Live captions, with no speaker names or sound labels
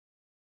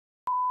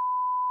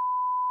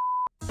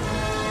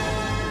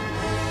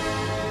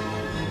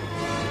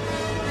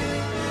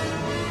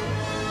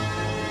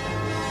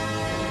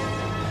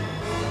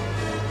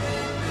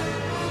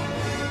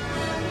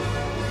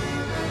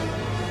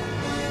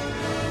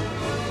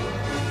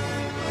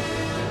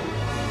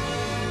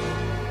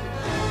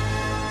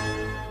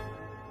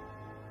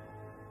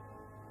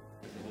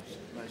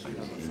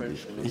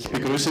Ich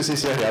begrüße Sie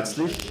sehr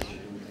herzlich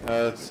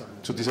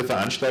zu dieser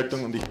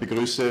Veranstaltung und ich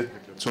begrüße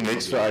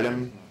zunächst vor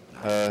allem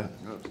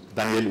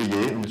Danièle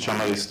Huillet und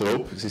Jean-Marie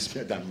Straub. Es ist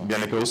mir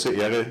eine große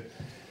Ehre,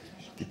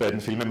 die beiden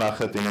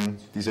Filmemacher, denen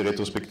diese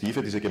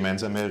Retrospektive, diese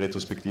gemeinsame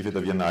Retrospektive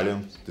der Viennale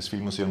und des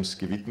Filmmuseums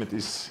gewidmet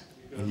ist,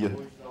 hier.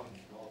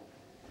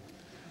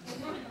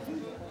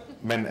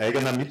 Mein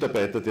eigener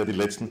Mitarbeiter, der die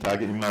letzten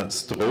Tage immer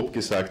Straub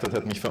gesagt hat,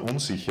 hat mich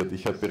verunsichert.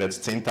 Ich habe bereits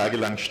 10 Tage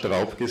lang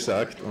Straub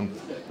gesagt und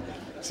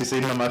Sie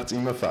sehen, man macht es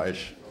immer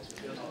falsch.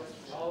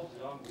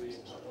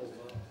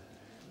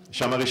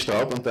 Jean-Marie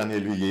Straub und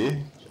Danièle Huillet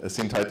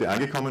sind heute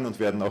angekommen und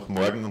werden auch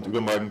morgen und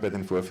übermorgen bei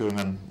den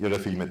Vorführungen ihrer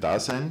Filme da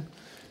sein.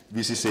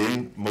 Wie Sie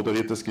sehen,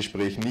 moderiert das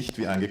Gespräch nicht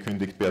wie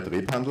angekündigt Bert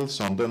Rebhandl,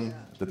 sondern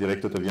der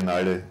Direktor der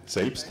Viennale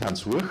selbst,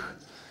 Hans Hurch.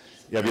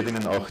 Er wird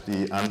Ihnen auch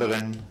die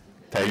anderen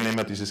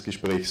Teilnehmer dieses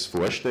Gesprächs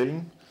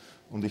vorstellen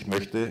und ich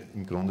möchte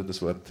im Grunde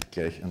das Wort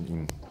gleich an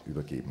ihn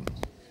übergeben.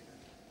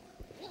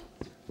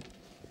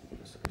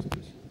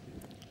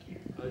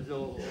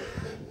 Also,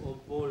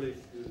 obwohl ich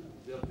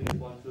wirklich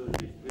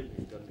Französisch bin,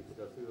 ich kann nichts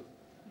dafür.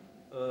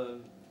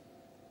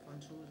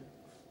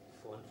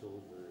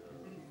 Franzose,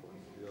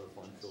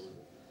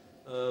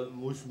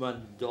 muss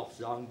man doch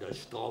sagen, dass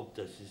Straub,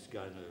 das ist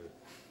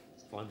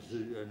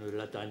eine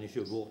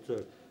lateinische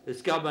Wurzel.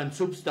 Es gab ein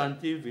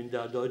Substantiv in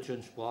der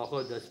deutschen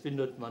Sprache, das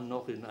findet man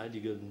noch in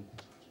einigen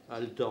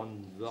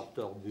alten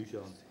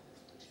Wörterbüchern.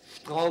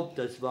 Straub,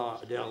 das war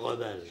der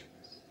Rebell.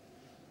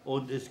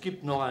 Und es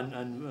gibt noch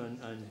ein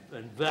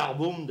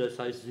Verbum, das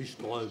heißt sich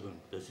sträuben.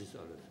 Das ist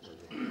alles. Also.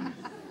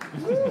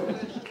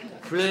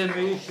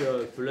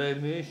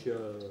 Flämisch,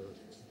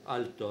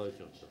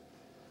 Altdeutsch und so.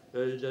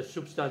 Das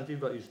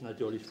Substantiv ist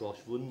natürlich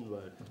verschwunden,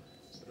 weil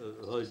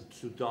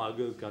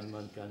heutzutage kann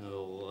man keine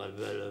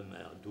Rebelle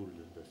mehr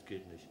dulden. Das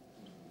geht nicht.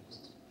 Das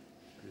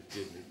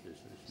geht nicht. Das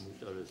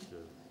muss alles.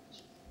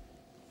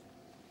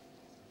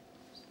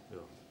 Ja.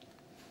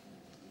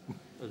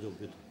 Also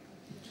bitte.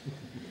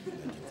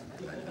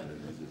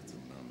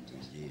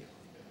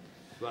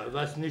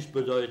 Was nicht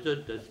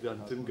bedeutet, dass wir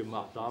einen Film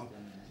gemacht haben,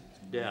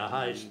 der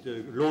heißt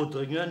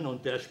Lothringen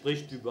und der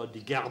spricht über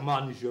die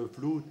germanische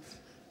Flut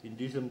in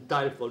diesem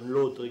Teil von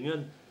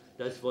Lothringen,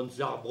 das von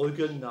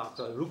Saarbrücken nach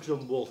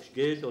Luxemburg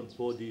geht und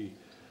wo die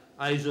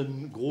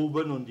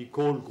Eisengruben und die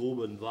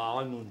Kohlgruben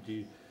waren und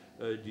die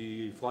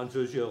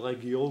französische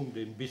Regierung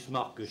den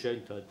Bismarck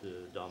geschenkt hat,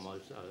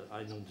 damals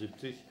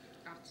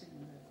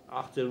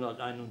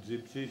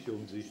 1871,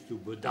 um sich zu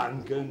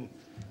bedanken,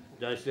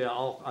 dass er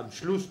auch am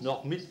Schluss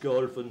noch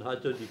mitgeholfen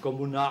hatte, die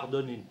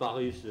Kommunarden in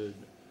Paris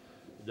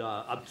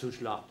da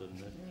abzuschlachten.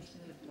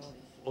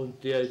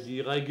 Und die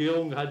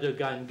Regierung hatte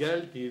kein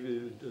Geld,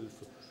 die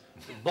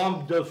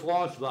Banque de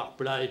France war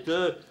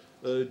pleite,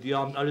 die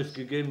haben alles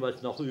gegeben,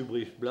 was noch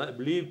übrig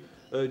blieb.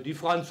 Die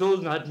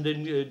Franzosen hatten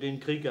den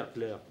Krieg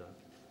erklärt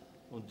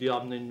und die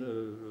haben ihn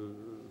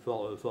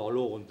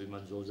verloren, wie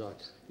man so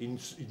sagt, in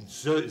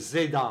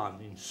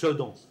Sedan, in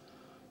Sedan.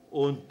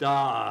 Und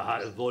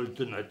da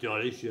wollte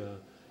natürlich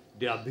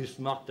der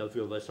Bismarck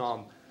dafür was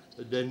haben.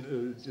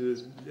 Denn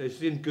es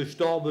sind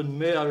gestorben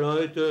mehr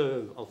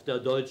Leute auf der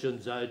deutschen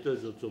Seite,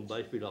 so zum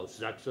Beispiel aus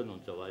Sachsen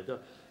und so weiter,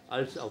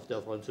 als auf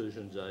der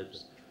französischen Seite.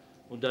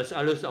 Und das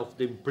alles auf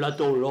dem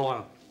Plateau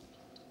Lorrain,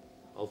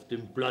 auf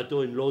dem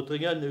Plateau in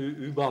Lothringen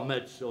über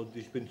Metz. Und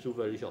ich bin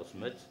zufällig aus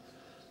Metz.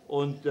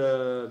 Und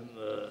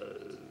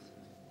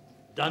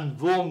dann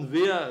wurden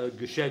wir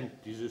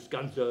geschenkt, dieses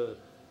ganze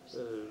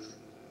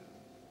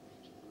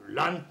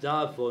Land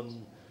da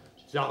von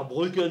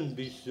Saarbrücken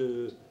bis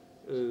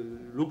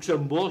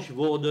Luxemburg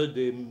wurde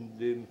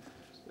dem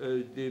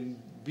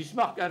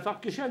Bismarck einfach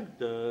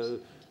geschenkt.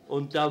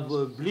 Und da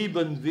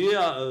blieben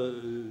wir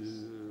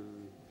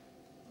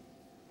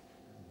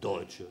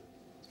Deutsche.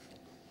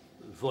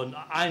 Von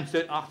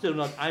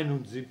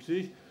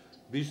 1871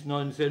 bis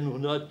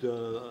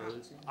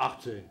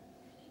 1918.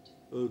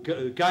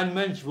 Kein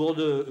Mensch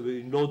wurde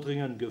in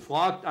Lothringen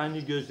gefragt,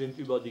 einige sind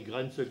über die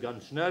Grenze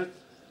ganz schnell,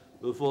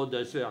 bevor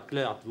das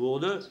erklärt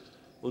wurde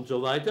und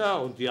so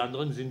weiter, und die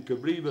anderen sind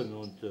geblieben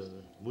und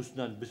mussten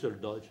ein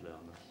bisschen Deutsch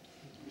lernen.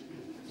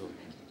 So,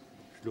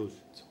 Schluss.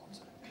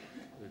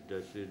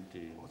 Das sind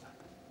die.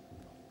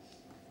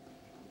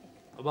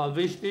 Aber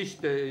wichtig,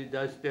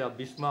 dass der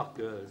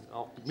Bismarck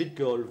auch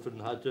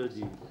mitgeholfen hatte,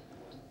 die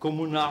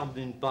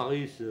Kommunarden in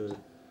Paris,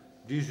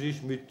 die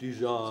sich mit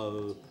dieser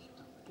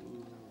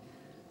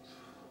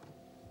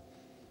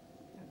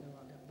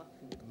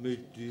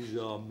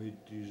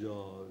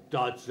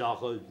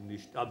Tatsache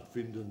nicht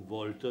abfinden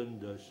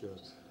wollten, dass,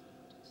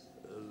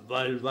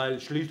 weil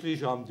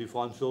schließlich haben die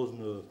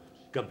Franzosen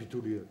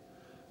kapituliert.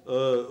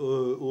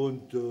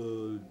 Und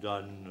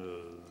dann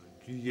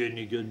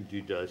diejenigen,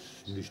 die das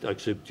nicht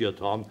akzeptiert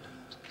haben,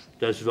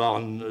 das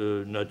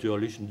waren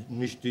natürlich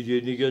nicht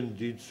diejenigen,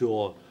 die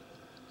zur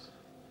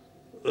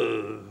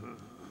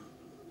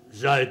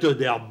Seite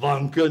der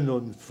Banken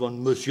und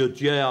von Monsieur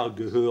Thiers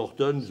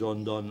gehörten,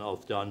 sondern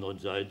auf der anderen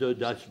Seite,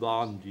 das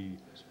waren die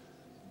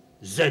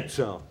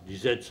Setzer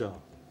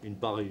in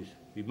Paris.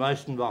 Die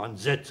meisten waren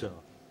Setzer.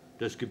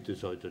 Das gibt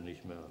es heute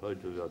nicht mehr.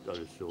 Heute wird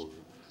alles so.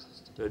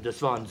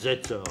 Das waren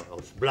Sätze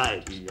aus Blei,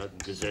 die hatten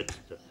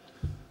Gesetzte.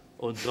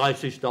 Und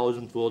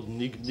 30.000 wurden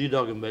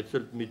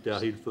niedergemetzelt mit der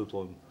Hilfe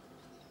vom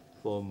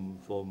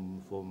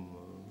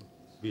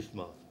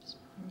Bismarck.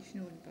 Nicht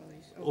nur in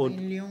Paris, auch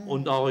in Lyon.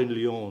 Und auch in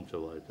Lyon und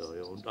so weiter.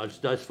 Ja. Und als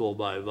das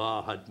vorbei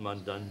war, hat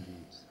man dann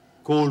die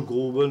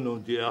Kohlgruben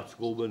und die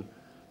Erzgruben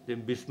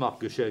dem Bismarck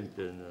geschenkt.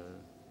 Denn,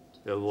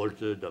 er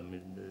wollte,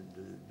 damit,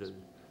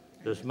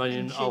 dass man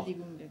ihn auch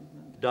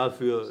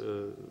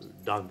dafür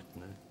dankt.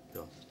 Ne?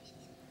 Ja.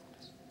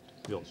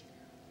 Ja.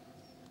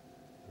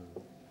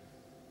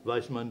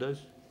 Weiß man das?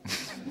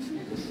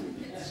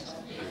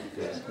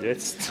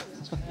 Jetzt.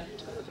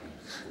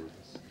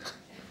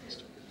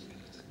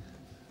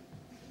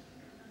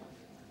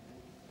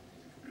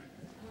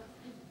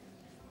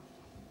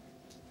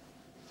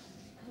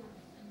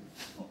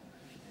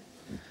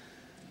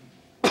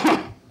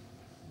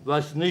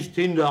 Was nicht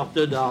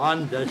hinderte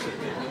daran, dass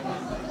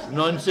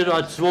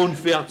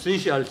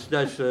 1942, als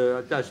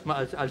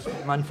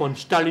man von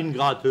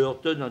Stalingrad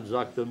hörte, dann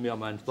sagte mir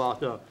mein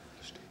Vater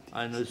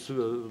eines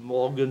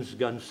Morgens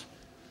ganz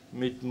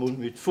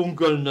mit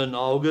funkelnden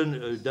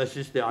Augen, das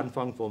ist der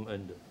Anfang vom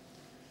Ende.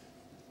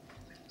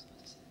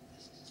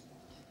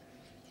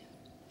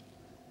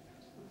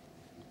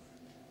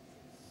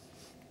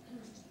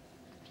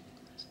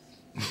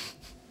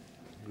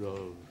 Ja,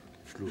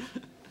 Schluss.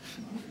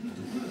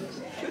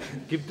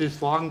 Gibt es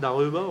Fragen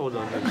darüber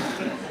oder nicht?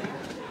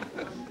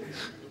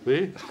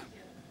 Wie?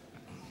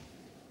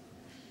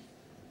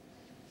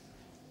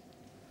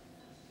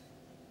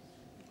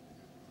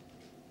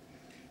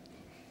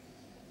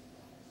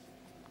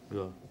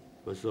 Ja,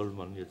 was soll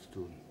man jetzt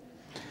tun?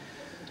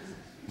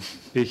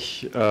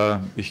 Ich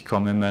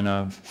komme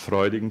meiner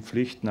freudigen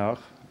Pflicht nach,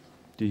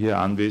 die hier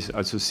anwesend,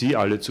 also Sie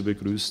alle zu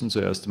begrüßen,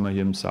 zuerst einmal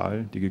hier im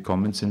Saal, die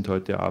gekommen sind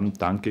heute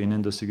Abend. Danke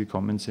Ihnen, dass Sie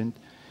gekommen sind.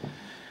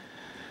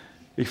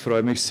 Ich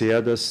freue mich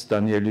sehr, dass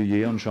Danièle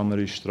Huillet und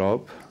Jean-Marie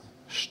Straub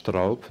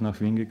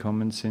nach Wien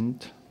gekommen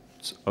sind,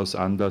 aus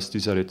Anlass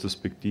dieser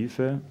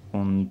Retrospektive.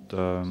 Und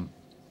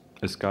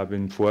es gab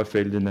im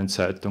Vorfeld in den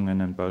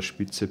Zeitungen ein paar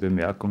spitze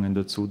Bemerkungen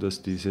dazu,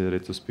 dass diese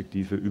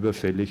Retrospektive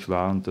überfällig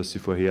war und dass sie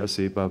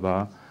vorhersehbar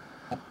war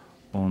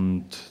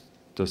und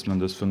dass man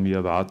das von mir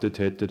erwartet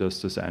hätte,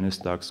 dass das eines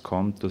Tages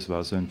kommt. Das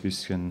war so ein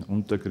bisschen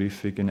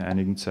untergriffig in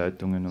einigen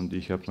Zeitungen und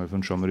ich habe mal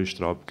von Jean-Marie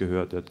Straub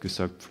gehört, er hat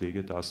gesagt,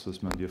 pflege das,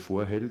 was man dir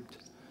vorhält.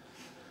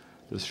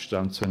 Das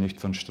stammt zwar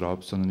nicht von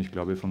Straub, sondern ich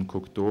glaube von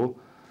Cocteau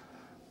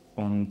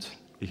und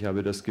ich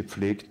habe das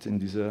gepflegt in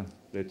dieser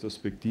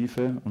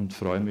Retrospektive und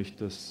freue mich,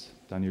 dass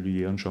Danièle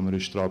Huillet und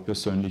Jean-Marie Straub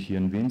persönlich hier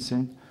in Wien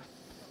sind.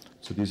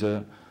 Zu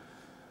dieser,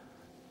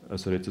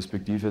 also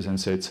Retrospektive ist ein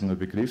seltsamer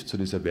Begriff, zu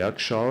dieser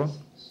Werkschau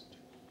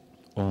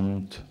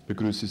und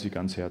begrüße Sie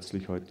ganz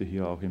herzlich heute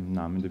hier auch im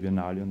Namen der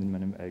Biennale und in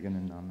meinem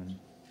eigenen Namen.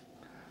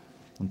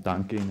 Und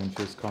danke Ihnen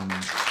fürs Kommen.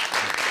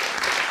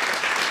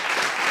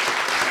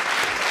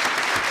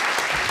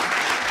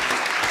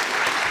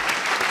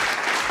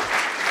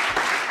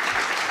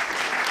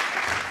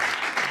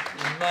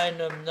 In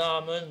meinem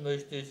Namen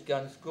möchte ich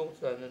ganz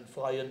kurz einen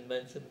freien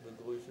Menschen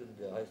begrüßen,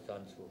 der heißt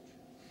Hans Hurch.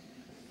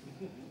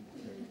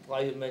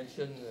 Freie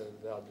Menschen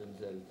werden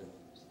selten.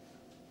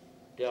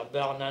 Der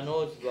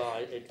Bernanos war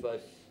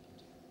etwas,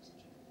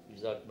 wie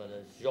sagt man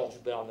das, Georges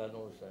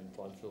Bernanos, ein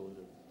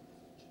Franzose,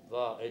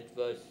 war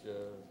etwas,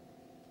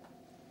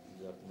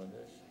 wie sagt man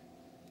das?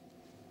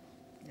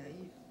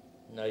 Naiv.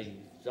 Naiv,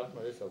 sagt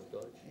man das auf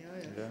Deutsch? Ja,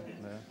 ja.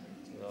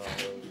 Ja,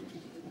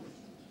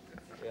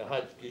 er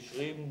hat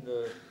geschrieben,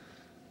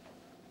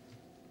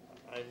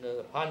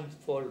 eine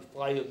Handvoll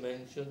freie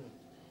Menschen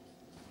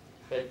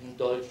hätten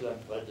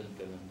Deutschland retten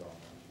können damals.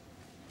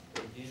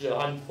 Und diese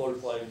Handvoll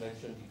freie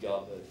Menschen, die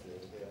gab es.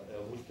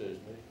 Er wusste es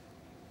nicht.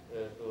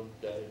 Und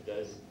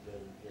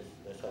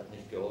das hat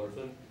nicht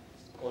geholfen.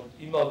 Und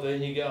immer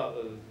weniger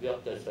wird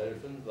das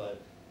helfen, weil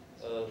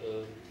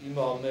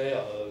immer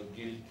mehr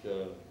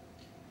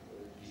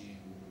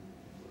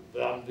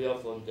werden wir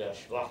von der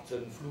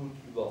schwarzen Flut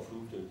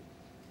überflutet,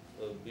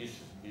 bis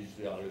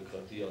wir alle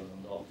krepieren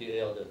und auch die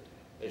Erde.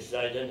 Es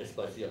sei denn, es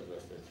passiert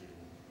was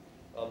dazwischen.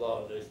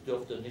 Aber es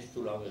dürfte nicht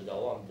zu lange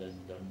dauern, denn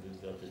dann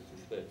wird es zu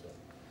spät sein.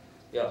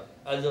 Ja,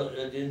 also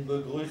den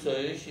begrüße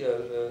ich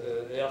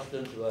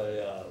erstens, weil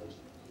er uns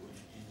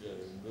diese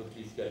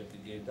Möglichkeit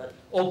gegeben hat.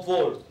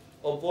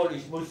 Obwohl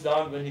ich muss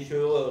sagen, wenn ich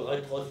höre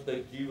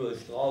Retrospektive,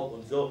 Straub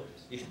und so,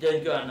 ich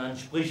denke an ein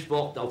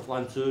Sprichwort auf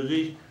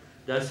Französisch,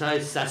 das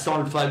heißt ça sent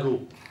le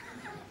fagot.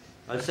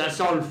 Ça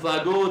sent le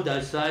fagot,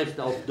 das heißt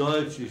auf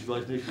Deutsch, ich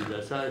weiß nicht wie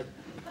das heißt,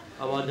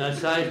 aber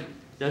das heißt,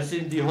 das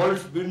sind die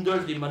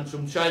Holzbündel, die man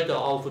zum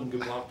Scheiterhaufen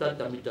gebracht hat,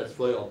 damit das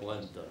Feuer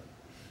brennt.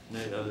 Nee,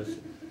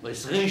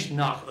 es riecht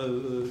nach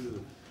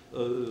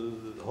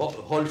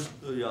Holz,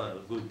 ja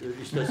gut,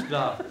 ist das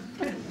klar.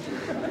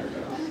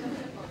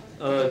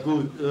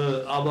 Gut,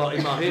 aber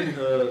immerhin,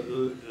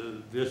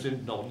 wir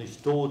sind noch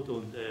nicht tot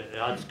und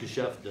er hat es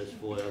geschafft, das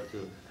vorher zu.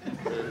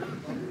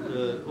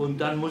 Und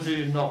dann muss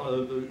ich noch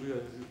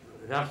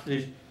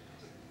herzlich,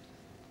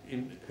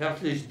 ihm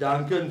herzlich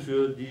danken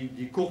für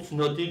die kurzen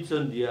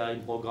Notizen, die er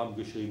im Programm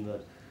geschrieben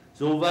hat.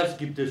 Sowas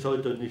gibt es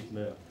heute nicht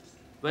mehr.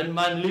 Wenn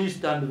man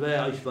liest, dann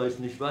wäre, ich weiß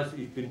nicht was,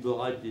 ich bin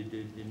bereit,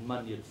 den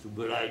Mann jetzt zu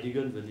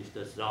beleidigen, wenn ich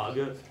das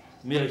sage.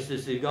 Mir ist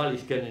es egal,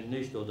 ich kenne ihn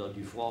nicht oder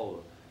die Frau.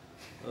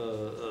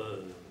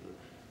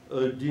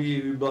 Die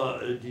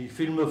über die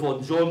Filme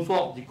von John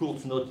Fords, die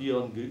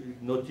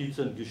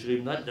Kurznotizen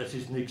geschrieben hat, das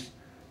ist nichts.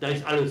 Da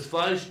ist alles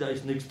falsch, da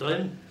ist nichts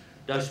drin,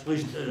 da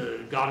spricht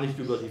gar nicht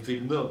über die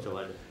Filme und so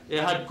weiter.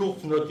 Er hat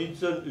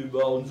Kurznotizen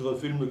über unsere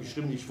Filme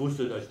geschrieben, ich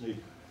wusste das nicht.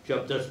 Ich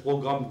habe das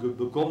Programm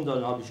bekommen,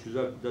 dann habe ich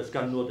gesagt, das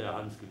kann nur der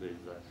Hans gewesen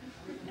sein.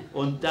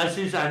 Und das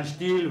ist ein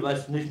Stil,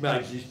 was nicht mehr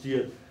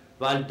existiert,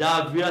 weil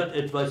da wird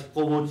etwas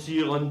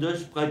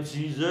Provozierendes,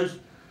 Präzises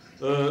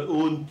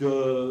und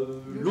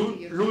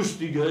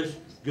Lustiges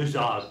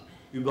gesagt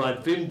über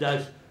einen Film,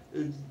 das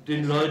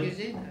den Leuten,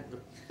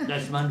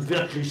 dass man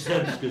wirklich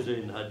selbst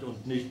gesehen hat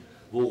und nicht,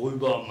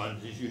 worüber man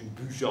sich in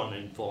Büchern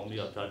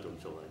informiert hat und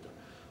so weiter.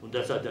 Und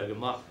das hat er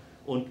gemacht.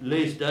 Und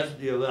lest das,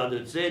 ihr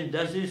werdet sehen,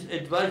 das ist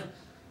etwas,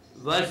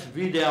 was,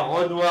 wie der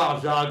Renoir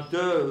sagte,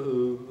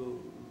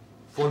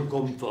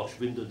 vollkommen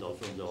verschwindet aus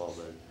unserer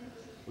Welt.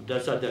 Und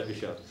das hat er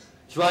geschafft.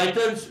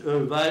 Zweitens,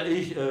 weil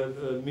ich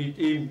mit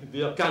ihm,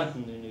 wir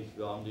kannten ihn nicht,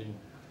 wir haben ihn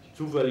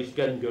zufällig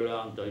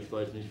kennengelernt, ich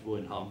weiß nicht wo,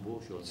 in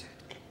Hamburg.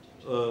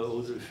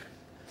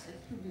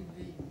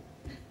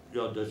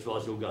 Ja, das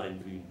war sogar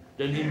in Wien.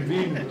 Denn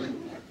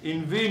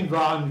in Wien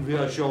waren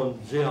wir schon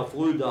sehr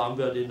früh, da haben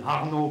wir den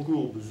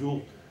Harnoncourt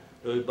besucht,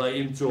 bei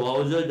ihm zu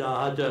Hause,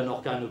 da hat er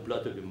noch keine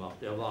Platte gemacht,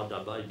 er war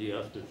dabei, die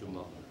erste zu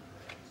machen.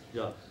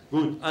 Ja,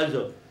 gut,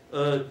 also,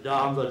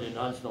 da haben wir den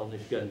Hans noch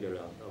nicht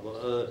kennengelernt,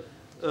 aber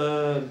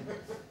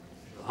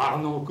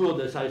Harnoncourt,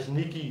 das heißt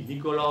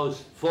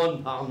Nikolaus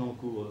von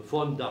Harnoncourt,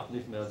 von darf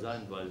nicht mehr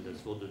sein, weil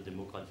das wurde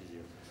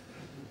demokratisiert.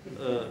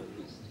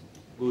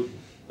 Gut,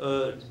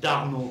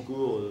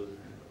 Darnoncourt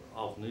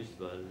auch nicht,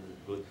 weil,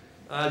 gut.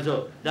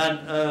 Also,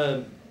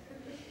 dann,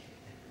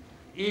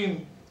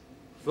 ihm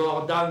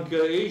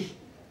verdanke ich,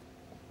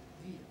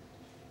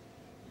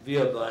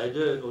 wir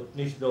beide, und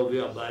nicht nur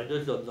wir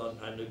beide, sondern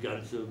eine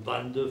ganze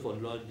Bande von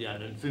Leuten, die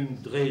einen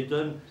Film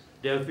drehten.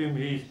 Der Film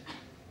hieß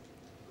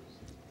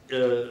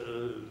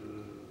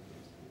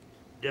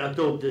Der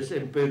Tod des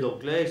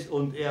Empedokles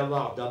und er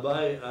war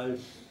dabei als,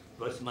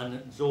 was man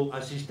so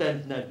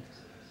Assistent nennt.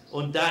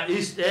 Und da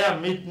ist er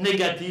mit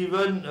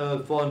Negativen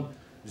von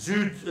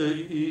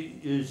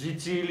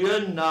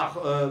Südsizilien nach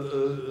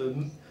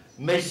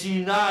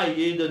Messina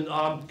jeden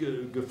Abend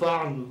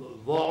gefahren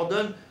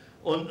worden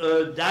und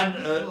dann...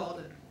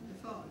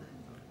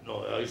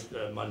 No,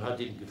 man hat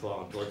ihn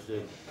gefahren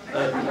trotzdem.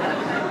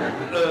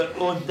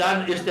 Und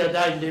dann ist er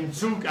da in dem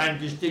Zug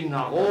eingestiegen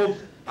nach Rom.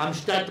 Am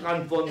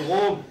Stadtrand von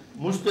Rom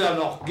musste er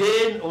noch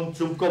gehen und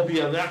zum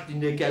Kopierwerk die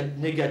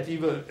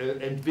Negative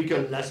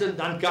entwickeln lassen.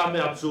 Dann kam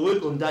er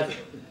zurück und das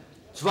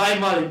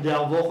zweimal in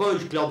der Woche,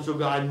 ich glaube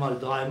sogar einmal,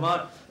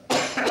 dreimal,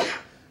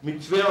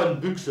 mit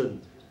schweren Büchsen.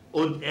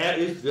 Und er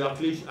ist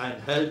wirklich ein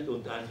Held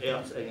und ein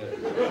Erzengel.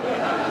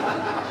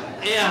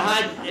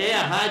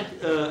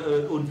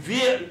 Und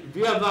wir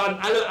waren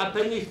alle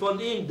abhängig von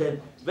ihm,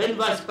 denn wenn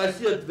was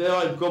passiert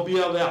wäre im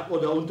Kopierwerk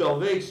oder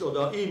unterwegs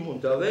oder ihm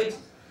unterwegs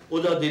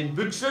oder den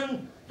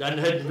Büchsen, dann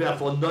hätten wir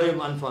von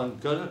neuem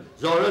anfangen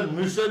sollen,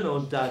 müssen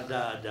und das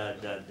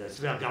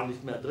wäre gar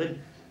nicht mehr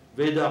drin,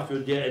 weder für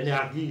die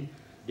Energie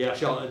der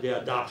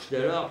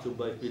Darsteller, zum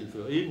Beispiel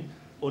für ihn,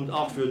 und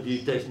auch für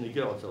die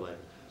Techniker und so weiter.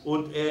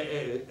 Und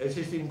es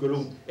ist ihm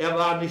gelungen. Er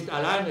war nicht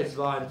allein, es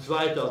war ein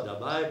zweiter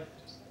dabei.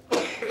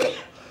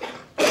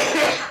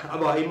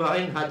 Aber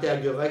immerhin hat er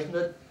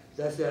gerechnet,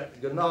 dass er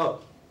genau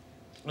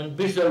ein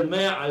bisschen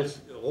mehr als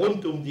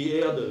rund um die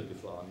Erde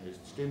gefahren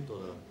ist. Stimmt,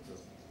 oder?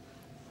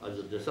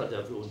 Also das hat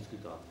er für uns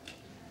getan.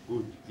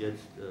 Gut,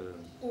 jetzt...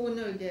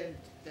 Ohne Geld.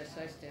 Das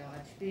heißt, er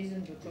hat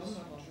Spesen bekommen,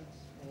 aber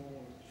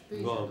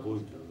Spesen ja,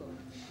 gut.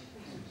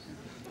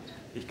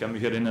 Ich kann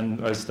mich erinnern,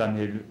 als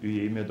Danièle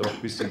Huillet mir doch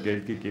ein bisschen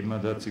Geld gegeben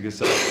hat, hat sie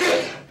gesagt,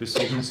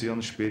 besuchen Sie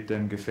uns später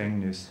im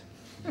Gefängnis.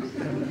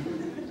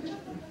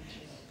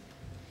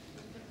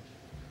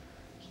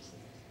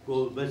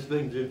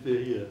 Weswegen sind wir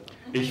hier?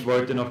 Ich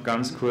wollte noch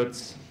ganz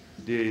kurz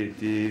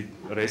die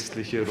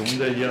restliche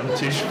Runde hier am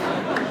Tisch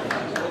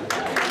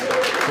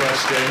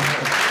vorstellen.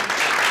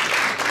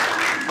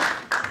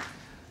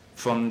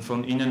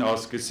 Von Ihnen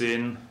aus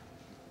gesehen,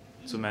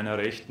 zu meiner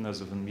Rechten,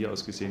 also von mir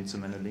aus gesehen zu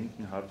meiner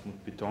Linken,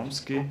 Hartmut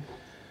Bitomsky.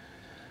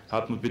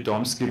 Hartmut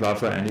Bitomsky war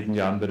vor einigen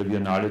Jahren bei der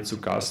Viennale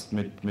zu Gast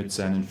mit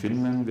seinen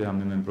Filmen. Wir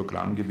haben ihm ein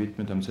Programm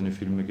gewidmet, haben seine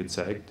Filme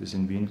gezeigt. Ist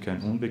in Wien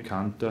kein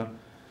Unbekannter.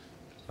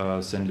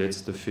 Sein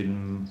letzter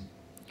Film,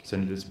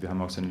 wir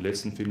haben auch seinen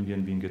letzten Film hier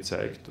in Wien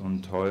gezeigt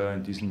und heuer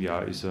in diesem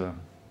Jahr ist er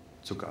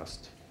zu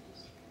Gast.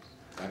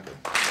 Danke.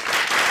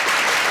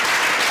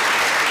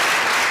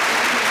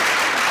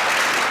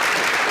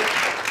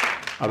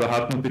 Aber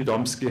Hartmut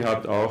Bitomsky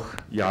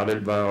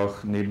war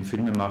auch neben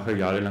Filmemacher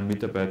jahrelang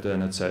Mitarbeiter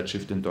einer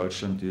Zeitschrift in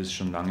Deutschland, die es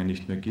schon lange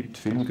nicht mehr gibt,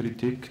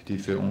 Filmkritik, die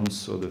für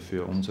uns oder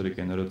für unsere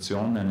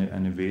Generation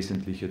eine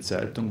wesentliche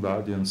Zeitung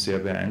war, die uns sehr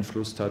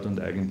beeinflusst hat und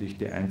eigentlich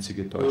die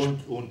einzige deutsche...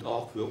 Und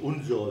auch für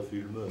unsere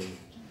Filme,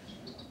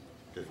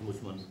 das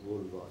muss man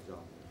wohl wahr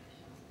sagen.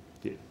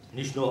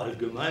 Nicht nur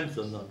allgemein,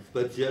 sondern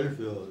speziell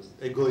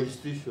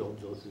egoistisch für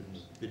unsere Filme.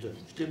 Bitte,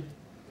 stimmt?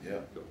 Ja.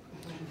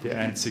 Die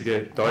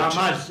einzige deutsche...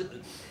 Damals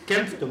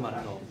kämpfte man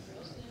noch.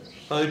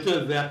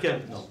 Heute, wer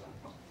kämpft noch?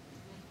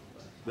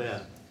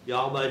 Wer? Die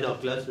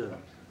Arbeiterklasse,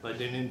 bei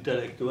den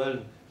Intellektuellen.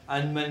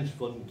 Ein Mensch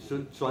von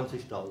 20.000.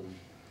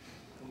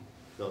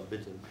 So,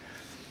 bitte.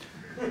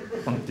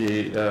 Und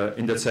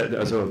in der Zeit,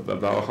 also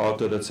war auch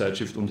Autor der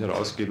Zeitschrift und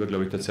Herausgeber,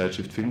 glaube ich, der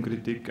Zeitschrift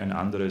Filmkritik. Ein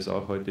anderer ist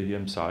auch heute hier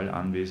im Saal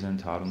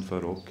anwesend, Harun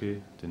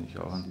Farocki, den ich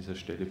auch an dieser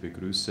Stelle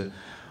begrüße.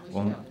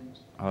 Und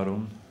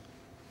Harun.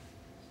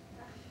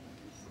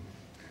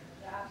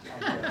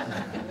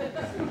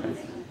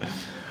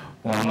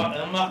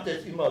 Er macht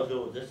das immer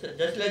so.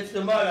 Das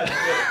letzte Mal,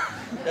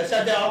 das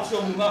hat er auch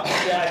schon gemacht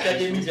in der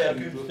Akademie der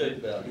Künste.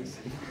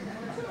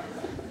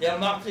 Der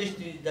macht sich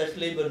das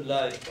Leben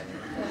leicht.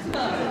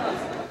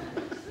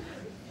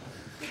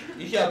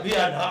 Ich habe wie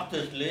ein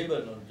hartes Leben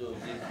und so.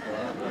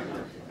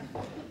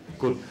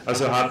 Gut,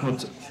 also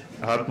Hartmut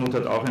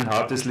hat auch ein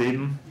hartes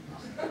Leben.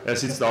 Er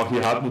sitzt auch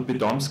hier. Hartmut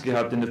Bitomsky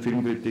hat in der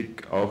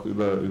Filmkritik auch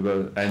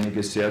über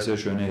einige sehr, sehr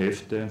schöne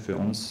Hefte, für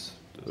uns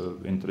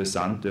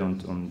interessante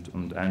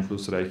und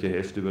einflussreiche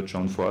Hefte über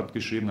John Ford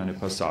geschrieben. Eine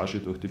Passage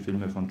durch die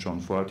Filme von John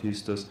Ford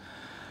hieß das.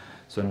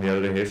 Es waren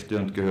mehrere Hefte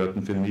und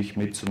gehörten für mich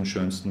mit zum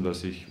Schönsten,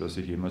 was ich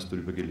jemals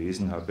darüber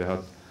gelesen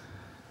habe.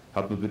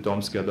 Hartmut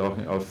Bitomsky hat auch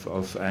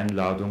auf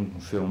Einladung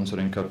für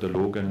unseren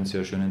Katalog einen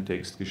sehr schönen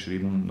Text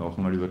geschrieben,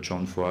 nochmal über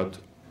John Ford.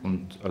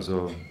 Und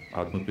also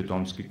Hartmut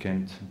Bitomsky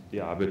kennt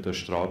die Arbeit der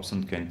Straubs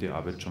und kennt die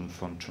Arbeit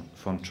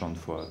von John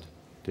Ford,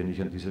 den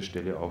ich an dieser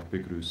Stelle auch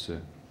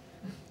begrüße.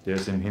 Der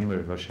ist im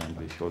Himmel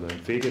wahrscheinlich, oder im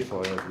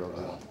Fegefeuer, glaube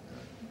ich.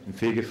 Im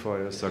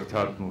Fegefeuer, sagt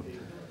Hartmut.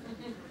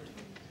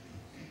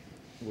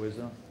 Wo ist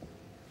er?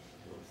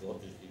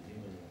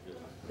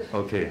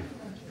 Okay.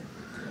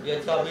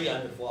 Jetzt habe ich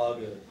eine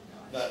Frage.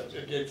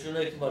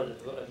 Zunächst mal,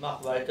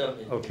 mach weiter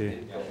mit. Okay,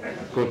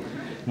 gut.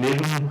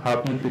 Neben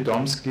Hartmut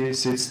Bitomsky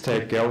sitzt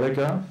Tag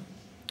Gallagher.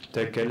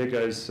 Tag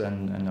Gallagher ist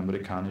ein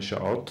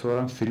amerikanischer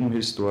Autor,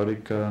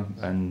 Filmhistoriker,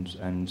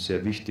 ein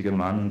sehr wichtiger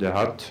Mann, und er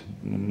hat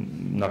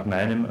nach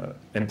meinem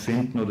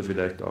Empfinden oder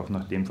vielleicht auch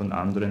nach dem von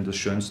anderen das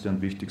schönste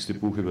und wichtigste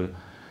Buch über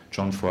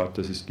John Ford,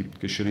 das es gibt,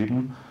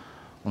 geschrieben.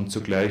 Und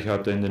zugleich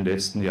hat er in den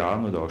letzten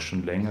Jahren oder auch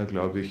schon länger,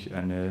 glaube ich,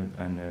 eine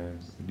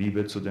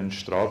Liebe zu den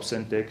Straubs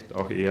entdeckt.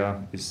 Auch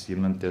er ist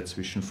jemand, der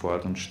zwischen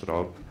Ford und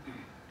Straub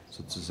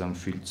sozusagen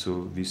viel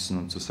zu wissen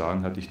und zu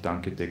sagen hat. Ich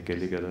danke Tag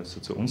Gallagher, dass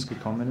er zu uns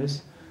gekommen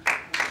ist.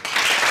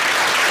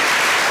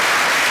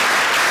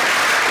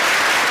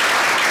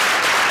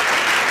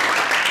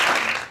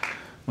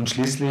 Und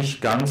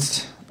schließlich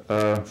ganz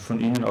von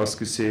Ihnen aus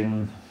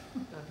gesehen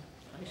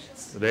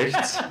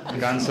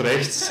ganz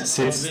rechts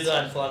sitzt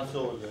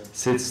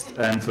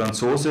ein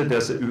Franzose,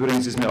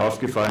 übrigens ist mir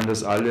aufgefallen,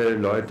 dass alle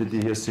Leute, die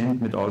hier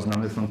sind, mit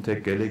Ausnahme von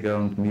Tag Gallagher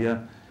und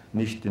mir,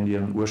 nicht in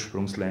ihren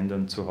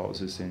Ursprungsländern zu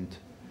Hause sind.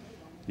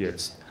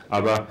 Jetzt.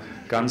 Aber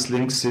ganz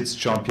links sitzt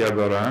Jean-Pierre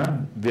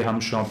Gorin. Wir haben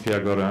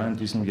Jean-Pierre Gorin in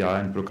diesem Jahr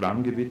ein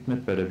Programm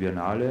gewidmet bei der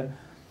Viennale.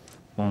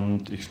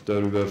 Und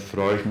darüber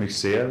freue ich mich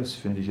sehr. Das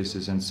finde ich, es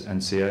ist ein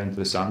sehr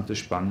interessantes,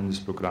 spannendes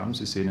Programm.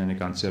 Sie sehen eine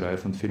ganze Reihe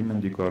von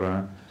Filmen, die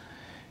Gorin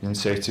in den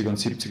 60er und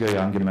 70er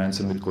Jahren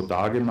gemeinsam mit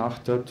Godard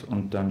gemacht hat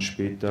und dann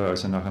später,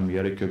 als er nach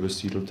Amerika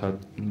übersiedelt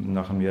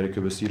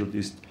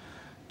ist,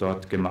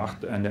 dort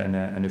gemacht,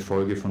 eine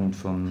Folge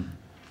von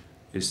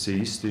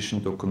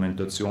essayistischen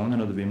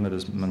Dokumentationen oder wie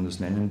man das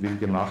nennen will,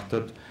 gemacht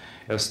hat.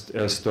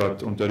 Er ist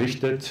dort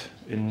unterrichtet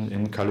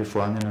in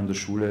Kalifornien an der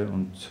Schule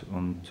und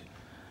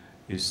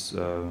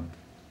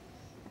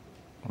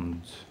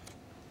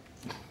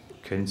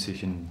kennt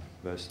sich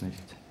weiß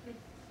nicht.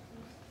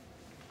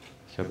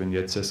 Ich habe ihn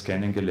jetzt erst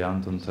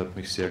kennengelernt und habe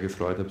mich sehr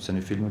gefreut, habe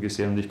seine Filme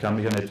gesehen und ich kann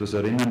mich an etwas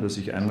erinnern, dass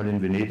ich einmal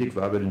in Venedig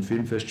war bei den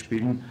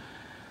Filmfestspielen.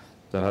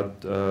 Da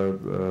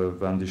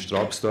waren die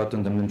Straubs dort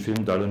und haben den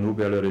Film Dalla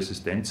Nube alla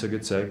Resistenza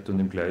gezeigt und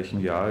im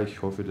gleichen Jahr,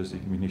 ich hoffe, dass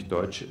ich mich nicht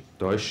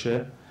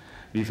täusche,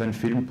 lief ein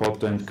Film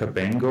Porto and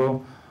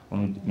Cabengo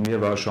und mir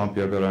war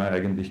Jean-Pierre Gorin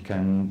eigentlich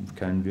kein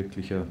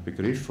wirklicher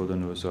Begriff oder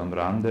nur so am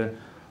Rande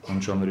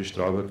und Jean-Marie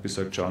Straub hat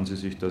gesagt, schauen Sie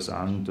sich das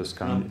an, das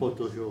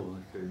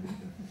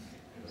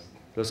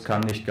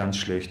kann nicht ganz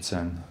schlecht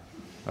sein,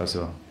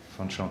 also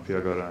von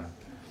Jean-Pierre Gorin.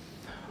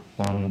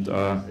 Und,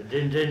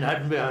 den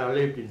hatten wir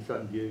erlebt in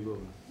San Diego.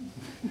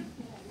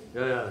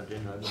 Ja,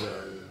 den hatten wir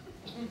erlebt.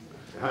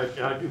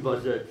 Er hat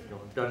übersetzt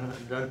und dann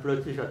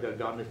plötzlich hat er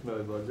gar nicht mehr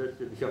übersetzt.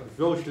 Ich habe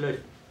so schlecht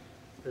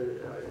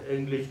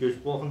Englisch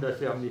gesprochen, dass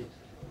er mich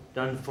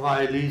dann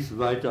frei ließ,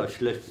 weiter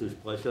schlecht zu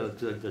sprechen. Er hat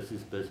gesagt, das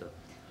ist besser.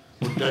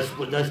 Und das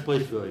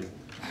spricht für ihn.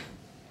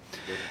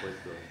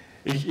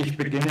 Ich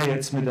beginne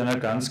jetzt mit einer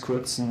ganz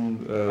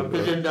kurzen...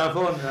 Abgesehen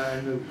davon,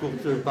 eine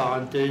kurze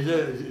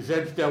Parenthese,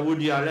 selbst der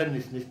Woody Allen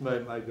ist nicht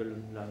mehr im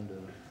eigenen Lande.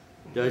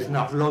 Der ist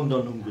nach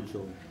London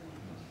umgezogen.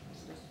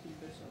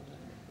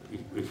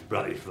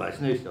 Ich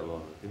weiß nicht,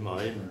 aber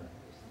immerhin.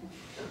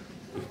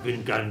 Ich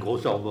bin kein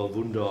großer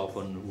Bewunderer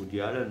von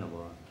Woody Allen,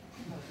 aber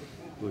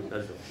gut,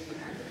 also.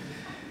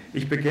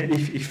 Ich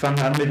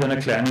fange an mit einer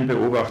kleinen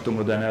Beobachtung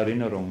oder einer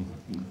Erinnerung,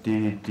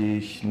 die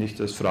ich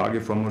nicht als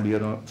Frage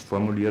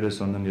formuliere,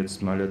 sondern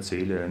jetzt mal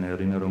erzähle. Eine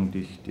Erinnerung,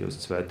 die aus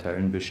 2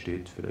 Teilen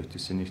besteht. Vielleicht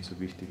ist sie nicht so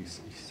wichtig,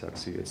 ich sage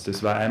sie jetzt.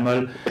 Das war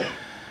einmal,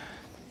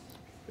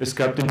 es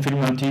gab den Film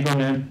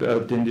Antigone,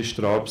 den die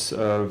Straubs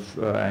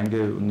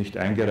nicht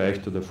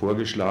eingereicht oder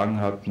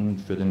vorgeschlagen hatten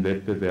für den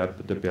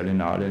Wettbewerb der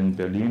Berlinale in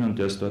Berlin, und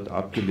der ist dort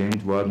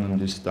abgelehnt worden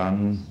und ist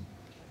dann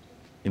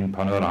im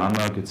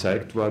Panorama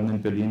gezeigt worden in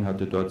Berlin,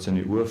 hatte dort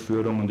seine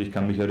Uraufführung, und ich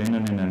kann mich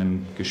erinnern, in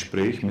einem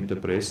Gespräch mit der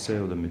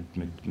Presse oder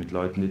mit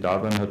Leuten, die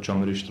da waren, hat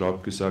Jean-Marie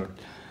Straub gesagt,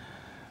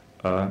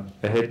 er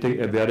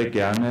wäre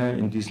gerne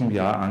in diesem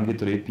Jahr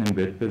angetreten im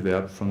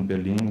Wettbewerb von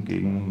Berlin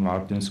gegen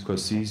Martin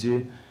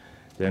Scorsese,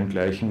 der im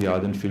gleichen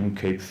Jahr den Film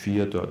Cape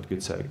Fear dort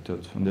gezeigt hat.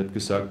 Und er hat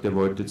gesagt, er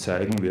wollte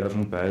zeigen, wer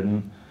von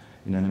beiden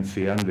in einem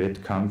fairen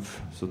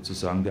Wettkampf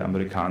sozusagen der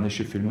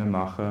amerikanische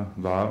Filmemacher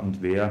war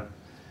und wer,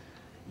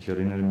 ich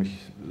erinnere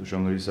mich,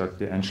 Jean-Marie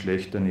sagte, ein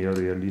schlechter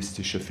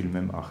neorealistischer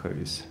Filmemacher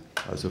ist,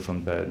 also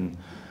von beiden.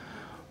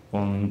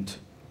 Und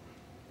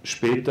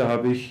später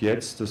habe ich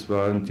jetzt, das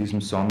war in diesem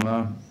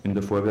Sommer, in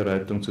der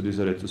Vorbereitung zu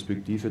dieser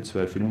Retrospektive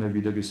 2 Filme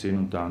wiedergesehen,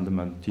 unter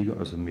anderem Antigone,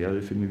 also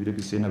mehrere Filme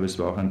wiedergesehen, aber es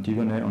war auch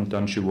Antigone und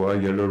dann She Wore a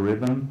Yellow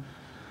Ribbon.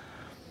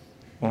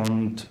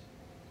 Und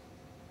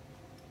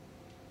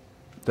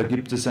da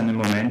gibt es einen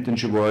Moment in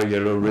She Wore a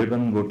Yellow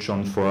Ribbon, wo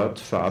John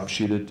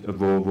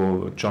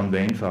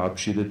Wayne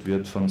verabschiedet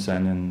wird von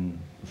seinen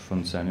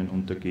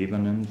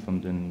Untergebenen,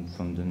 von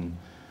den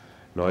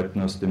Leuten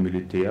aus dem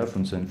Militär,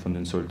 von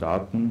den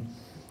Soldaten,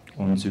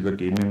 und sie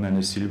übergeben ihm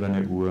eine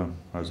silberne Uhr.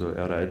 Also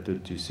er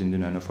reitet, die sind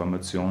in einer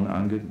Formation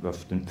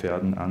auf den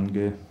Pferden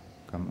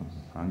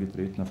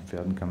angetreten, auf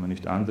Pferden kann man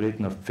nicht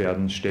antreten, auf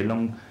Pferden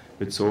Stellung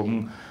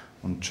bezogen.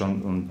 Und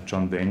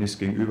John Wayne ist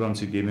gegenüber und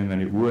sie geben ihm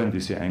eine Uhr, in die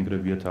sie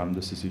eingraviert haben,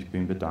 dass sie sich bei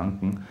ihm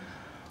bedanken.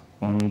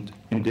 Und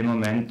in dem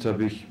Moment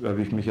habe ich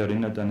mich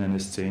erinnert an eine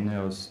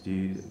Szene,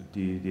 die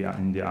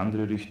in die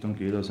andere Richtung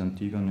geht, aus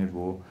Antigone,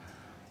 wo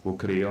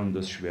Kreon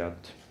das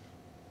Schwert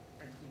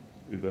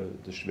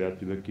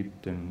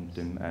übergibt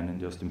dem einen,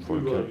 der aus dem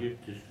Volk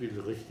übergibt, ist viel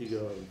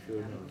richtiger und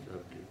schöner als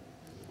abgibt.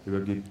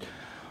 Übergibt.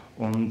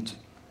 Und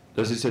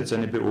das ist jetzt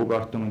eine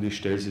Beobachtung und ich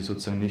stelle sie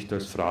sozusagen nicht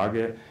als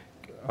Frage,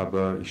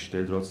 aber ich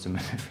stelle trotzdem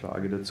eine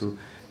Frage dazu.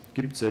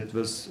 Gibt es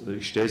etwas,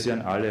 ich stelle sie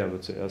an alle,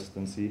 aber zuerst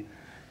an Sie,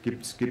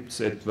 gibt es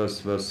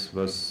etwas,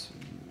 was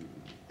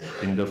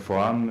in der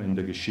Form, in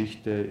der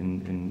Geschichte,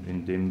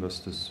 in dem,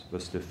 was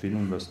der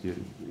Film,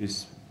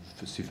 ist,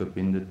 Sie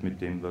verbindet mit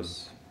dem,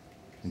 was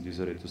in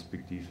dieser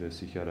Retrospektive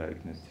sich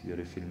ereignet,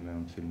 Ihre Filme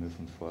und Filme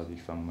von Ford?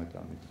 Ich fange mal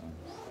damit an.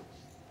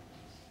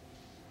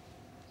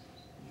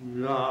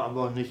 Ja,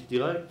 aber nicht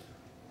direkt.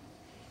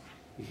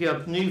 Ich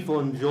habe nie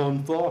von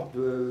John Ford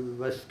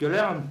was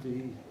gelernt.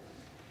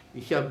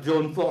 Ich habe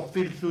John Ford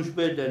viel zu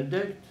spät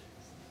entdeckt.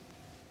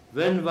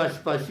 Wenn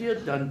was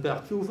passiert, dann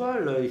per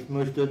Zufall. Ich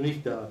möchte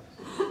nicht da.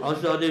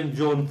 Außerdem,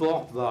 John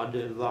Ford war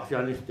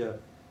wahrscheinlich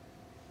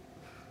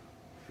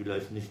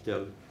vielleicht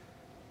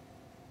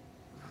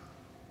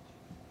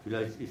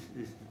ist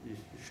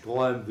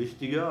Straub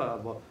wichtiger,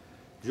 aber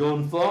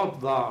John Ford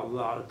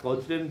war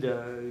trotzdem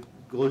der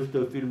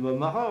größte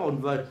Filmemacher,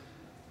 und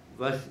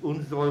was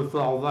unsere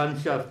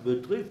Verwandtschaft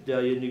betrifft,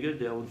 derjenige,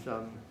 der uns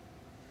am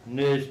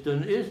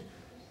nächsten ist.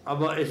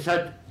 Aber ich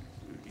habe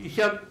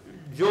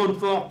John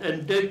Ford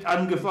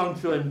angefangen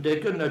zu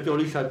entdecken.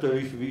 Natürlich hatte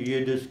ich wie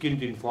jedes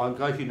Kind in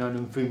Frankreich in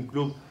einem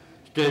Filmclub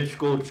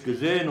Stagecoach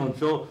gesehen und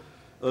so,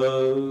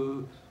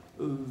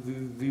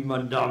 wie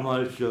man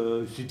damals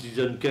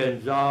Citizen Kane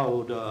sah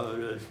oder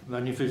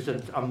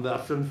Magnificent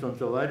Ambersons und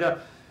so weiter.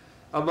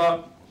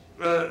 Aber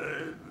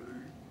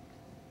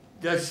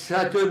das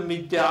hatte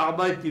mit der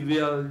Arbeit, die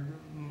wir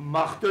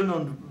machten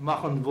und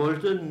machen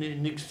wollten,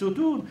 nichts zu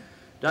tun.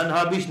 Dann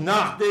habe ich,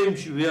 nachdem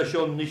wir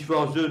schon nicht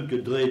versöhnt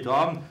gedreht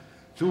haben,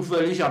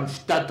 zufällig am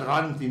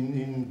Stadtrand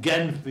in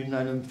Genf in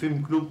einem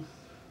Filmclub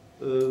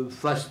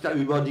fast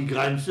über die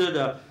Grenze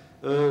der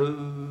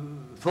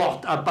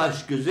Fort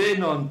Apache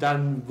gesehen, und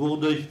dann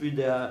wurde ich wie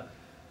der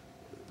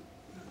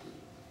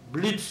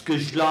Blitz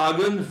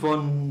geschlagen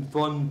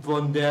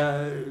von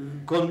der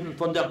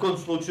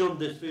Konstruktion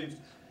des Films.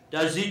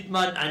 Da sieht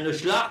man eine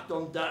Schlacht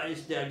und da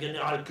ist der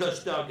General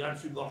Köster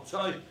ganz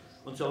überzeugt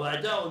und so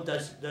weiter, und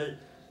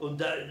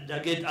da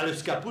geht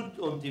alles kaputt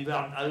und die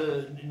werden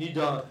alle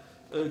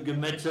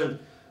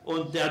niedergemetzelt.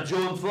 Und der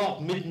John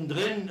Ford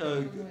mittendrin,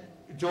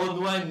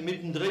 John Wayne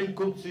mittendrin,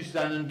 guckt sich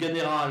seinen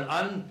General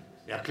an.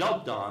 Er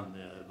glaubt daran,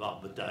 er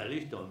war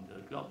beteiligt und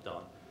glaubt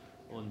daran.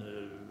 Und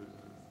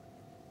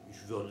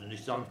ich würde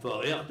nicht sagen,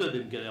 verehrte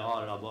den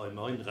General, aber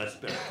immerhin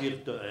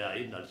respektierte er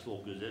ihn als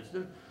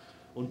Vorgesetzten.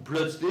 Und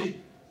plötzlich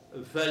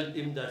fällt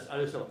ihm das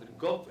alles auf den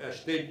Kopf. Er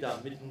steht da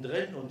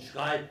mittendrin und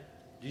schreit,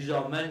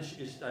 dieser Mensch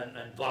ist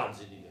ein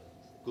Wahnsinniger.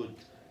 Gut.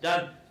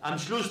 Dann am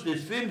Schluss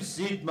des Films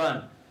sieht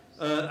man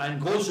ein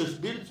großes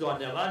Bild so an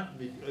der Wand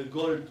mit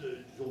Gold,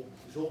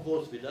 so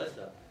groß wie das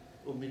da,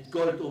 und mit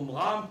Gold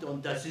umrahmt,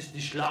 und das ist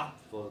die Schlacht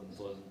von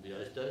wie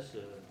heißt das?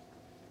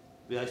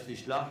 Wie heißt die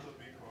Schlacht?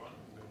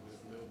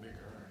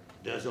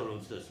 Der soll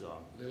uns das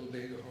sagen.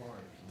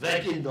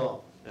 Weg ihn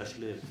doch, er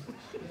schläft.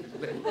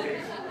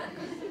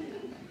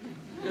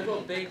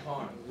 Little Big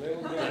Horn.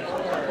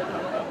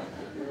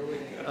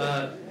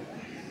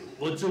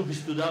 Wozu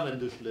bist du da, wenn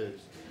du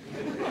schläfst?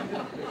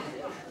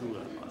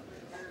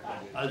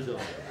 Also,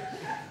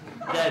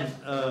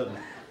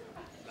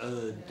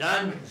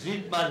 dann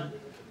sieht man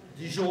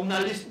die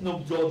Journalisten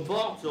um John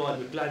Fords, so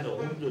eine kleine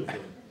Runde,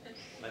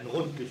 so ein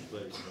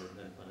Rundgespräch,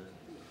 nennt man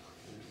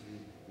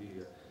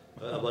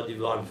das. Aber die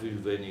waren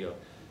viel weniger.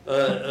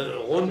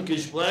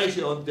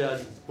 Rundgespräche, und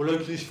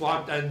plötzlich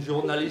fragt ein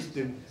Journalist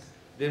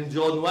den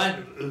John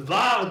Wayne,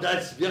 war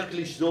das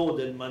wirklich so?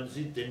 Denn man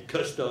sieht den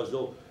Köster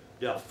so,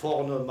 der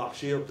vorne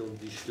marschiert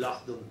und die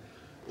Schlacht und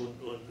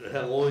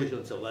heroisch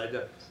und so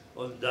weiter.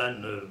 Und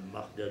dann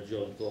macht der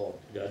John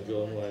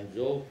Wayne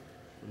so,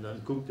 und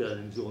dann guckt er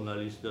den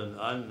Journalisten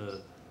an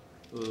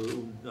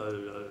und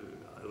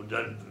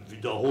dann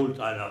wiederholt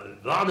einer,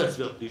 war das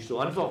wirklich so?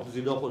 Antworten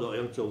Sie doch oder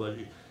irgend so, weil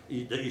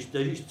ich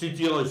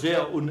zitiere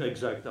sehr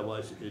unexakt, aber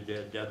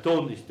der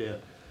Ton ist der.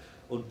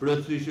 Und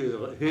plötzlich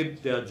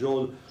hebt der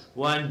John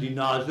Wayne die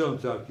Nase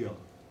und sagt ja.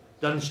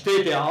 Dann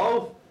steht er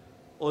auf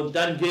und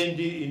dann gehen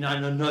die in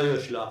eine neue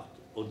Schlacht.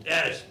 Und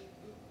er ist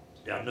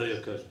der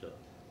neue Köster.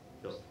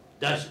 So.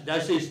 Das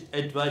ist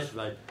etwas,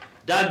 weil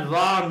dann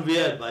waren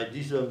wir bei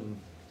diesem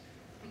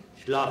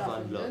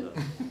Schlafwandler.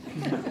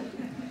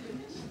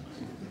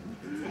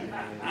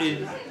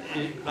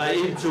 Bei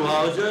ihm zu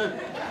Hause.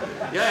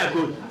 Ja,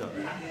 gut.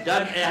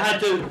 Dann, er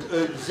hatte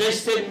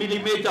 16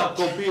 mm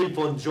Kopien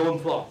von John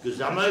Fords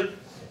gesammelt,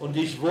 und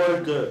ich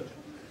wollte,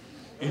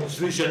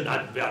 inzwischen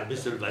hatten wir ein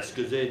bisschen was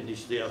gesehen,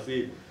 nicht sehr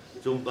viel.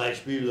 Zum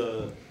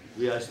Beispiel,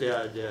 wie heißt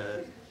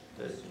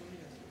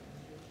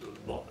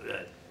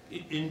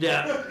in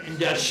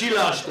der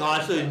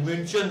Schillerstraße in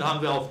München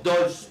haben wir auf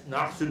Deutsch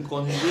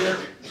nachsynchronisiert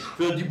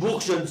für die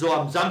Burschen so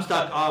am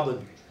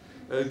Samstagabend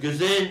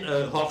gesehen,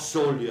 Horst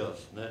Soldiers.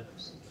 Ne?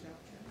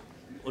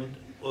 Und,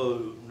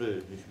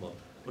 nee, nicht mal.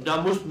 Und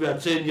da mussten wir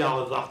 10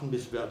 Jahre warten,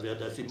 bis wir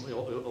das im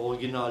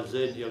Original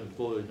sehen,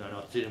 irgendwo in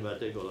einer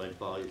Cinemathek oder in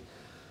Paris.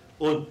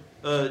 Und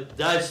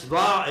das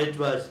war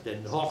etwas,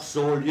 denn Horst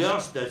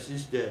Soldiers, das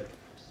ist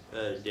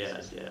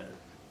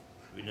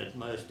wie nennt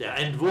man es, der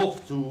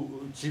Entwurf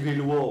zu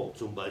Civil War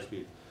zum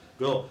Beispiel.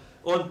 So.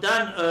 Und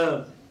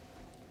dann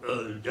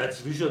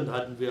dazwischen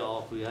hatten wir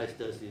auch, wie heißt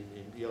das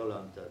in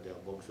Irland, der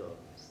Boxer?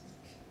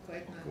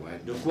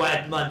 Der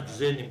Quiet Man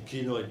gesehen im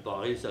Kino in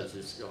Paris, als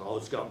es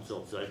rauskam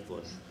zur Zeit von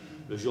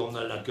Le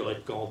Journal La Curée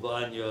de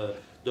Campagne,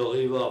 De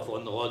Riva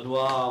von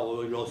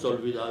Renoir, Los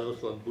Olvidados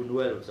von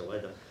Buñuel und so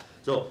weiter.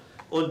 So.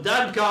 Und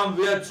dann kamen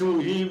wir zu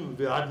ihm,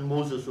 wir hatten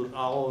Moses und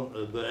Aaron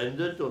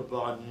beendet und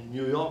waren in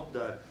New York,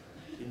 da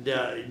in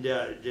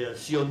der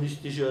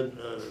zionistischen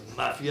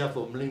Mafia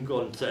vom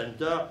Lincoln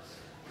Center,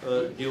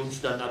 die uns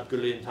dann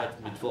abgelehnt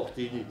hat mit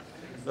Fortini.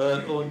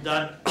 Und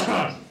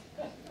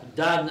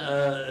dann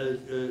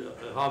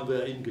haben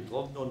wir ihn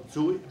getroffen, und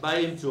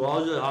bei ihm zu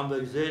Hause haben wir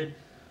gesehen,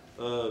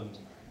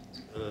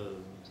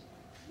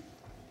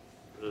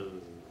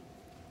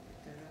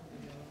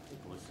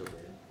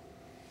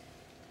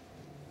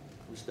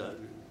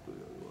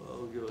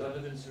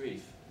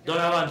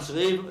 Donovan's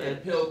Reef.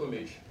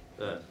 Pilgrimage.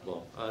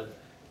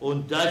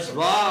 Und das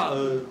war,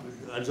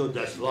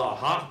 das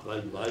war hart,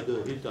 weil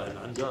beide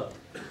hintereinander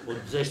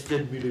und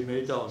 16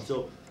 mm und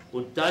so.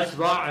 Und das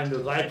war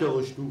eine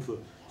weitere Stufe.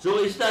 So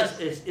ist das.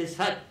 Es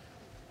hat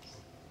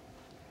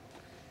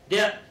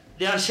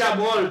der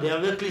Chabrol,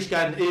 der wirklich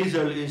kein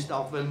Esel ist,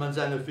 auch wenn man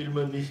seine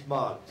Filme nicht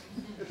mag,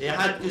 er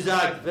hat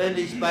gesagt, wenn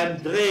ich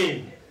beim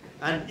Drehen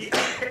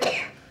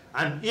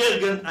an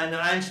irgendeine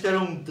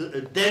Einstellung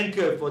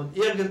denke von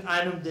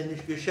irgendeinem, den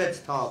ich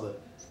geschätzt habe,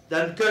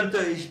 dann könnte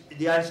ich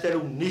die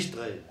Einstellung nicht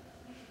drehen.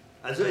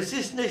 Also es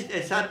ist nicht,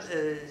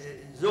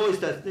 so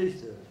ist das nicht.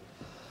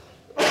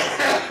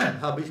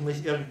 Habe ich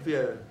mich irgendwie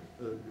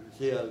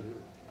sehr...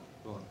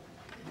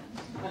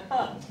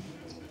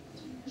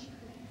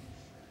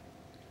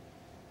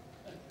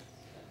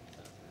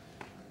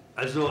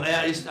 Also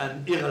er ist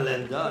ein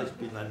Irländer, ich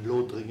bin ein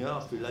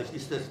Lothringer, vielleicht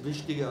ist das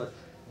wichtiger,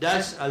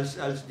 das als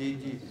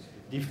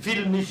die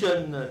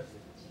filmischen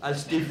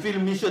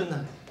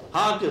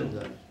Haken.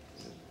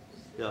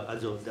 Ja,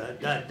 also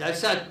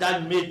das hat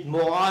dann mit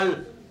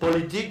Moral,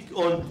 Politik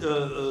und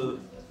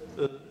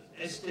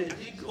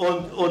Ästhetik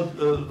und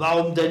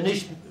warum denn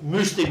nicht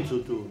Mystik zu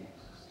tun.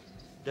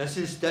 Das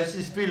ist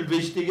viel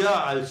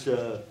wichtiger als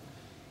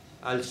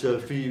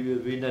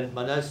wie nennt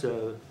man das,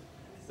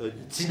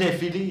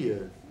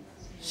 Cinephilie.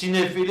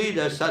 Cinephilie,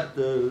 das hat,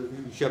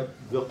 ich habe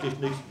wirklich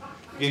nichts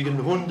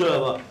gegen Hunde,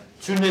 aber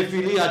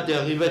Cinephilie hat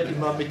der Rivet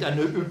immer mit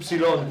einer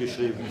Y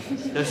geschrieben.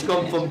 Das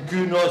kommt vom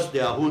Kynos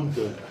der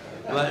Hunde.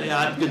 Weil er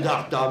hat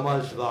gedacht,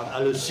 damals waren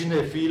alle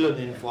Cinephilen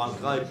in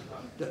Frankreich.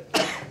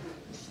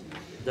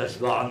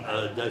 Das waren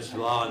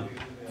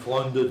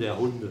Freunde der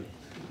Hunde.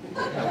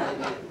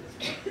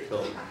 So,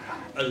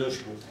 also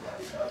Schluss.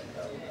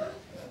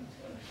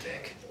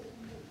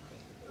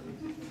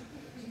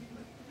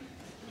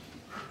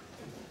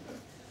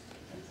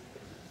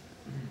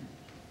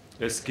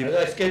 Es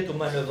geht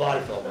um eine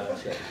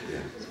Wahlverwandtschaft.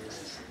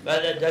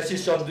 Weil das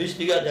ist schon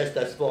wichtiger, dass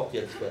das Wort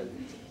jetzt fällt.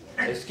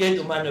 Es geht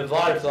um eine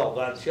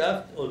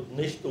Wahlverwandtschaft und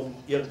nicht um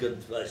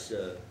irgendwas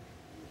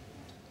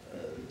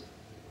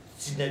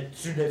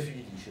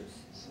Cinephilisches.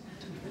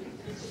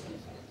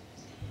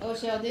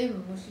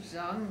 Außerdem muss ich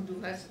sagen,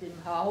 du hast dem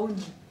Harun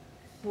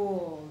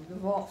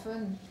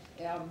vorgeworfen,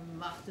 er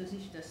machte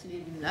sich das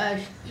Leben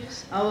leicht.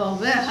 Aber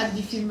wer hat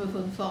die Filme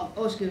von Ford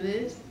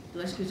ausgewählt?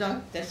 Du hast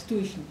gesagt, das tue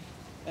ich nicht.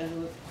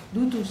 Also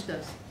du tust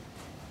das.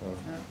 Ja,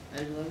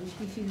 also habe ich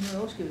die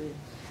Filme ausgewählt.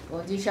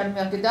 Und ich habe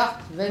mir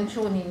gedacht, wenn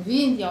schon in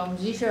Wien, die haben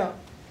sicher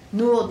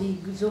nur die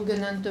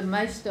sogenannten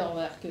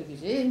Meisterwerke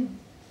gesehen,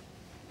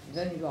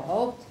 wenn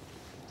überhaupt,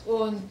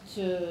 und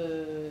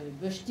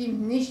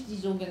bestimmt nicht die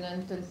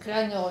sogenannten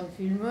kleineren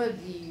Filme,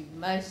 die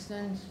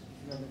meistens,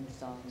 ich würde nicht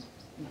sagen,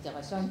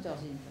 interessanter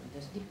sind.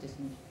 Das gibt es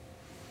nicht.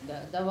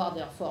 Da war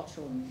der Ford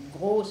schon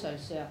groß,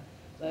 als er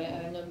bei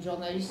einem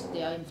Journalist,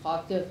 der ihn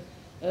fragte,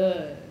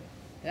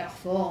 Herr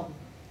Ford,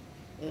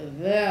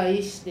 wer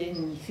ist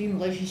den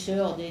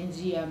Filmregisseur, den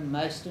Sie am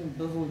meisten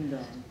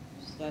bewundern?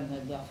 Dann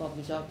hat der Ford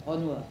gesagt,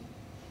 Renoir.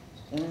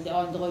 Dann hat der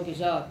andere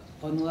gesagt,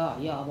 Renoir,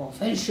 ja, aber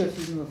welche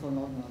Filme von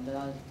Renoir?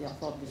 Dann hat der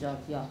Ford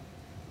gesagt, ja,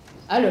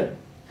 alle.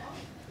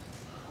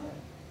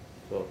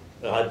 So.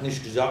 Er hat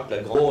nicht gesagt,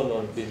 der Grauen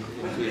und bin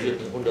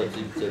inzwischen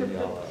 117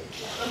 Jahre alt.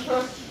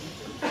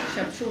 Ich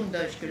habe schon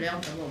Deutsch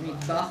gelernt, aber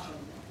mit Bach.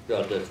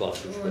 Ja, das war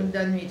zu spät. Und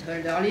dann mit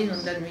Hölderlin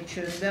und dann mit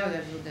Schönberg,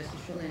 also das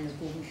ist schon eine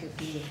komische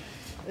Filme.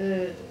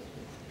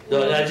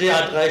 Ja, sie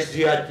hat recht,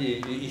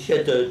 ich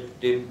hätte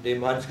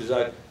dem Hans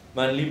gesagt,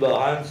 mein lieber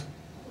Hans,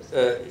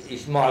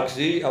 ich mag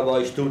Sie,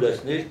 aber ich tue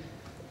das nicht.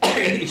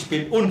 Ich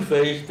bin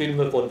unfähig,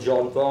 Filme von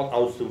John Fords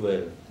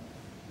auszuwählen.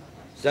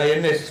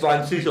 Seien es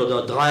 20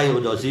 oder 3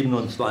 oder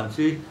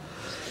 27,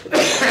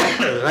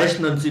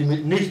 rechnen Sie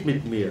nicht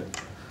mit mir.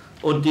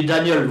 Und die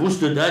Danièle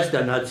wusste das,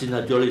 dann hat sie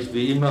natürlich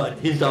wie immer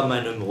hinter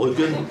meinem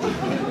Rücken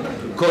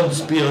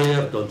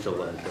konspiriert und so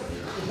weiter.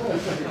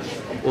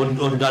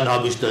 Und dann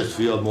habe ich das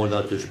 4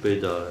 Monate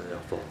später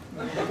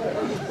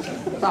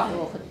erfahren.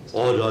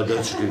 Oder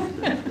das stimmt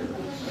nicht.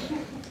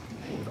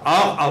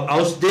 Auch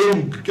aus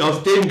den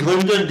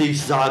Gründen, die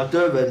ich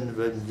sagte,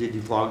 wenn Sie die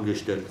Fragen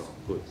gestellt haben.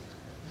 Gut.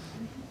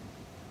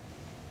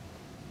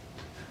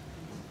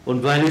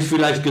 Und weil ich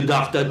vielleicht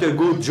gedacht hätte,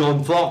 gut,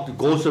 John Ford,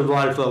 große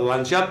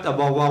Wahlverwandtschaft,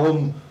 aber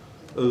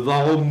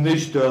warum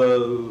nicht,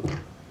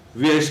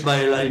 wie es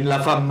in La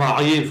Femme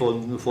Mariée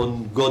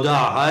von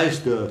Godard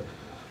heißt,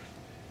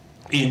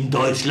 in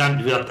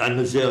Deutschland wird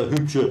eine sehr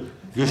hübsche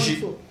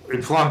Geschichte,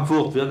 in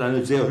Frankfurt wird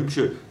eine sehr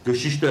hübsche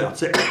Geschichte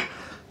erzählt.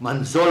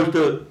 Man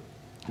sollte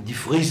die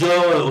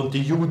Friseure und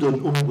die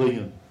Juden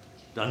umbringen.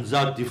 Dann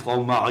sagt die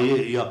Frau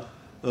Mariée, ja,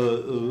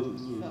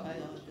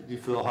 die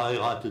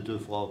verheiratete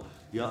Frau,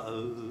 ja,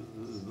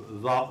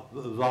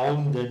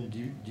 warum denn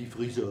die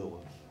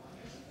Friseure?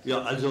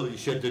 Ja, also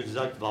ich hätte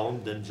gesagt,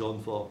 warum denn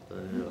John Ford?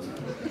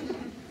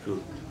 Ja.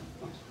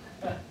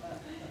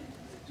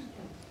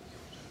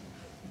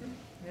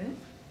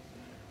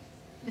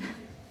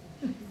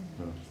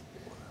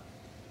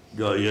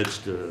 Ja,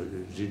 jetzt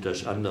sieht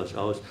das anders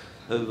aus.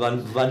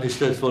 Von wann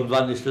ist das,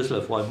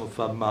 La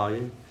Femme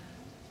Mariée?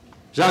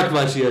 Sag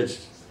was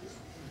jetzt.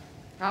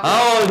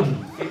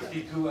 Harun!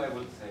 52, I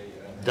would say.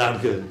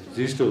 Danke,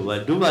 siehst du,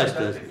 weil du weißt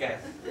das.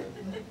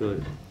 Gut.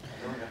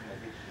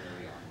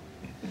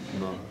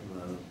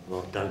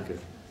 Danke.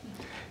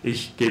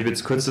 Ich gebe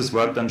jetzt kurz das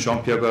Wort an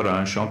Jean-Pierre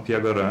Gorin.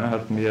 Jean-Pierre Gorin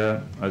hat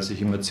mir, als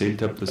ich ihm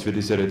erzählt habe, dass wir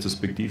diese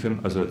Retrospektive,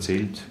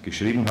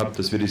 geschrieben habe,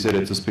 dass wir diese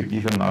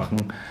Retrospektive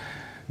machen,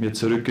 mir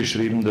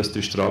zurückgeschrieben, dass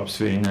die Straubs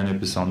für ihn eine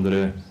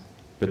besondere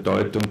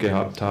Bedeutung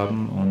gehabt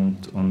haben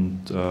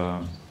und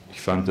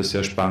ich fand das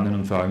sehr spannend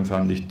und vor allem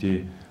fand ich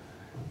die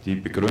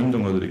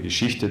Begründung oder die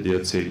Geschichte, die er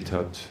erzählt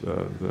hat,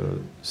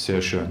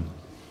 sehr schön.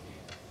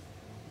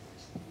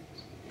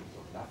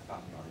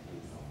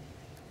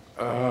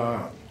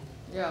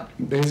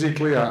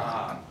 Basically,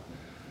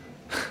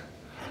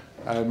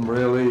 I'm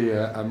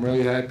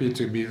really happy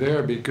to be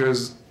there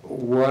because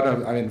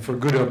for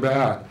good or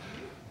bad,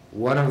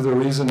 one of the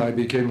reasons I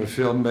became a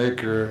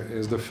filmmaker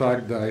is the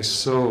fact that I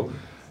saw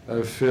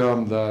a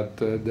film that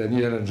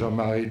Danièle and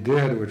Jean-Marie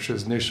did, which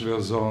is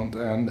Nishville Zone,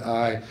 and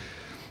I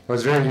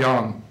was very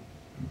young,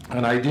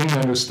 and I didn't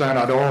understand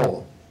at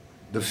all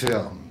the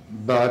film.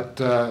 But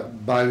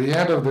by the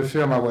end of the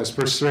film, I was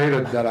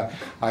persuaded that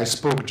I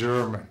spoke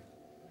German.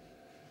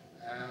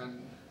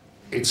 And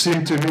it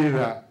seemed to me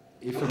that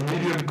if a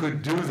medium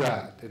could do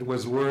that, it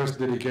was worth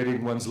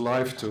dedicating one's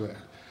life to it.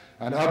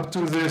 And up to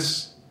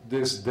this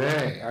this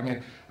day. I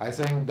mean, I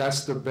think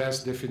that's the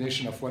best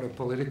definition of what a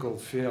political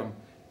film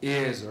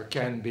is or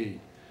can be,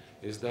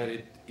 is that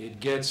it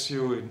gets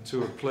you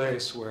into a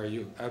place where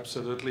you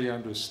absolutely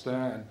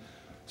understand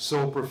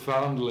so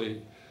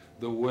profoundly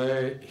the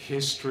way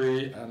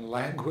history and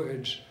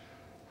language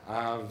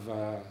have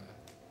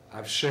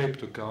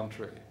shaped a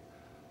country.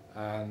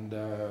 And,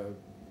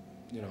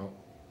 you know,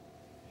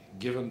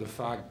 given the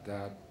fact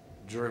that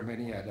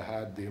Germany had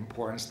had the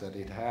importance that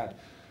it had,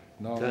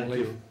 not Thank only...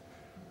 you.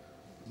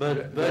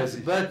 But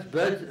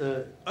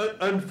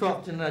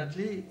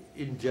unfortunately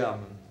in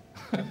German.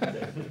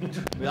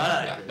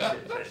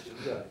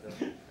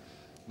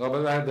 No,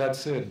 but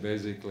that's it,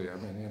 basically. I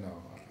mean, you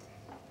know,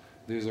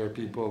 these are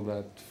people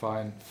that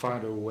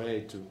find a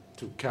way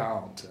to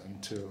count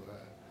and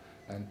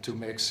to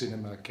make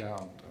cinema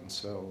count. And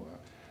so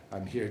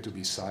I'm here to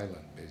be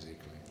silent,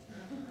 basically.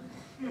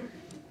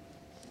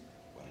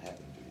 What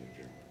happened to your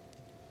German?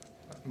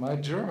 My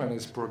German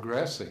is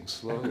progressing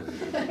slowly.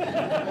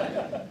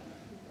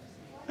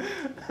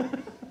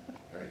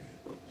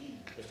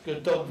 Est-ce que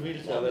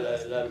Tocqueville savait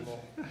l'allemand?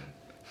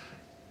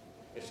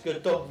 Est-ce que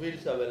Tocqueville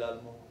savait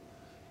l'allemand?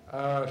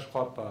 Je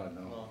crois pas,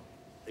 non. Non.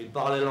 Il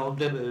parlait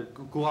l'anglais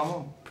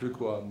couramment? Plus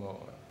couramment.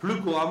 Ouais.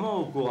 Plus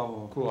couramment ou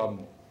couramment?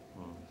 Couramment.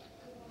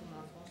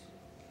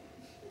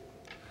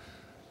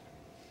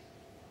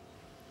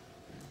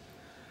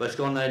 Parce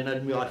qu'on a une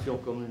admiration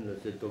commune, là,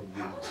 c'est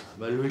Tocqueville.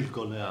 Ben, lui, il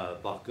connaît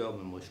par cœur,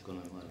 mais moi, je connais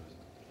mal.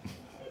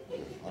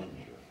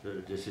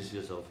 Das ist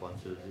jetzt auf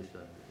Französisch.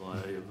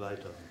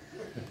 Weiter.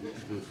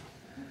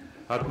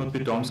 Hartmut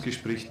Bitomsky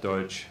spricht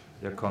Deutsch.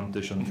 Er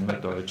konnte schon immer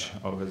Deutsch,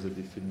 auch als er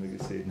die Filme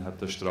gesehen hat,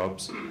 der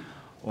Straubs.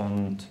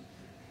 Und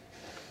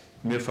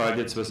mir fällt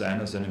jetzt was ein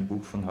aus einem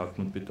Buch von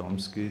Hartmut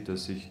Bitomsky,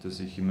 das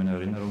ich in meiner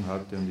Erinnerung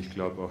hatte und ich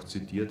glaube auch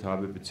zitiert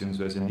habe,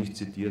 beziehungsweise nicht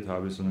zitiert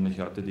habe, sondern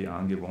ich hatte die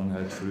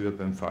Angewohnheit, früher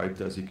beim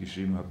Falter, als ich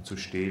geschrieben habe, zu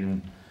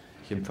stehlen.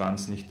 Ich empfand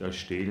es nicht als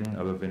Stehlen,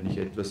 aber wenn ich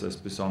etwas als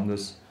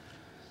besonders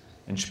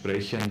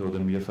entsprechend oder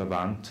mir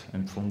verwandt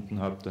empfunden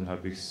habe, dann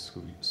habe ich es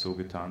so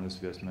getan,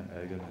 als wäre es mein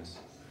eigenes.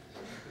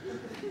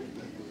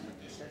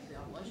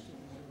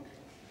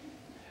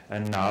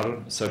 Ein Narr,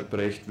 sagt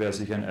Brecht, wer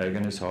sich ein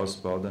eigenes Haus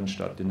baut,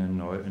 anstatt in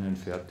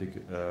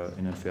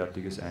ein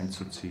fertiges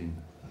einzuziehen.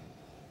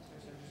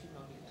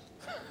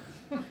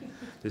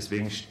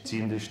 Deswegen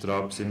ziehen die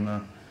Straubs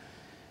immer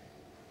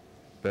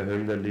bei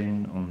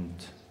Hölderlin und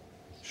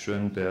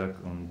Schönberg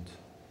und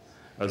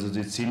also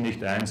sie ziehen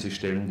nicht ein, sie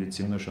stellen die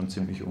Zimmer schon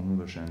ziemlich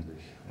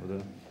unwahrscheinlich, oder?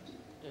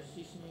 Das ist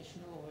nicht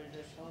nur, weil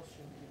das Haus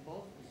schon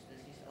gebaut ist, das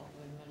ist auch,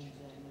 weil man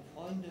seine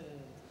Freunde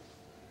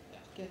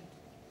kennt.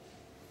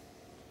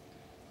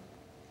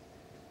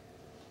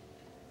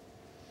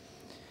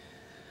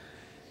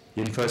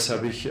 Jedenfalls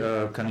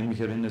kann ich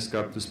mich erinnern, es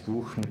gab das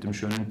Buch mit dem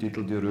schönen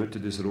Titel Die Röte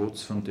des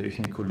Rots von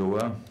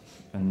Technicolor,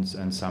 ein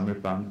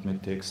Sammelband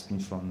mit Texten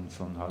von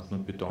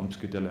Hartmut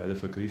Bitomsky, der leider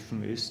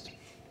vergriffen ist,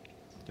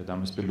 der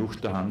damals bei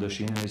Luchterhand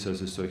erschienen ist,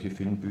 als es solche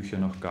Filmbücher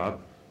noch gab.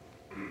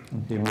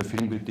 Und neben der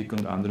Filmkritik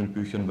und anderen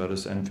Büchern war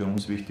das ein für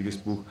uns wichtiges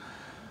Buch.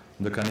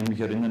 Und da kann ich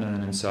mich erinnern an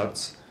einen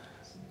Satz,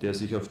 der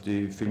sich auf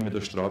die Filme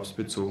der Straubs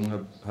bezogen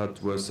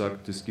hat, wo er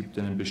sagt, es gibt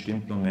einen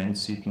bestimmten Moment,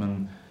 sieht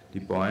man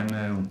die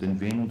Bäume und den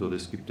Wind, oder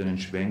es gibt einen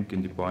Schwenk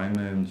in die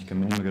Bäume, und ich kann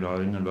mich nicht mehr genau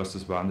erinnern, was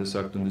das war, und er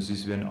sagt, und es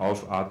ist wie ein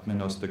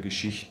Aufatmen aus der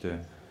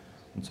Geschichte.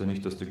 Und zwar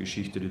nicht aus der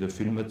Geschichte, die der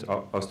Film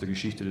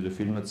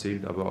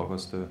erzählt, aber auch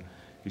aus der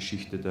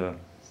Geschichte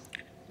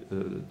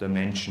der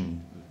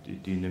Menschen,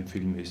 die in dem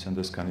Film ist. An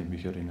das kann ich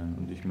mich erinnern.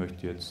 Und ich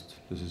möchte jetzt,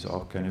 das ist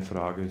auch keine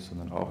Frage,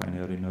 sondern auch eine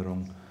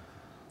Erinnerung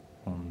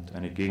und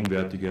eine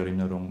gegenwärtige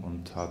Erinnerung,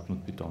 und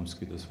Hartmut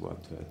Bitomsky das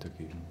Wort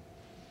weitergeben.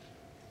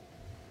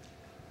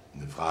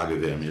 Eine Frage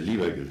wäre mir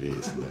lieber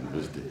gewesen, dann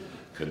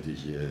könnte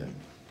ich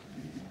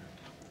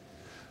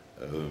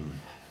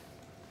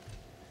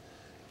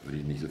würde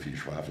ich nicht so viel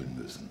schwafeln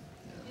müssen.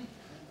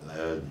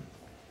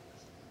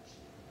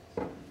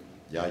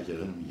 Ja, ich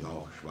erinnere mich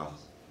auch schwach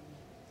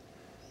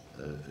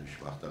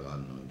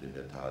daran, und in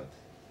der Tat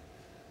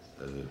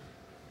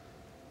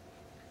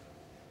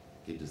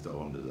geht es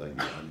darum, dass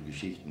eigentlich alle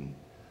Geschichten,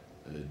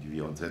 die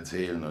wir uns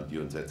erzählen und die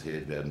uns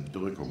erzählt werden,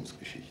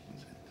 Bedrückungsgeschichten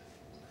sind.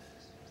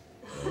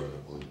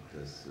 Und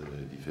dass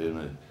die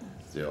Filme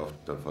sehr oft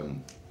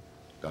davon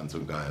ganz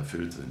und gar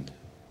erfüllt sind.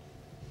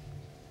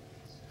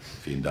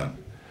 Vielen Dank.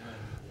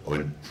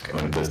 Und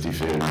dass die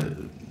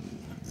Filme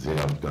sehr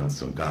oft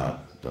ganz und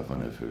gar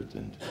davon erfüllt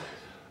sind.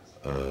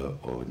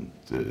 Und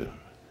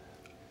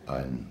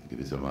einen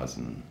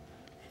gewissermaßen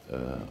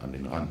an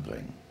den Rand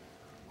drängen.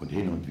 Und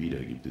hin und wieder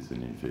gibt es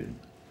in den Filmen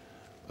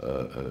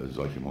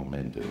solche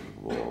Momente,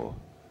 wo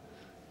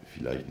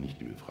vielleicht nicht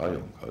die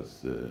Befreiung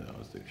aus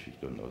der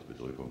Geschichte und aus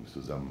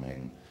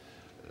Bedrückungszusammenhängen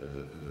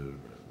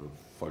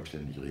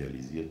vollständig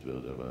realisiert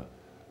wird, aber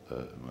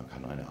man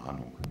kann eine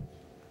Ahnung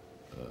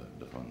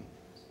davon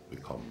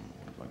bekommen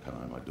und man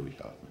kann einmal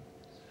durchatmen.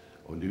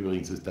 Und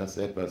übrigens ist das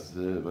etwas,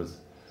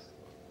 was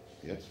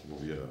jetzt,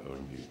 wo wir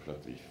irgendwie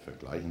plötzlich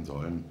vergleichen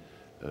sollen,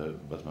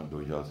 was man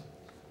durchaus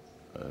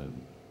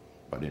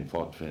bei den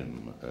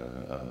Ford-Filmen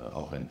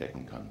auch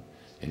entdecken kann.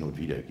 Hin und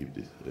wieder gibt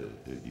es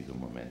diese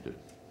Momente.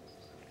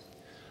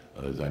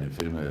 Seine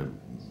Filme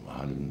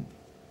handeln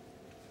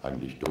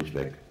eigentlich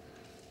durchweg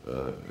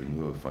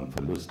nur von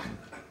Verlusten,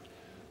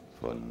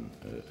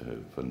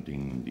 von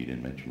Dingen, die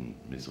den Menschen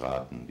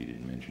missraten, die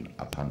den Menschen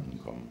abhanden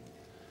kommen,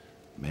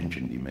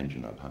 Menschen, die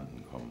Menschen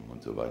abhanden kommen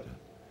und so weiter.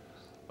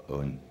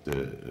 Und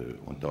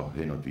doch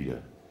hin und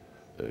wieder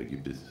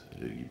gibt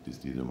es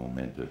diese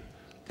Momente,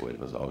 wo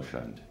etwas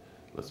ausscheint,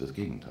 was das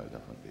Gegenteil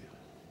davon wäre.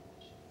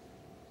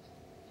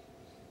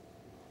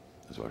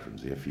 Das war schon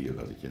sehr viel,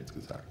 was ich jetzt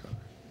gesagt habe.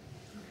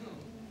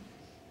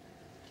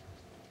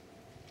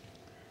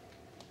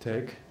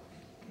 Take.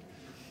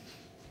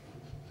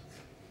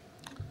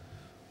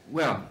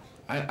 Well,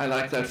 I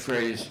like that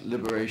phrase,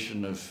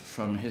 liberation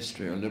from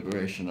history, or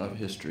liberation of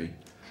history.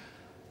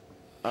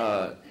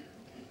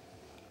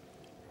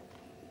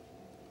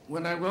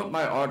 When I wrote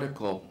my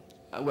article,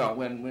 well,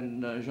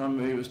 when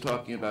Jean-Marie was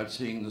talking about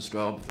seeing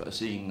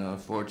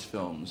Ford's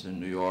films in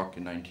New York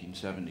in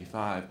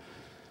 1975,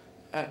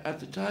 at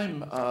the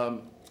time,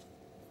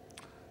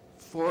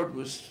 Ford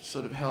was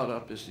sort of held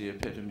up as the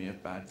epitome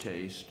of bad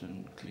taste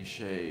and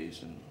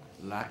cliches and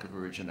lack of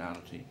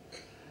originality.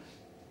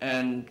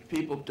 And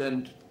people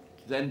then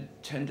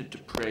tended to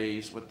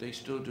praise, what they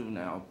still do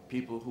now,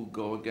 people who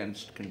go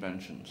against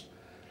conventions.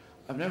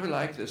 I've never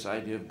liked this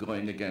idea of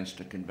going against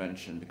a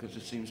convention, because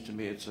it seems to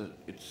me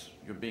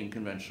you're being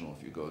conventional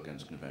if you go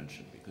against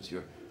convention, because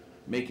you're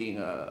making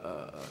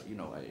an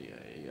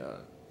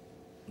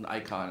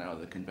icon out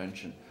of the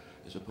convention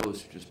as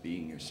opposed to just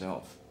being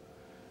yourself.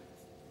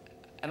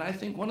 And I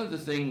think one of the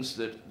things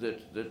that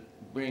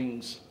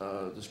brings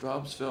the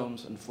Straub's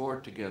films and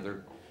Ford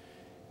together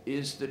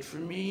is that, for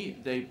me,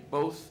 they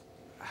both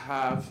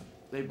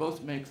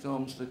make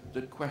films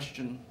that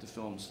question the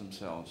films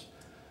themselves.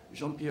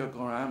 Jean-Pierre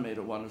Gorin made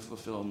a wonderful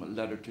film, A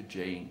Letter to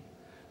Jane,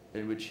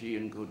 in which he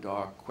and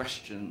Godard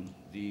question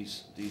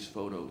these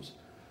photos.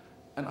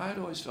 And I had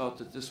always felt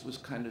that this was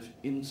kind of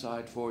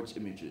inside Ford's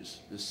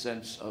images, this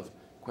sense of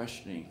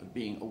questioning, of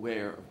being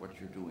aware of what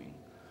you're doing.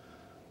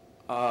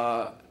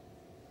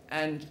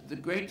 And the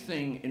great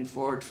thing in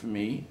Ford for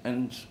me,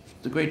 and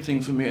the great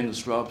thing for me in the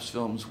Straub's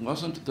films,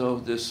 wasn't, though,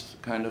 this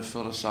kind of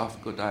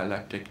philosophical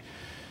dialectic.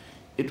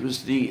 It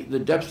was the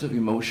depth of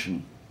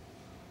emotion,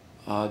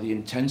 the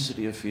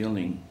intensity of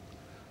feeling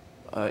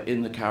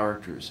in the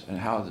characters, and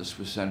how this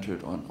was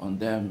centered on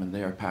them and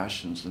their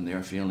passions and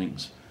their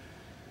feelings.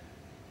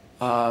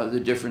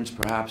 The difference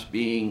perhaps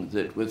being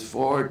that with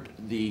Ford,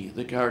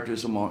 the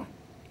characters are more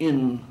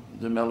in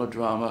the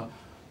melodrama.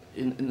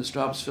 In the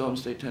Straub's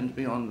films, they tend to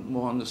be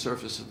more on the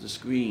surface of the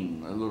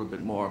screen, a little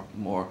bit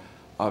more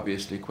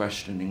obviously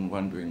questioning,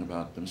 wondering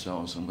about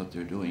themselves and what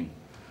they're doing.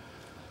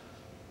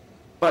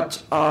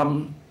 But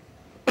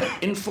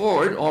in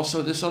Ford,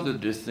 also this other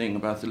thing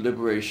about the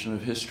liberation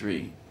of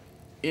history.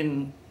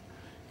 In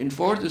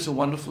Ford, there's a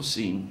wonderful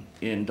scene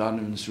in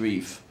Donovan's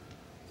Reef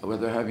where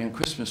they're having a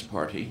Christmas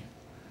party,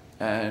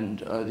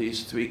 and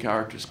these three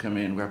characters come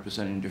in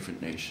representing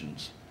different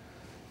nations.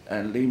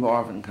 And Lee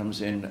Marvin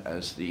comes in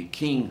as the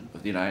King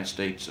of the United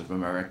States of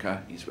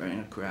America. He's wearing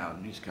a crown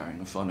and he's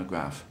carrying a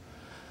phonograph.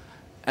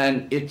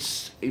 And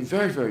it's a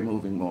very, very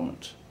moving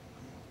moment.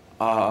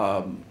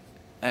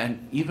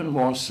 And even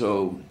more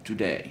so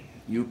today.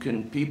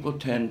 People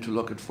tend to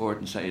look at Ford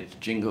and say it's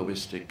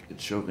jingoistic,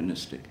 it's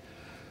chauvinistic.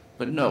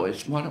 But no,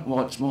 it's more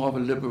of a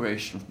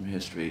liberation from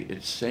history.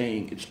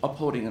 It's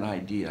upholding an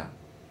idea,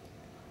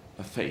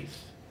 a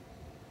faith,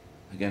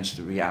 against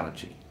the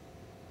reality.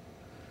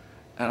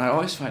 And I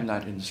always find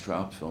that in the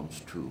Straub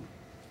films too.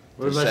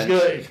 Oui, parce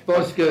que je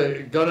pense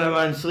que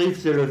Donovan's Reef,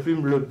 c'est le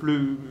film le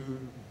plus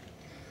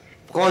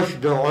proche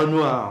de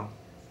Renoir.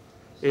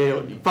 Et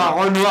pas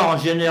Renoir en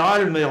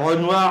général, mais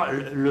Renoir,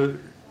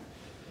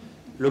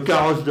 le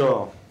carrosse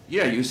d'or.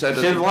 Yeah, you said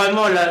c'est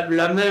vraiment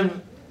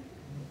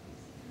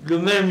le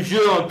même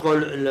jeu entre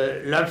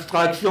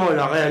l'abstraction et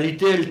la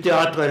réalité, le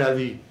théâtre et la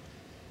vie.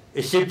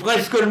 Et c'est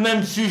presque le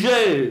même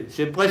sujet.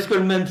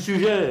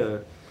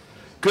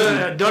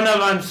 Que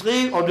Donovan's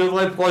Reef, on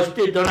devrait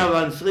projeter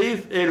Donovan's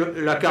Reef et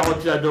la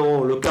carrozza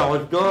d'oro, le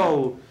carrosse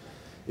d'or.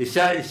 Et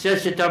ça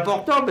c'est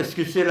important parce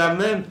que c'est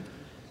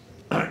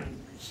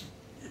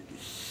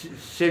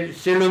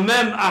c'est le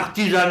même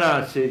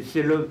artisanat,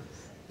 c'est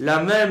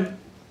la même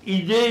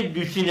idée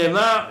du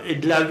cinéma et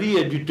de la vie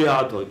et du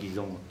théâtre qu'ils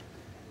ont.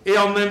 Et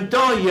en même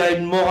temps, il y a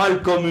une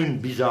morale commune,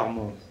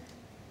 bizarrement.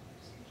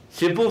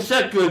 C'est pour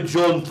ça que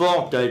John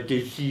Fords a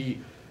été si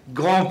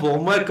grand pour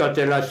moi quand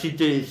elle a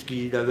cité ce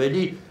qu'il avait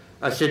dit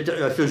à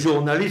ce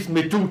journaliste,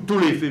 mais tous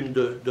les films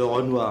de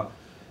Renoir.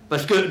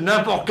 Parce que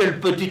n'importe quel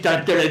petit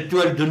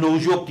intellectuel de nos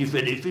jours qui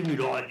fait des films,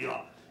 il aurait dit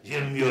ah,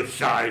 j'aime mieux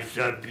ça et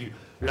ça, puis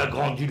La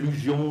Grande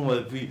Illusion,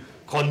 et puis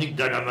Chronique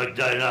d'Anna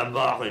Magdalena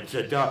Barr,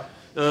 etc.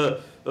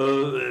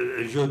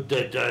 Je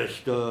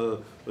déteste,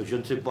 je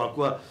ne sais pas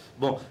quoi.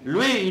 Bon,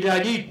 lui, il a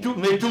dit tout,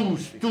 mais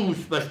tous,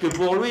 parce que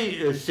pour lui,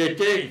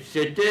 c'était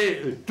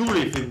tous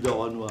les films de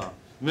Renoir.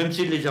 Même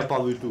s'il ne les a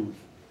pas vus tous.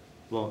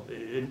 Bon,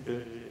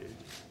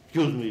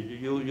 Excuse me,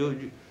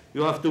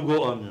 you have to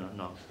go on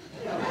now.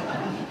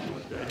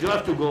 You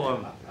have to go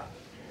on.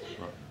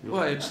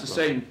 Well, it's the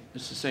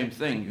same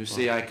thing. You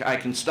see, I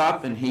can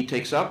stop and he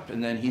takes up,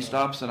 and then he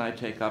stops and I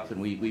take up, and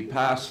we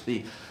pass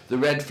the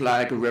red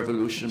flag of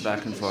revolution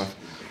back and forth.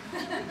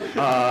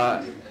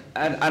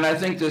 And I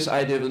think this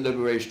idea of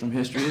liberation from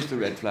history is the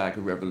red flag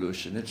of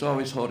revolution. It's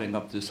always holding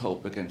up this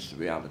hope against the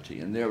reality.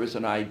 And there is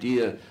an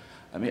idea,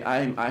 I mean,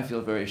 I feel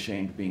very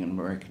ashamed of being an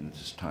American at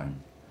this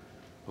time.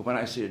 But when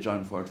I see a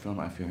John Ford film,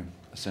 I feel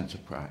a sense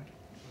of pride.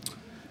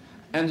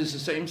 And there's the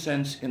same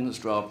sense in the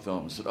Straub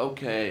films that,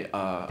 okay,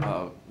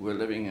 we're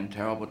living in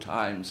terrible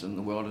times and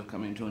the world is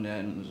coming to an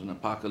end and there's an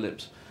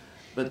apocalypse.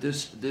 But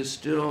there's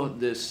still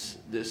this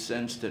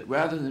sense that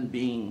rather than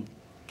being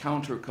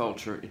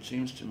counterculture, it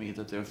seems to me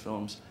that their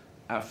films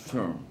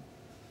affirm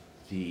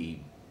the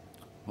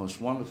most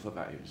wonderful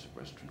values of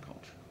Western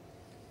culture.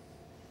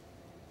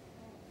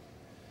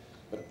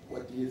 But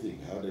what do you think?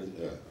 How does,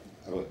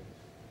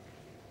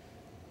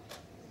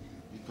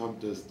 wie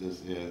kommt es,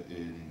 dass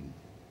in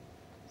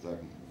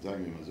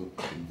sagen wir mal so,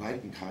 in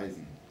weiten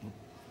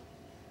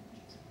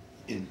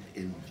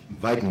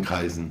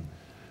Kreisen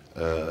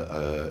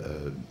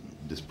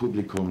des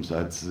Publikums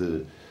als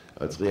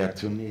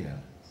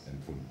reaktionär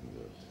empfunden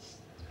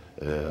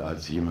wird,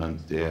 als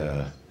jemand,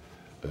 der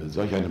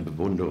solch eine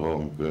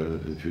Bewunderung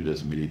für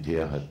das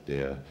Militär hat,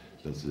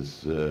 das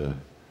ist schon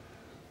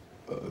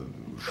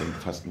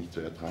fast nicht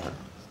zu ertragen.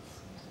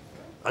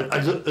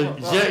 Also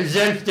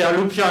selbst der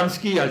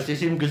Lubchansky, als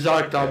ich ihm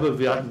gesagt habe,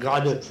 wir hatten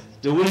gerade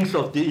The Wings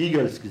of the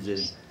Eagles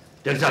gesehen,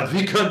 der sagt,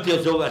 wie könnt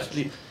ihr sowas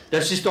lieben?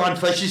 Das ist doch ein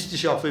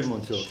faschistischer Film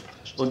und so.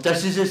 Und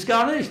das ist es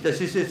gar nicht,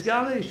 das ist es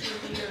gar nicht.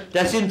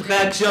 Das sind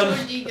Reaktionen.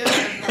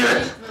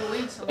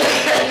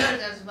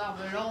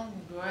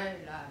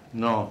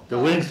 No, The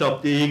Wings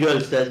of the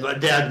Eagles,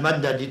 der Mann,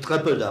 der die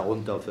Treppe da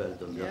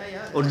runterfällt. Und,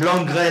 und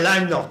Long Grey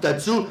Line noch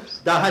dazu,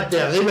 da hat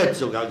der Rivet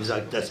sogar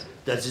gesagt,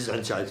 das ist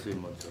ein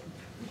Scheißfilm und so.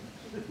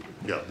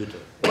 Ja, bitte.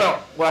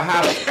 Well,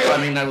 half, I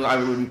mean, I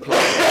would imply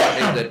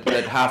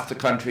that half the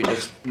country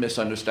just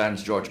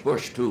misunderstands George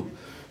Bush, too.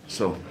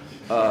 So,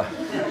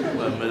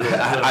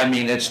 I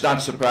mean, it's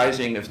not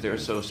surprising if they're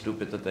so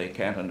stupid that they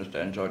can't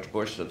understand George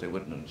Bush that they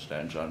wouldn't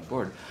understand John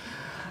Ford.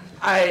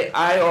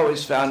 I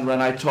always found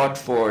when I taught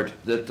Ford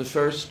that the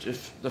first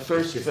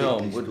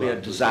film would be a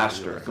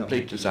disaster, a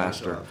complete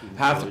disaster.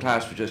 Half the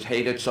class would just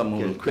hate it, some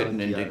would quit in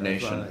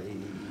indignation.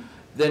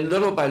 Then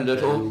little by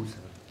little,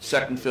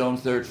 second film,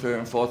 third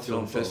film, fourth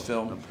film, fifth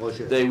film,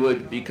 they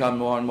would become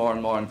more and more and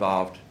more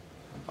involved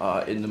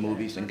in the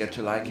movies and get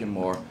to like him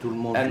more.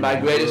 And my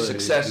greatest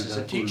success as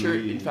a teacher,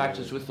 in fact,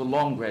 is with the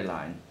Long Grey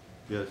Line,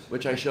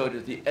 which I showed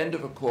at the end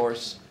of a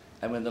course,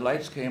 and when the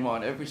lights came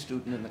on, every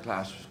student in the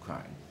class was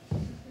crying.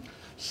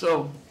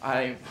 So,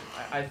 I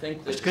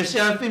think that... Parce que c'est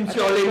un film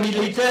sur les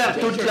militaires,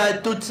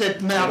 toute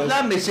cette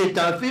merde-là, mais c'est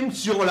un film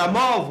sur la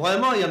mort,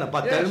 vraiment, il n'y en a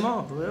pas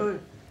tellement. Oui, oui.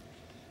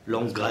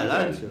 Long Grey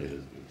Line.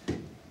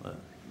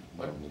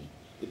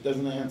 It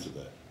doesn't answer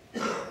that.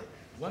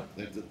 What?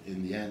 That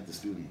in the end, the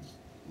students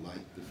like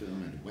the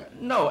film and what?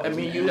 No, I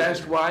mean, you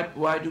asked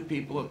why do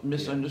people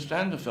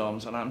misunderstand the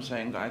films, and I'm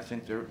saying I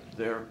think they're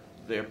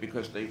there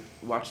because they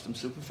watch them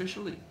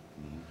superficially.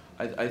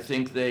 Mm-hmm. I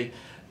think they,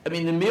 I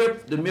mean,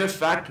 the mere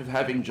fact of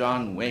having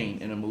John Wayne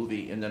in a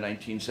movie in the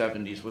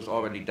 1970s was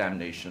already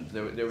damnation.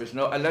 There was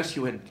no, unless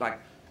you had like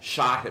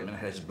shot him and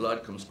his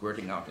blood come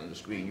squirting out on the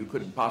screen, you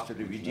couldn't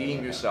possibly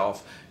redeem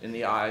yourself in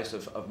the eyes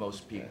of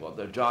most people.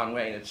 The John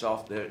Wayne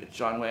itself, it's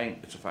John Wayne,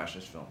 it's a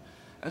fascist film.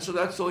 And so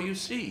that's all you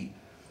see.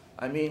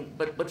 I mean,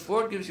 but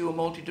Ford gives you a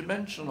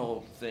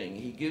multi-dimensional thing.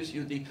 He gives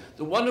you the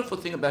wonderful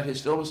thing about his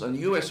films on the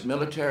U.S.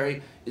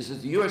 military is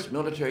that the U.S.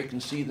 military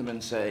can see them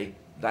and say,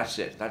 that's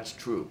it, that's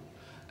true.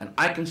 And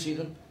I can see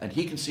them, and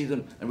he can see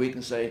them, and we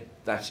can say,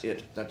 that's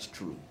it, that's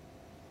true.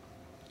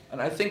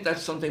 And I think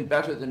that's something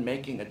better than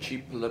making a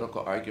cheap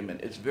political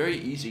argument. It's very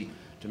easy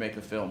to make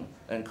a film,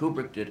 and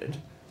Kubrick did it.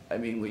 I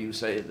mean, where you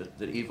say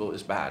that evil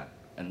is bad,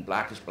 and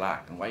black is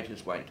black, and white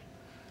is white.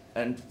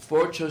 And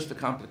Ford shows the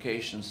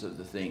complications of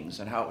the things,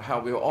 and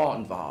how we're all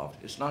involved.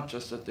 It's not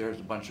just that there's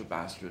a bunch of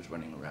bastards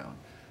running around.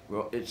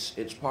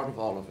 It's part of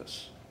all of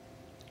us.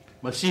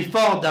 Mais si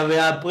Ford avait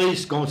appris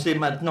ce qu'on sait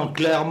maintenant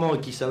clairement,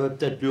 et qu'il savait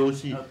peut-être lui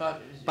aussi,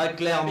 pas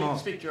clairement,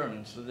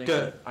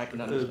 que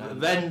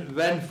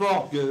wenn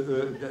Ford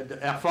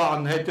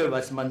erfahren hätte,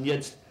 was man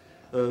jetzt,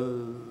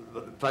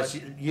 fast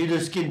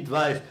jedes Kind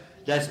weiß,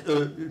 dass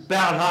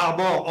Pearl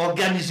Harbor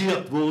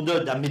organisiert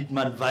wurde, damit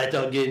man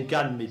weitergehen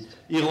kann mit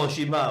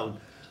Hiroshima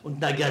und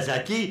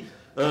Nagasaki,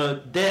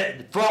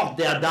 Ford,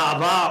 der da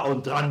war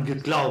und dran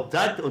geglaubt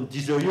hat und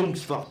diese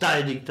Jungs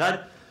verteidigt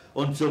hat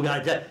und sogar,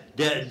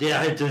 der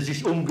hätte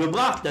sich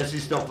umgebracht, das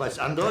ist doch was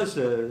anderes,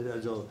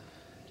 also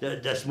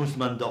das muss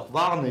man doch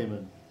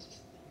wahrnehmen.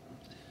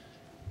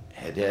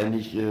 Hätte er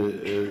nicht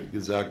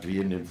gesagt, wie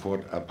in dem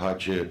Ford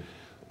Apache,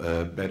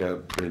 better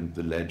print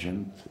the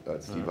legend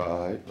als die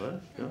Wahrheit?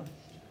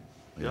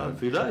 Ja,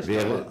 vielleicht,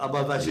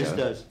 aber was ist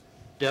das?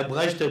 Der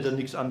Brecht hätte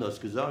nichts anderes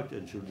gesagt,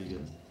 entschuldige.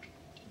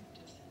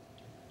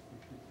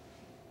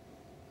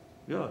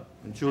 Ja,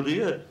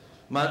 entschuldige.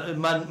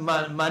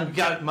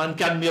 Man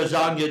kann mir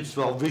sagen, jetzt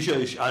verwische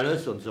ich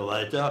alles und so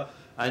weiter.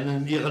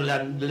 Einen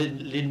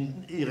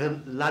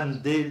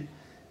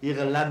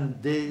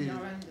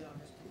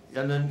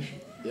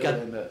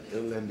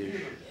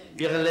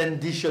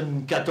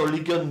irländischen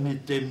Katholiken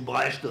mit dem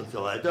Brecht und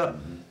so weiter.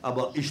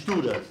 Aber ich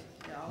tue das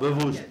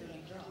bewusst.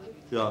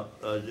 Ja,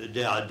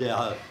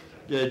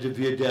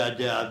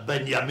 der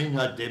Benjamin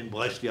hat dem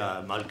Brecht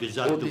ja mal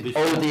gesagt, du bist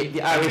ein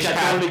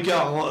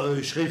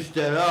Katholiker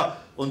Schriftsteller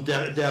und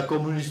der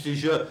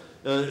kommunistische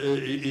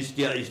ist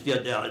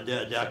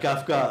der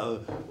Kafka.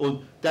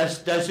 Und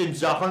das sind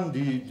Sachen,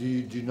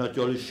 die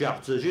natürlich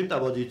Scherze sind,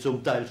 aber die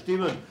zum Teil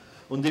stimmen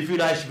und die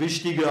vielleicht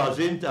wichtiger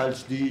sind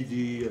als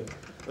die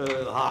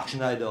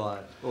Haarschneiderei,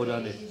 oder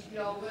nicht? Ich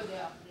glaube,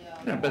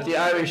 Yeah, but the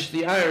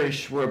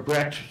Irish were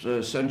Brecht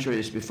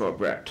centuries before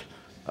Brecht.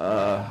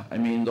 I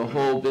mean, the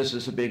whole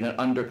business of being an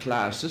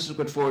underclass. This is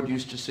what Ford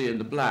used to see in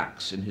the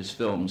blacks in his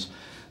films.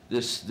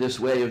 This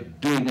way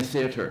of doing a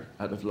theater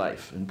out of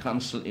life and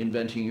constantly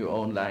inventing your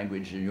own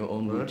language and your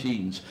own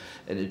routines.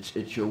 And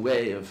it's your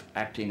way of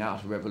acting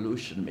out a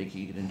revolution,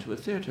 making it into a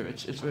theater.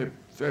 It's very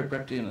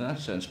Brechtian in that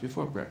sense,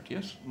 before Brecht,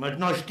 yes?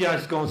 Maintenant, je tiens à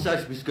ce qu'on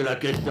sache, puisque la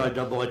question a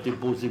d'abord été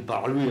posée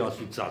par lui,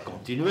 ensuite ça a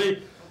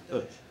continué.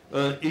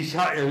 Ich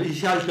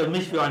halte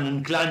mich für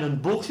einen kleinen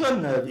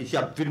Burschen. Ich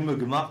habe Filme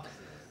gemacht,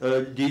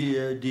 an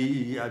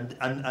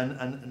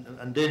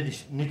denen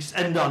ich nichts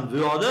ändern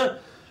würde.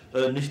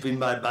 Nicht wie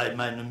bei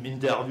meinen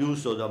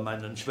Interviews oder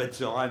meinen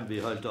Schwätzereien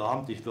wie heute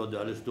Abend. Ich würde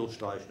alles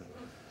durchstreichen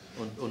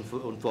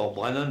und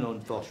verbrennen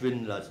und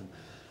verschwinden lassen.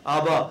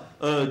 Aber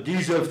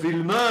diese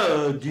Filme,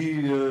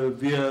 die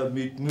wir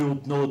mit Mühe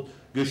und Not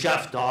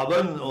geschafft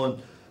haben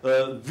und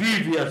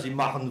wie wir sie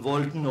machen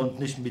wollten und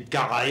nicht mit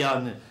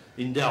Karajan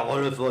in der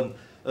Rolle von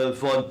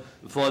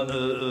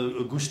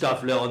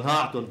Gustav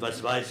Leonhardt und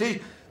was weiß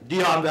ich,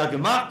 die haben wir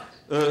gemacht,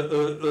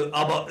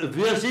 aber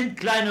wir sind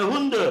kleine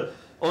Hunde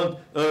und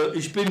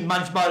ich bin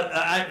manchmal,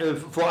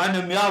 vor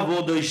einem Jahr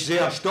wurde ich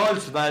sehr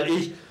stolz, weil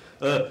ich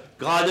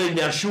gerade in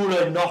der Schule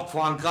in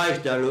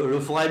Nordfrankreich, der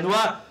Le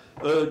Fresnois,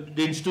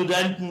 den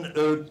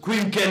Studenten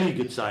Queen Kelly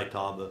gezeigt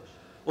habe.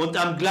 Und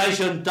am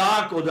gleichen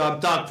Tag oder am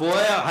Tag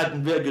vorher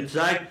hatten wir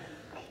gezeigt,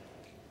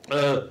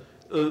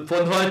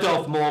 von heute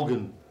auf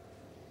morgen.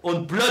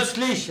 Und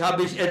plötzlich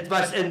habe ich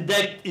etwas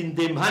entdeckt in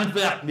dem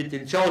Handwerk mit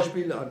den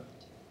Schauspielern,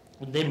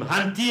 in dem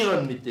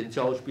Hantieren mit den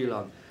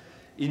Schauspielern,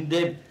 in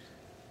dem,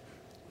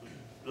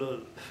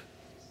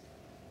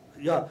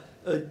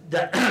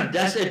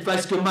 dass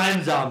etwas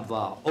gemeinsam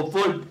war,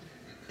 obwohl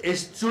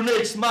es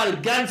zunächst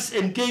mal ganz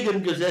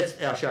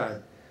entgegengesetzt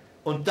erscheint.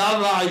 Und da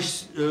war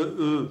ich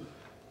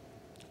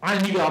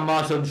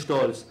einigermaßen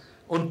stolz.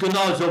 Und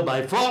genauso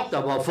bei Ford,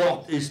 aber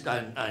Ford ist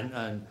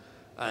ein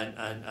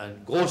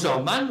großer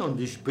Mann und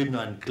ich bin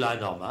ein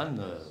kleiner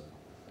Mann,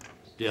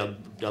 der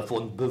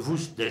davon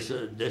bewusst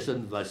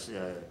dessen, was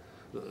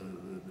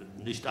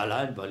nicht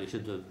allein, weil ich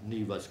hätte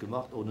nie was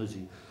gemacht ohne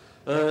sie.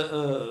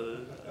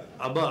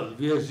 Aber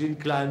wir sind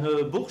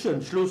kleine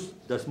Burschen, Schluss,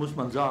 das muss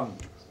man sagen.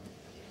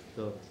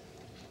 So.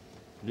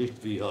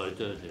 Nicht wie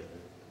heute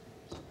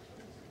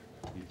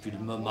die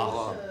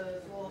Filmemacher.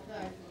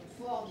 Vorteil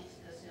von Ford ist,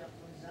 dass er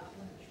von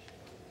Sachen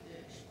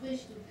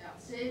spricht und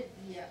erzählt,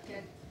 die er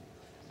kennt.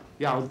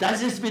 Ja, und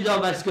das ist wieder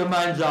was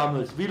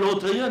Gemeinsames, wie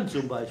Lothringen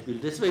zum Beispiel.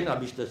 Deswegen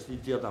habe ich das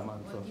zitiert am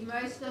Anfang. Und die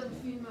meisten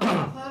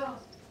Filmemacher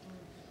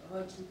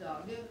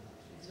heutzutage,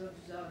 ich würde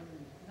sagen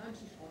 90%,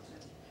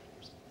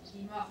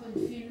 die machen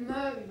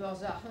Filme über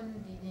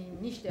Sachen, die die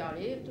nicht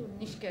erlebt und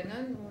nicht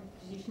kennen und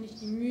die sich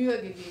nicht die Mühe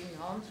gegeben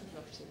haben zu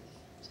verstehen.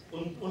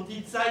 Und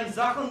die zeigen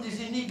Sachen, die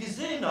sie nie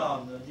gesehen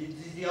haben.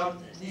 Sie haben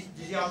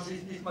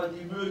sich nicht mal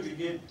die Mühe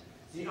gegeben,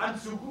 sie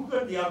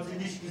anzugucken, die haben sie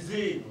nicht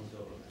gesehen. Und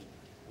so.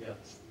 Ja.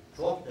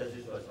 Doch, das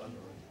ist was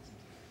anderes.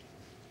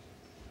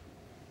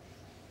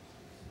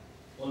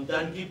 Und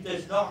dann gibt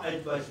es noch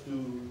etwas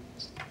zu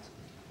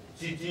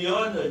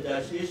zitieren,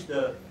 das ist,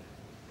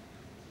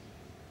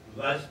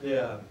 was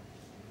der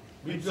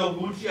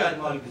Bitomsky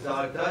einmal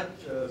gesagt hat.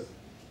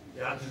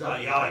 Er hat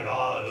gesagt, ja,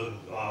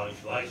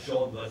 ich weiß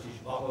schon, was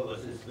ich mache, was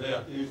es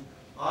wert ist,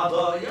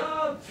 aber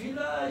ja,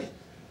 vielleicht,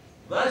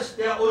 was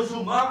der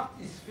Osu macht,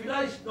 ist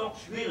vielleicht noch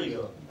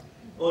schwieriger.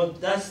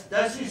 Und das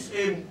ist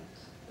eben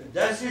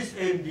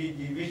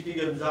die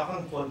wichtigen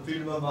Sachen von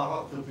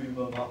Filmemacher zu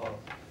Filmemacher.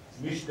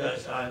 Nicht,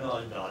 dass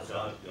einer da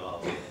sagt, ja.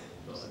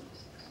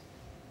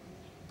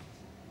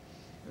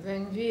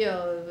 Wenn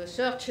wir The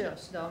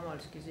Searchers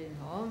damals gesehen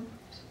haben,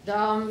 da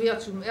haben wir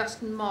zum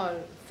ersten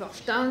Mal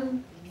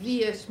verstanden,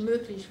 wie es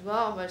möglich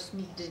war, was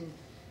mit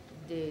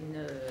den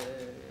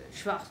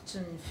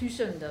schwarzen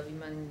Füßen, da wie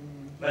man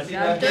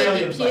nannte,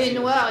 die Pieds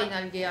Noirs in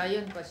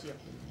Algerien passiert.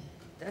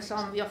 Das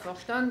haben wir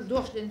verstanden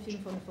durch den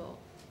Film von Ford.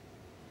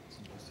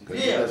 Können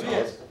Sie das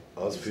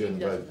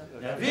ausführen? Weil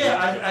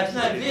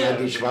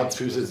die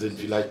Schwarzfüße sind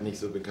vielleicht nicht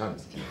so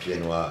bekannt, die Pieds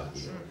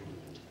Noirs,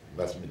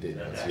 was mit denen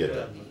passiert.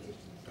 Also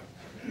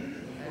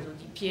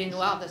die Pieds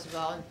Noirs, das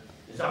waren...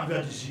 Sagen wir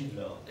die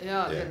Siedler.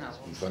 Ja, genau.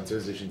 Die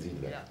französischen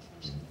Siedler. Ja.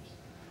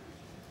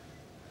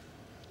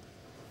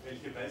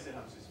 welche Weise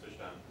haben Sie es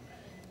verstanden?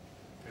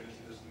 Können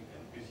Sie das ein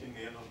bisschen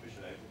näher noch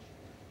beschreiben?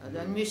 Ja,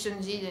 dann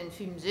müssen Sie den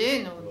Film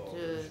sehen und...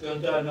 Ich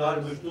könnte eine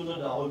halbe Stunde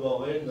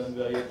darüber reden, wenn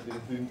wir jetzt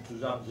den Film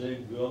zusammen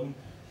sehen würden.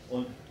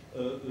 Und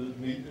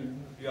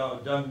ja,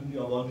 dann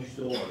aber nicht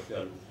so aus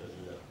der Luft.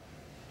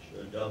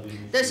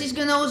 Das ist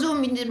genauso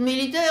mit dem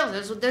Militär.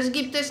 Also das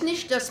gibt es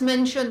nicht, dass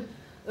Menschen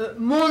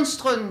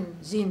Monstren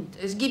sind.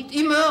 Es gibt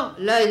immer,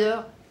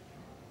 leider,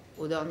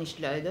 oder nicht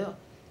leider,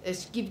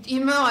 es gibt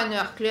immer eine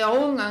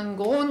Erklärung, einen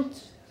Grund,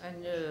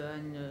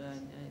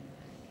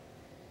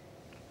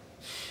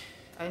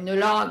 eine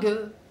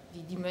Lage,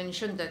 die die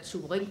Menschen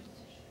dazu bringt,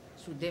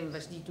 zu dem,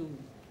 was die tun.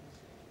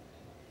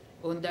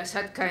 Und das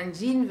hat keinen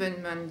Sinn,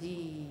 wenn man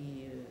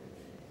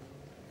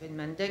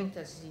denkt,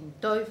 das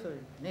sind Teufel.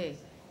 Nee.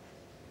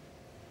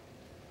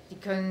 Die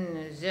können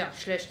sehr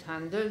schlecht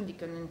handeln, die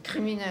können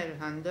kriminell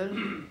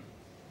handeln.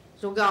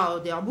 Sogar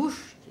der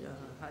Bush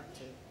hat...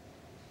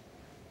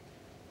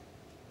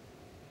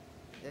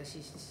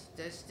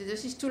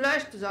 Das ist zu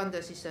leicht zu sagen,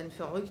 das ist ein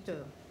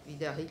Verrückter, wie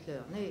der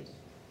Hitler. Nee,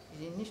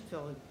 sie sind nicht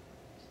verrückt.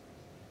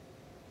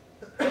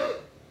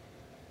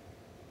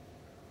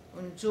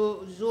 Und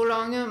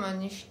solange man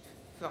nicht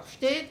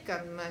versteht,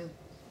 kann man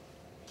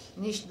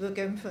nicht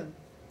bekämpfen.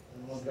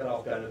 Man kann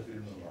auch keine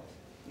Filme machen.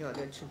 Ja,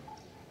 dazu.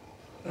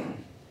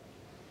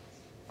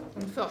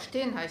 Und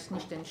verstehen heißt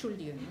nicht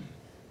entschuldigen.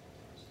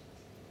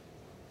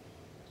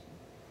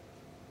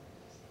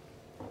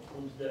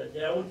 Und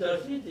der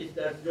Unterschied ist,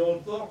 dass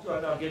John Fords zu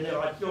einer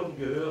Generation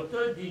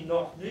gehörte, die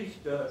noch nicht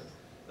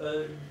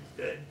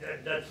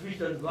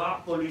dazwischen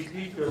war,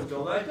 politisch und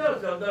so weiter,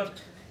 sondern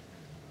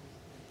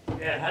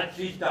er hat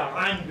sich da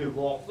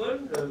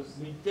reingeworfen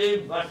mit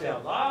dem, was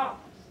er war,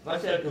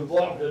 was er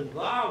geworden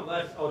war,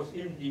 was aus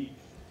ihm die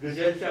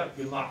Gesellschaft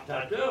gemacht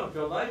hatte und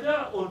so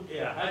weiter. Und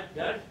er hat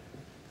das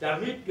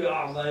damit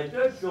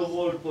gearbeitet,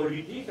 sowohl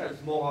politisch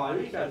als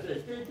moralisch als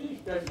ästhetisch.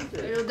 Das ist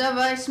es. Also da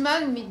weiß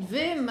man, mit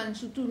wem man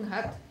zu tun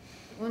hat.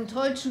 Und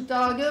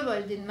heutzutage,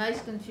 bei den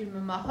meisten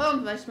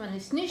Filmemachern, weiß man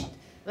es nicht,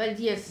 weil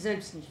die es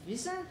selbst nicht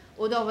wissen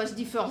oder was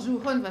die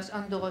versuchen, was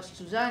anderes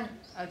zu sein,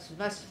 als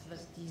was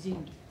die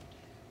sind.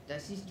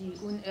 Das ist die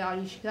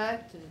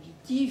Unehrlichkeit, die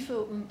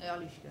tiefe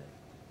Unehrlichkeit.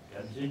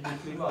 Dann sind die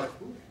Filme als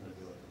gut,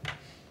 natürlich.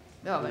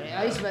 Ja, weil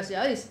er ist, was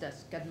er ist,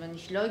 das kann man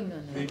nicht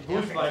leugnen. Mit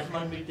Bush weiß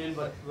man mit dem,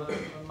 was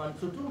man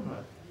zu tun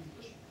hat.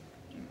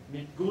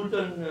 Mit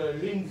guten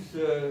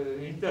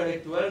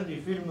Linksintellektuellen,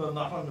 die Filme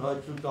machen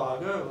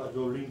heutzutage,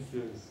 also links,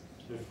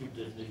 das gibt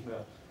es nicht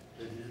mehr,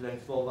 das ist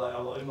längst vorbei,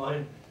 aber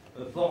immerhin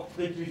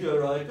fortschrittliche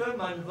Leute,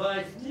 man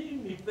weiß nie,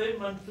 mit wem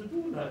man zu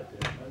tun hat.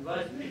 Man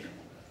weiß nicht.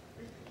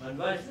 Man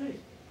weiß nicht.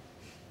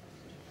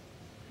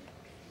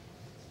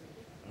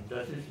 Und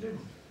das ist schlimm.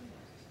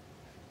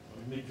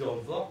 Und mit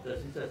John Fords, das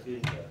ist das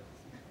Gegenteil.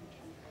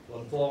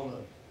 Von vorne.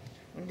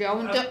 Und der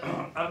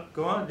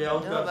Guck mal, der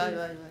Unterschied.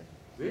 Ja,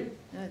 Wie?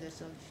 Ja, das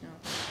sage ich noch.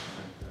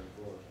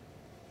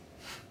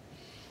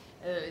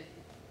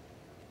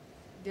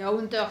 Der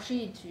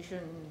Unterschied zwischen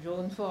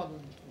John Fords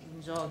und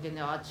unserer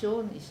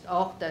Generation ist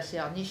auch, dass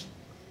er nicht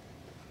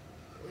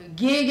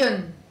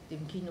gegen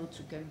dem Kino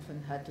zu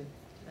kämpfen hatte.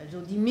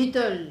 Also die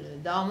Mittel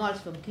damals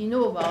vom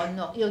Kino waren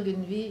noch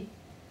irgendwie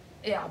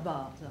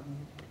ehrbar, sagen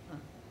wir.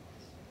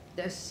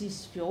 Das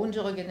ist für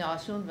unsere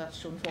Generation was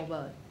schon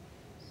vorbei.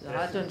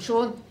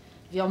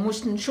 Wir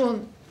mussten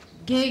schon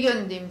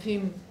gegen den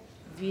Film,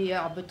 wie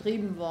er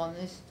betrieben worden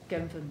ist,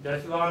 kämpfen.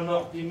 Das waren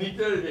noch die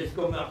Mittel des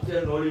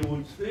kommerziellen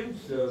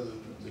Hollywood-Films,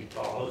 mit ein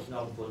paar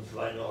Ausnahmen von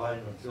Schweinereien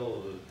und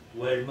so,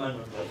 Wellman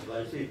und was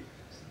weiß ich,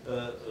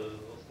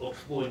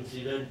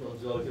 Oxbow-Inzident und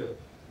solche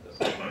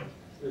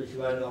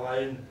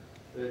Schweinereien,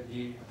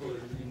 die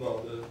immer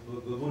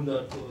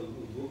bewundert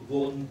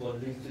wurden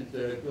von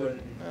Linksintellektuellen,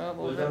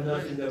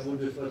 besonders in der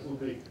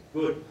Bundesrepublik.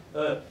 Gut,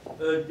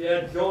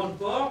 der John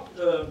Fords,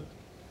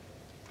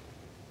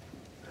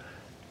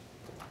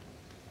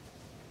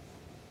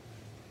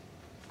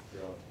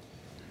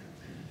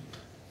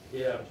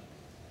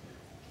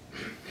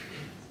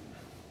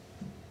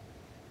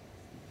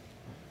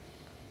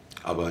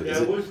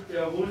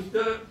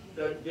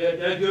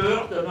 der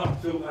gehörte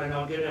noch zu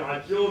einer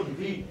Generation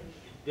wie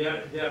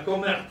der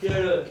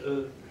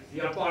kommerzielle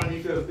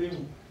japanische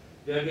Film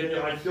der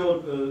Generation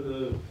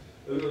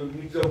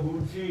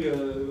Mitsubishi,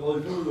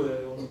 Ozu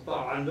und ein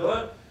paar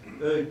andere,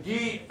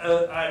 die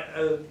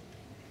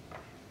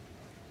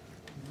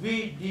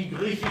wie die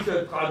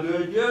griechische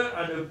Tragödie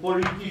eine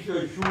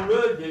politische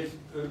Schule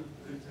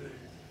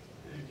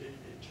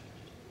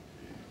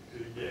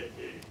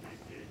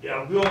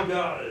der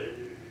Bürger,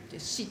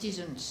 des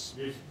Citizens,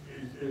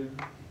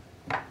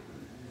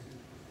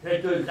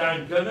 hätte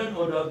sein können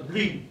oder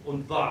blieb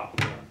und war.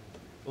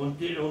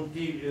 Und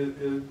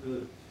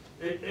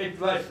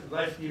etwas,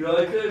 was die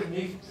Leute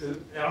nicht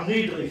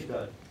erniedrigt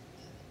hat.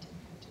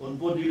 Und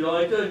wo die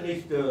Leute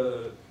nicht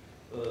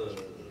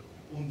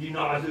um die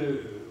Nase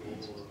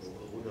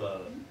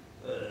oder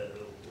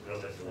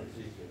was weiß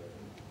ich,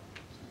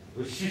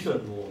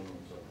 beschissen wurden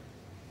und so.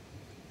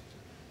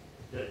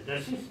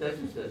 Das ist das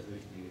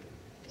Wichtige.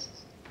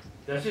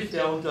 Das ist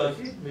der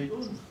Unterschied mit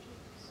uns.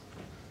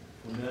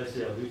 Und das ist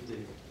sehr wichtig.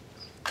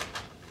 Das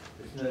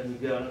ist eine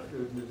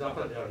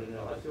Sache der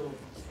Generation.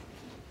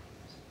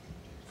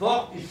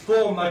 Ford ist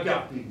vor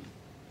McCarthy.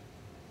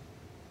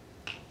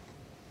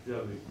 Sehr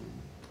wichtig.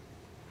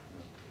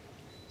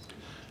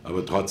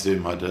 Aber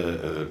trotzdem hat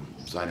er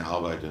seine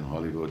Arbeit in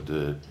Hollywood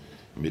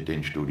mit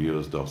den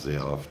Studios doch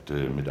sehr oft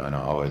mit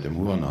einer Arbeit im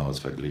Hurenhaus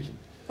verglichen.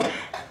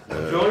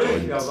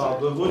 Natürlich, er war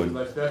bewusst,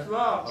 was das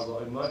war,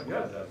 aber immer,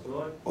 ja, das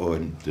war.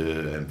 Und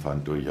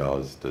empfand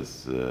durchaus,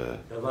 dass. Da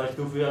weißt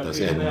du viel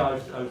mehr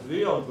als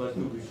wir und was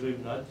du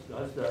geschrieben hast,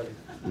 das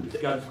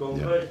ist ganz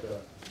konkret. Ja.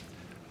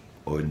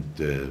 Und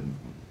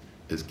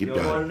es gibt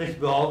wir wollen nicht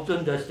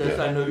behaupten, dass das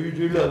eine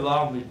Idylle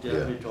war mit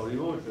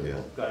Hollywood,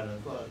 auf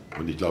keinen Fall.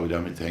 Und ich glaube,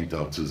 damit hängt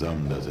auch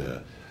zusammen, dass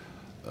er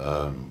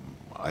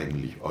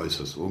eigentlich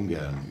äußerst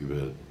ungern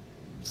über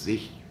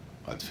sich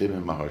als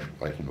Filmemacher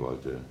sprechen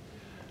wollte,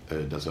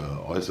 dass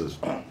er äußerst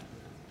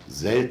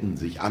selten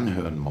sich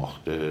anhören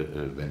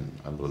mochte, wenn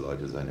andere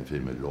Leute seine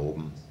Filme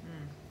loben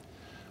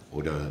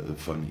oder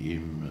von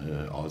ihm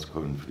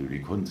Auskunft über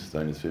die Kunst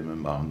seines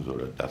Filmemachens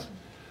oder das,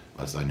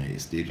 was seine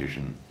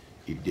ästhetischen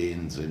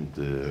Ideen sind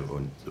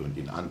und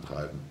ihn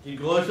antreiben. Die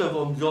Größe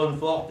von John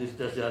Fords ist,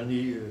 dass er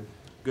nie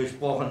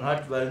gesprochen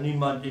hat, weil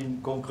niemand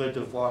ihm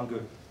konkrete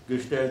Fragen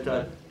gestellt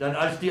hat. Dann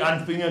als die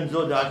anfingen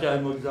so, da hat er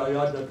immer gesagt,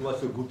 ja, das war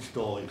so gut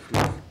Story.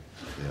 Ja.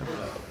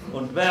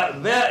 Und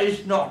wer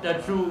ist noch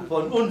dazu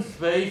von uns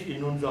fähig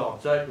in unserer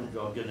Zeit,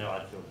 unserer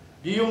Generation?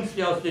 Die Jungs,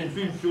 die aus den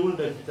Filmschulen,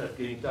 das ist das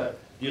Gegenteil,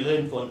 die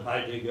reden von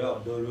Heidegger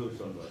und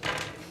Deleuze und was.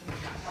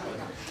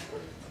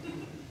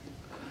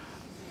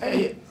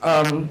 Hey,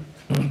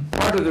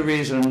 part of the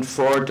reason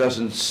Ford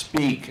doesn't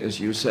speak, as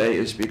you say,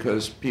 is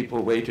because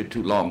people waited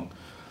too long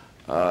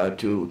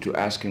to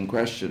ask him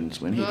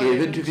questions. When he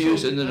gave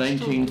interviews in the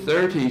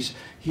 1930s,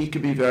 he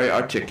could be very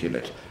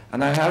articulate.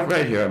 And I have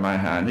right here in my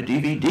hand a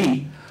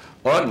DVD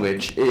on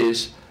which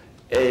is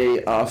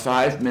a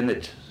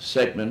 5-minute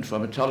segment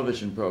from a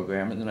television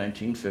program in the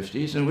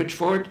 1950s in which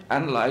Ford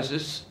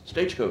analyzes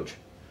Stagecoach.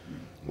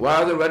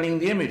 While they're running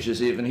the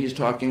images even, he's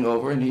talking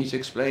over and he's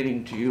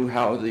explaining to you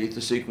how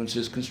the sequence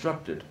is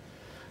constructed.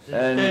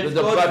 And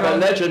by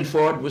legend,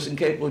 Ford was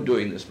incapable of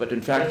doing this, but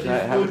in fact, I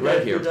have it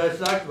right here. Das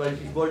sagt, weil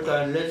ich wollte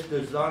ein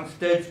letztes sagen,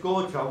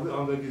 Stagecoach,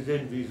 haben wir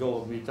gesehen,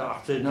 wieso mit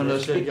 18. No,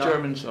 speak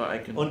German, so I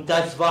can... Und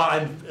das war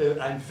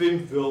ein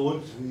Film für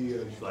uns, wie,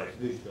 ich weiß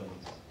nicht,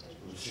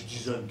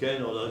 Citizen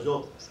Kane oder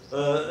so.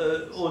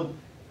 Und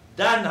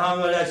dann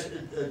haben wir das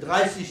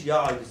 30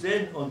 Jahre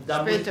gesehen und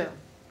dann... Später.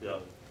 Ja,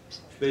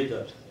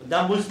 später. Und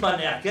da muss man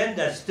erkennen,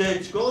 dass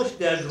Stagecoach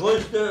der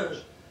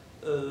größte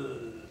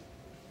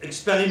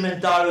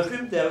experimentale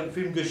Film der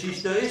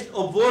Filmgeschichte ist,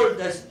 obwohl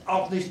das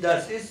auch nicht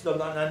das ist,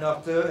 sondern eine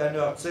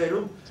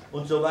Erzählung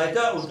und so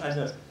weiter und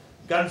eine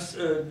ganz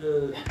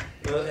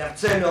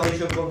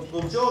erzählerische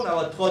Konstruktion,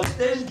 aber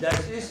trotzdem,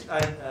 das ist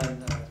ein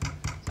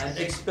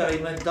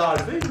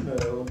Experimentalfilm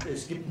und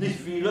es gibt nicht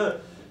viele,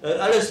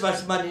 alles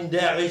was man in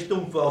der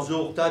Richtung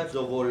versucht hat,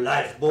 sowohl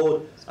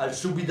Lifeboat als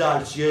Subida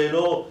al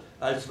Cielo,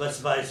 als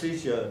was weiß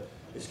ich,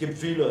 es gibt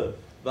viele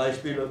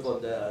Beispiele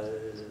von der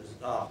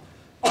Art.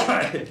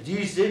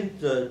 Die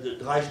sind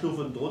 3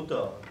 Stufen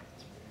drunter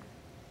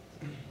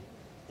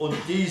und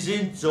die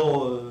sind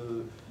so,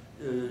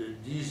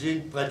 die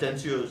sind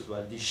prätentiös,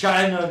 weil die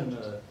scheinen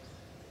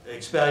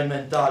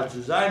experimental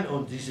zu sein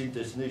und die sind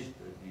es nicht,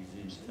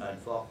 die sind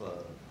einfach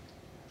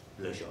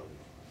lächerlich,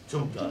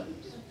 zum Teil.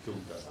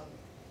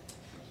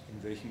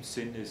 In welchem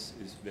Sinn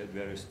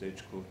wäre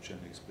Stagecoach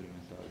ein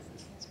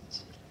Experimentalfilm?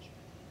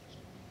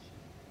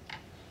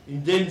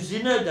 In dem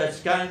Sinne,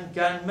 dass kein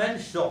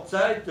Mensch zur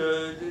Zeit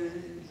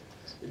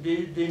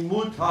den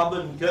Mut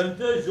haben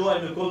könnte, so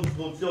eine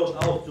Konstruktion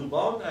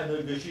aufzubauen,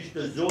 eine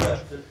Geschichte so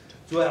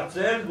zu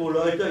erzählen, wo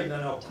Leute in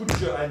einer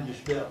Kutsche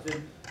eingesperrt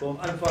sind, vom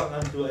Anfang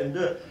an zu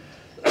Ende,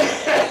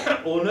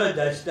 ohne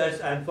dass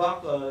das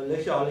einfach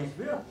lächerlich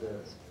wird.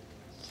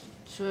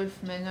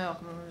 12 Männer,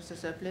 comment ça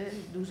s'appelait?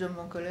 12 hommes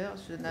en colère,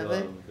 ce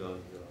navet.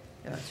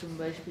 Ja, zum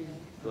Beispiel.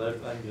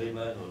 12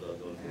 Angry-Men oder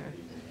so.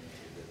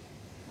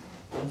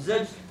 Und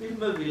selbst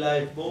Filme wie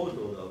Lifeboat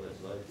oder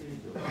was weiß ich,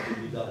 oder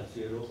wieder als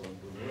Cielo und so.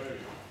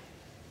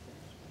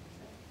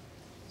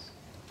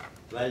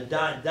 Weil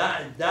da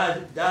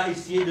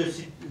ist jede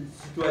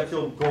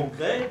Situation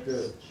konkret,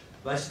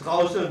 was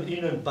draußen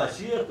innen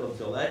passiert und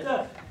so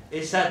weiter.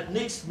 Es hat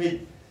nichts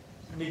mit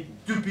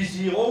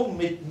Typisierung,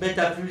 mit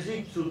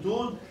Metaphysik zu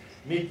tun,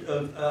 mit,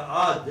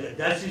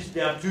 das ist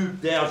der Typ,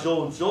 der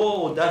so und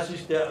so, und das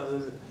ist der,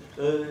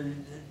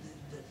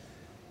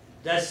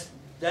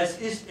 das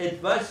ist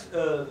etwas...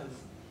 eine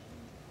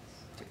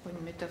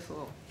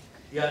Metaphor.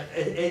 Ja,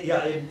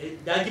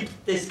 da gibt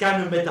es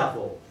keine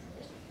Metaphor.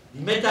 Die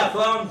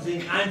Metaphoren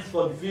sind eins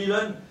von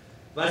vielen,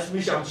 was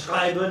mich am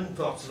Schreiben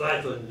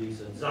verzweifeln ließ,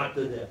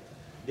 sagte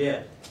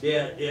der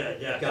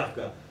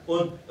Kafka.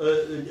 Und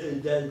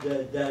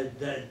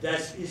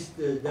das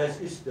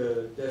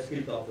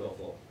gilt auch für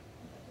Ford.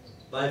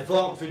 Bei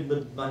Ford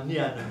findet man nie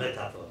eine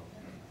Metapher.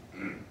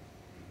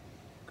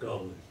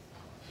 Glaube ich.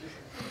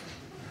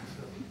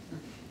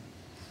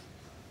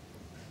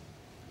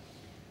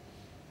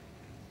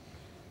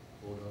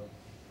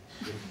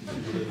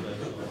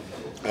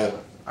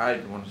 I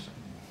don't want to say.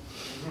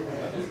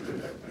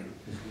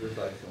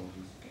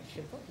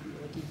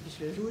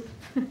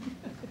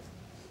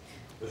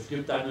 Es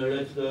gibt eine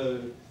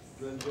letzte,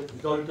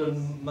 sollte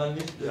man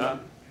nicht fragen.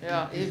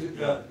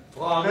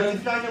 Können Sie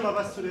vielleicht noch mal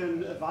was zu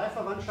den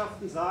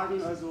Wahlverwandtschaften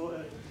sagen? Also,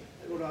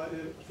 oder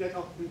vielleicht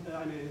auch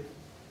eine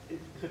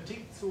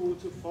Kritik zu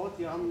Ford.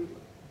 Die haben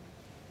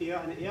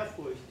eher eine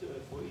Ehrfurcht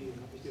vor ihm,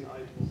 habe ich den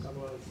Eindruck.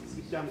 Aber es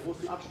gibt ja einen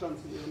großen Abstand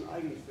zu ihren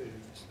eigenen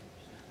Filmen.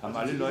 Haben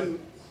also alle Leute.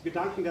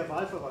 Gedanken der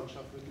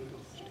Wahlverwandtschaft wirklich.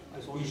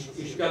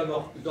 Ich kann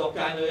doch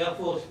keine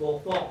Ehrfurcht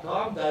vor Ford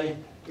haben, da ich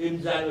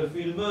eben seine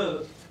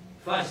Filme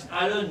fast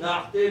alle,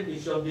 nachdem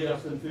ich schon die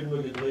ersten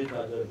Filme gedreht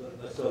hatte.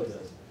 Was soll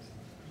das?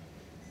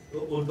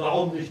 Und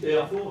warum nicht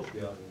Ehrfurcht?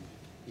 Ja.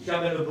 Ich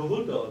habe eine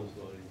Bewunderung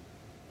vor ihm.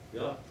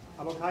 Ja.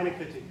 Aber keine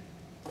Kritik.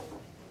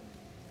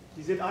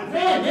 Die sind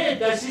einverstanden. Nee,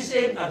 das ist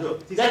eben, also,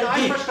 die sind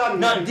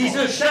einverstanden.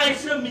 Diese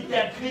Scheiße mit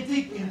der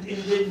Kritik in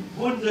den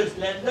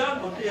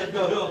Bundesländern, und ihr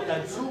gehört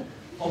dazu,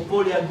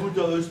 obwohl ihr ein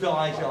guter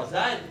Österreicher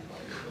seid.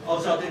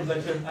 Außerdem,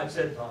 welchen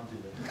Akzent haben Sie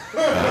denn?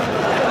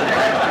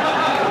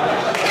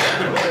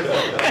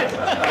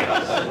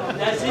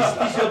 Das ist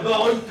diese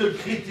berühmte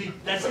Kritik.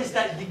 Das ist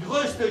die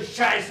größte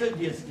Scheiße,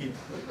 die es gibt.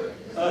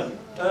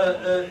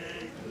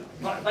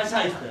 Was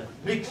heißt das?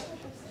 Nix.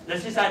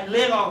 Das ist ein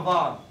leerer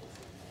Wahn.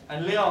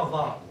 Ein leerer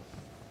Wahn.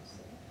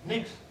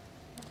 Nix.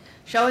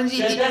 Schauen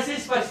Sie. Das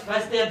ist,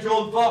 was der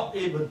John Fords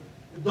eben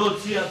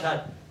doziert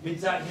hat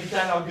mit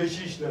seiner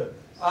Geschichte.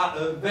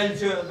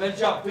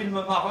 Welcher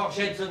Filmemacher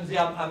schätzen Sie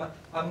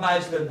am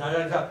meisten? Dann hat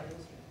er gesagt,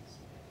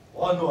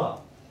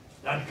 Renoir.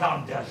 Dann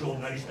kam der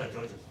Journalist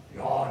natürlich.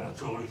 Ja,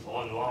 natürlich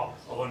Renoir,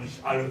 aber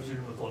nicht alle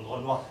Filme von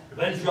Renoir.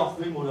 Welcher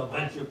Film oder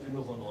welche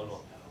Filme von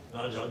Renoir?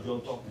 Dann hat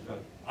John Fords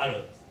gesagt,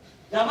 alle.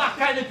 Da macht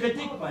keine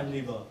Kritik, mein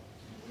Lieber.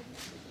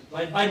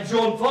 Bei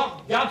John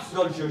Fords gab es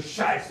solche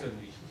Scheiße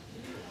nicht.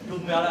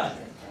 Tut mir leid.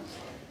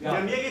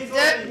 Ja.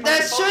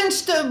 Das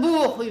schönste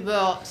Buch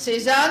über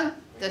Cézanne,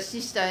 das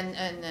ist ein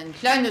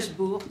kleines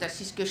Buch,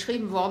 das ist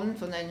geschrieben worden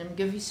von einem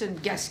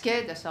gewissen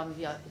Gasquet, das haben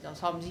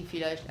Sie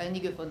vielleicht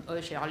einige von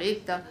euch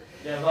erlebt.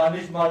 Der war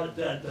nicht mal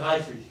 30,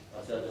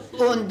 als er das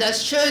geschrieben hat. Und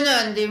das Schöne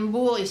an dem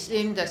Buch ist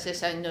eben, dass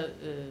es eine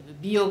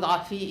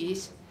Biografie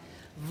ist,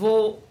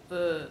 wo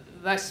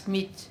was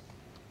mit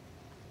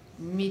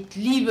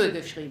Liebe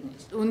geschrieben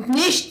ist und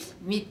nicht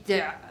mit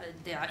der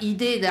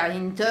Idee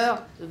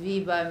dahinter,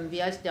 wie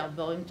heißt der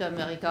berühmte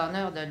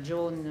Amerikaner, der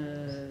John,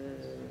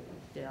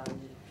 der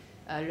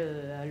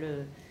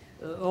alle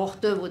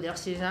Orte, wo der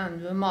Cézanne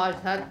bemalt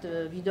hat,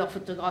 wieder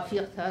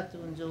fotografiert hat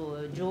und so.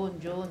 John,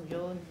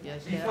 wie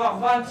heißt der? Die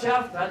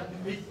Verwandtschaft hat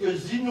mit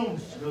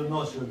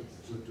Gesinnungsgenossen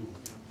zu tun.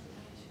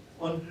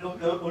 Und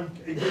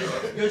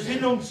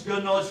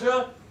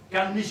Gesinnungsgenosse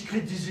kann nicht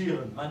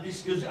kritisieren. Man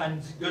ist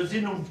ein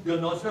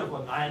Gesinnungsgenosse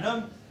von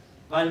einem,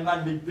 weil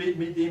man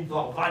mit ihm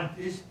verwandt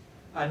ist,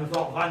 eine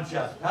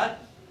Verwandtschaft hat.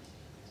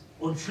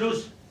 Und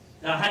Schluss,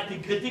 da hat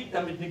die Kritik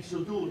damit nichts zu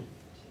tun.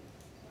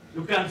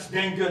 Du kannst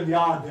denken,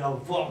 ja, der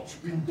Ford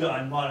spinnte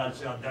einmal,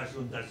 als er das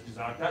und das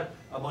gesagt hat,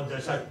 aber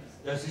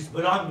das ist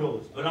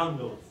belanglos.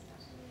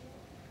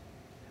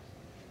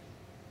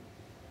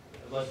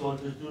 Was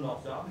wolltest du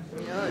noch sagen?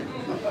 Ja,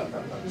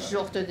 ich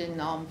suchte den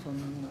Namen von...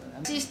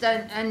 Es ist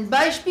ein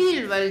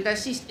Beispiel, weil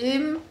das ist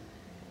eben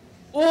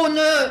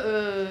ohne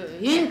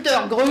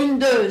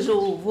Hintergründe,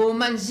 so, wo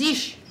man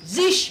sich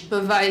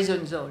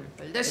beweisen soll.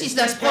 Das ist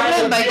das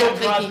Problem bei der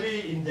Kritik. Biografie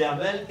in der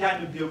Welt,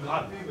 keine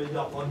Biografie,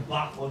 weder von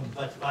Bach und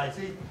was weiß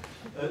ich,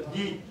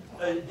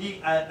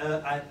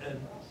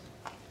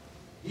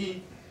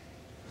 die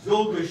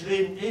so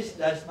geschrieben ist,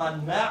 dass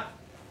man merkt,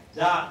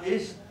 da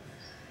ist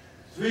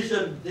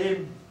zwischen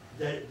dem,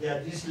 der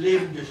dieses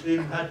Leben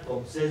geschrieben hat,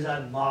 vom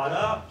Cézanne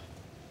Maler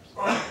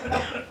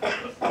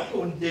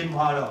und dem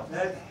Maler,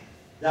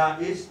 da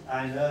ist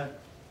eine,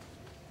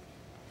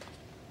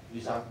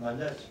 wie sagt man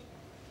das?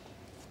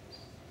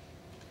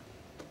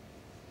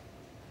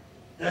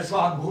 Das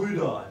waren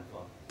Brüder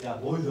einfach. Ja,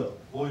 Brüder.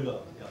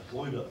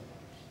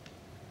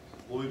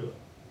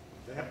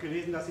 Ich habe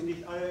gelesen, dass Sie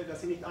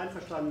nicht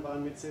einverstanden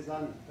waren mit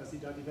Cézanne, dass Sie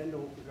da die Wände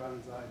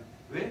hochgegangen seien.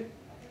 Wen?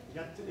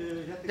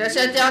 Das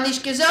hat er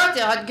nicht gesagt.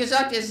 Er hat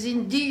gesagt, es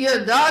sind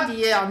Dinge da,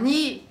 die er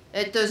nie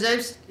hätte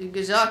selbst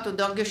gesagt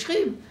oder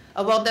geschrieben.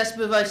 Aber das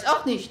beweist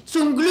auch nicht.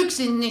 Zum Glück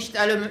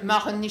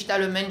machen nicht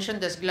alle Menschen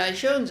das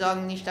Gleiche und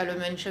sagen nicht alle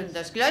Menschen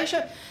das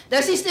Gleiche.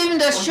 Das ist eben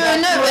das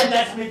Schöne. Und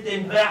das mit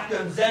den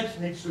Werken selbst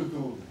nichts zu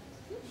tun.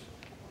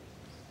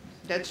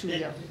 Dazu,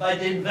 ja. Bei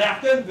den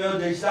Werken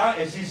würde ich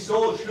sagen, es ist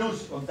so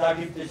Schluss und da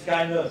gibt es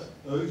keine,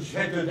 ich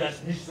hätte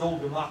das nicht so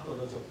gemacht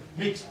oder so.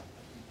 Nichts.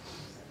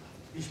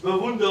 Ich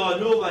bewundere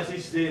nur, was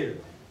ich sehe.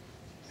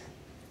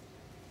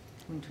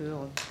 Und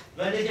höre.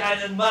 Wenn ich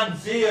einen Mann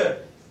sehe,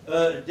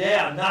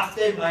 der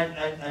nachdem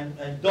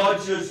ein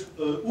deutsches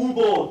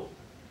U-Boot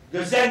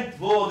gesenkt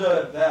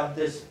wurde während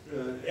des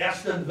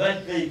Ersten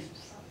Weltkriegs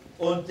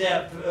und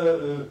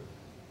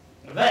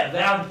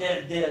während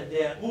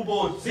der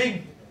U-Boot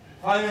sinkt,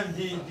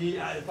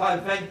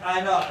 fängt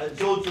einer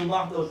so zu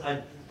machen und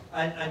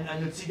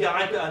eine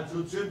Zigarette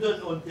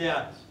anzuzünden und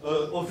der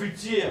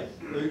Offizier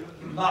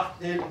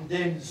macht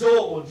den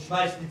so und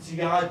schmeißt die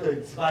Zigarette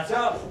ins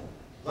Wasser,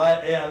 weil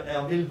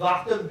er will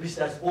warten, bis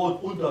das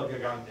Brot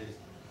untergegangen ist.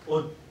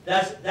 Und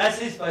das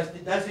ist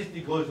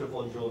die Größe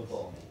von John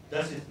Fords.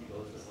 Das ist die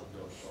Größe von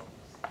John Fords.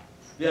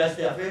 Wie heißt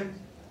der Film?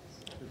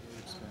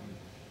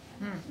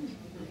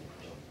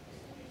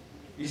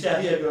 Ist er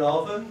hier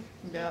gelaufen?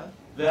 Ja.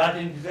 Wer hat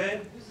ihn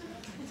gesehen?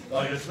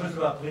 Oh, jetzt müssen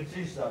wir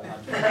präzise sein.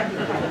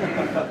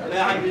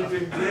 Wer hat den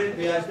Film gesehen?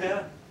 Wie heißt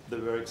der? The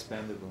Very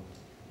Expendable.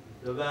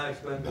 The Very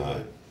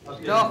Expendable.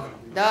 Doch,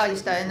 da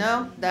ist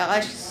einer, da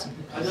rechts.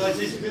 Also es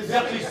ist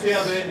wirklich sehr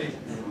wenig.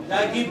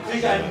 Da gibt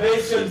sich ein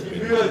Mädchen die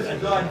Mühe,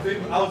 so einen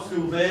Film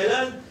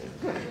auszuwählen.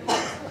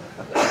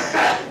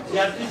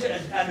 Sie hat sich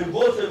eine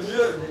große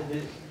Mühe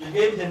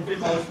gegeben, den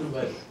Film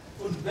auszuwählen.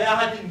 Und wer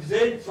hat ihn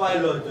gesehen? 2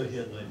 Leute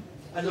hier drin.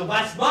 Also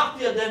was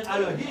macht ihr denn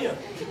alle hier?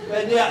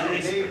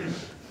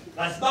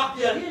 Was macht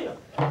ihr hier?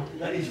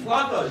 Ich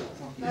frage euch.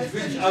 Ich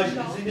will euch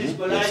nicht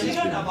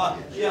beleidigen, aber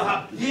ihr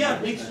habt hier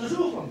nichts zu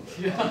suchen.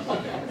 I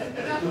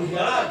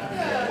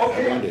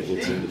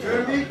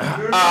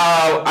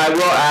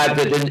will add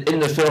that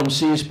in the film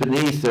Seas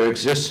Beneath there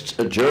exists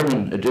a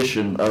German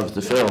edition of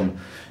the film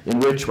in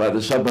which, while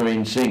the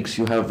submarine sinks,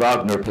 you have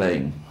Wagner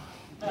playing.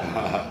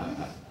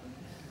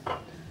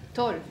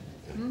 Toll.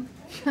 Hm?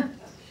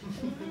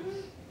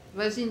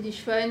 Was sind die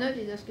Schweine,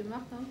 die das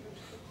gemacht haben?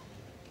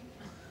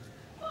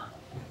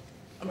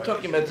 I'm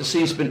talking about the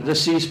Seas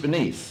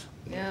Beneath.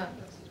 Ja.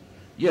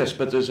 Yes,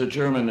 but there's a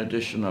German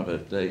edition of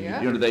it.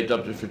 They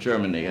dubbed it for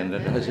Germany, and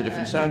it has a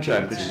different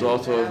soundtrack, which is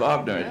also a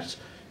Wagner.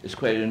 It's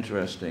quite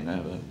interesting. I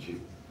have a...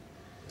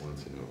 Want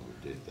to know who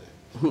did that?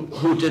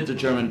 Who did the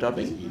German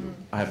dubbing?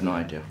 I have no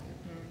idea.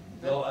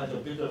 Ja, also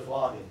bitte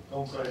fragen.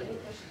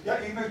 Ja,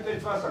 ich möchte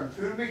etwas sagen.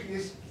 Für mich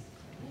ist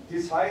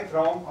die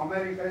Zeitraum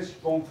Amerikas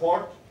John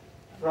Fords,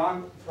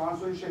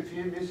 französische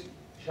Film ist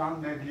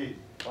Jean-Marie.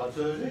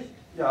 Französisch?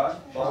 Ja.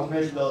 Warum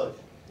nicht Deutsch?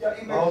 Ja,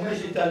 Warum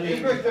nicht Italienisch?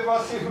 Ich möchte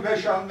was über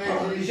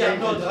Jean-Marie. Ich habe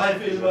nur 3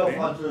 Filme auf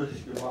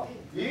Französisch gemacht.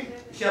 Wie?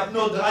 Ich habe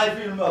nur 3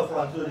 Filme auf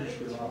Französisch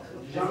gemacht.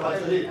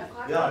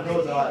 Ja,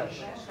 nur 3.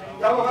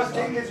 Ja, aber was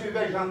denken Sie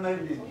über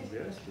Jean-Marie?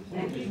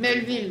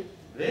 Melville.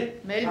 Wie?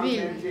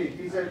 Melville.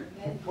 Diese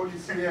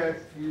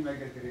Polizei-Filme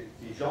gedreht.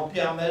 Die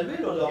Jean-Pierre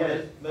Melville oder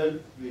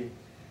Melville?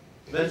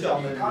 Welcher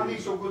Ich kann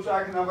nicht so gut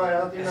sagen, aber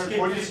er hat immer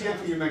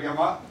Polizei-Filme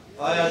gemacht.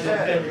 Ah ja, den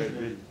kenne ich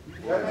nicht.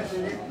 Kennen Sie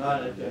nicht?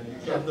 Nein, den kenne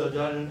ich. Ich habe nur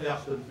seinen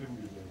ersten Film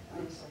gesehen.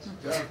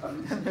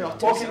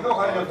 Okay, noch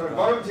eine Frage.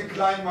 Warum Sie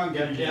Kleinmann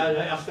Ja, geliebt?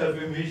 der erste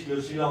Film hieß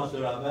Le Silence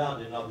de la Mer,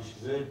 den habe ich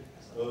gesehen.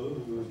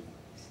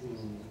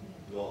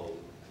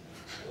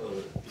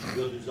 Ich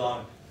würde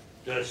sagen,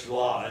 das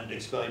war ein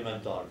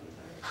Experimentalfilm.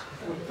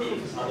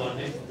 Aber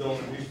nicht so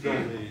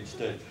wie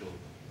Stage.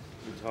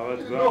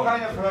 Noch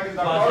eine Frage.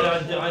 Was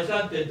sehr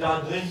interessant, denn da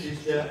drin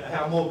ist der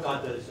Herr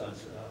Mokrate ist als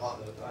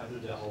eine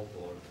der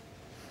Hauptrollen.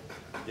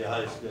 Der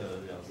heißt,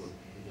 ja gut.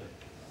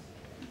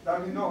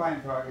 Darf ich noch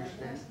eine Frage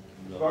stellen?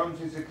 Ja. Warum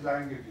sind Sie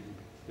klein geblieben?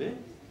 Wie?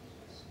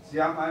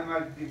 Sie haben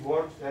einmal die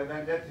Wort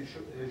verwendet,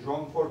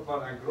 Jean Fords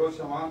war ein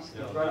großer Mann,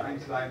 ich war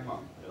ein kleiner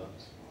Mann. Ja.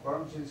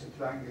 Warum sind Sie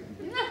klein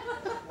geblieben?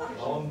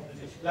 Warum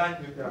bin ich klein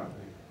geblieben?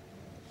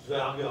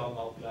 Zwerge haben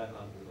auch klein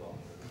angefangen.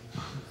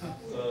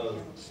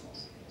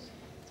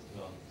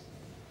 Ja.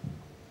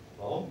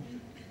 Warum?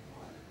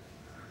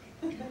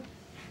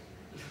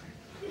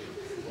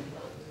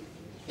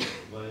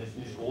 Weil ich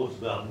nicht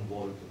groß werden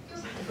wollte.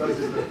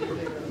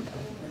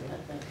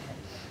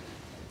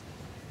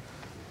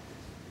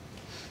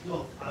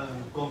 Noch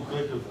eine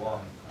konkrete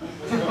Frage.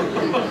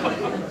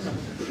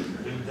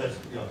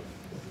 Ja.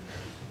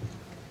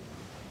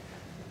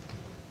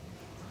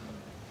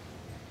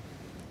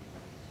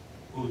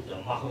 Gut,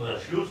 dann machen wir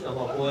Schluss,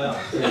 aber vorher.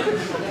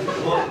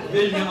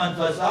 Will jemand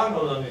was sagen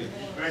oder nicht?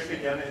 Ich möchte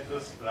gerne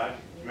etwas fragen.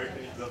 Ich möchte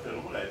nicht darauf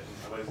herumreiten,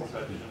 aber es ist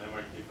heute schon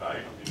einmal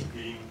gefallen und in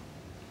vielen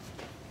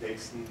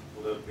Texten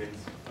oder wenn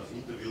es aus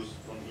Interviews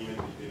von Ihnen,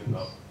 mit denen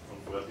auch von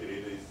Ford die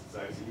Rede ist,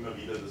 sagen Sie immer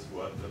wieder das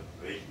Wort der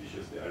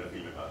rechtlichste aller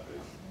Filmemacher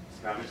ist. Das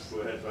kam jetzt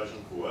vorher zwar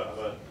schon vor,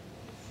 aber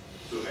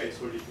so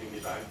reizvoll ich den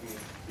Gedanken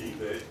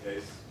finde, er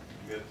ist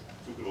mir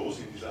zu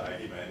groß in dieser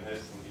Allgemeinheit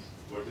und ich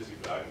wollte Sie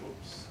fragen, ob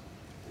es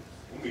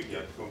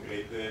umgekehrt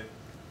konkrete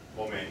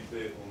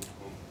Momente und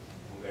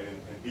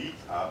ein Bild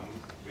haben,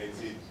 wenn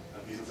Sie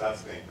an diesen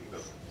Satz denken,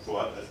 dass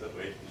Ford als der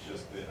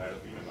prächtigste aller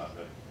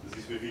Filmemacher. Das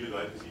ist für viele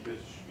Leute sicher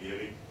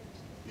schwierig,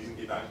 diesen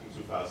Gedanken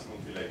zu fassen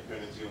und vielleicht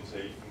können Sie uns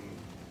helfen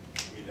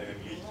mit einem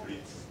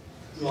Lichtblitz.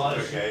 Ja,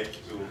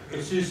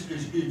 es ist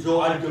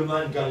so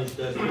allgemein kann ich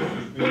das nicht.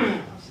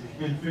 Ich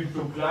bin viel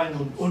zu klein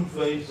und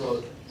unfähig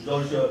für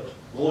solche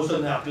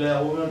großen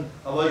Erklärungen,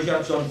 aber ich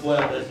habe schon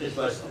vorher das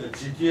etwas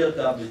zitiert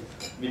da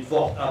mit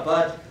Fort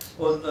Apat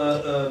und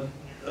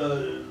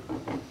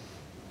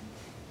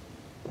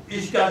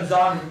ich kann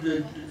sagen,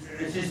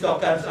 es ist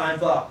doch ganz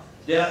einfach,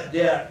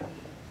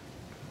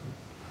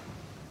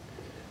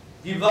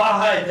 die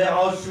Wahrheit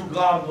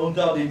herauszugraben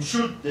unter dem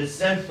Schutt des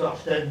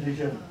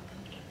Selbstverständlichen,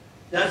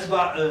 das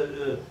war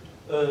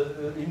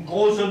im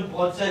großen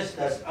Prozess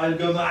das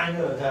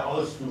Allgemeine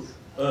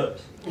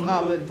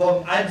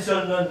vom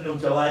Einzelnen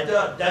und so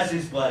weiter, das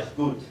ist Brecht.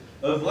 Gut.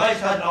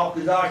 Brecht hat auch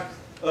gesagt,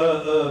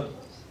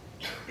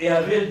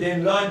 er will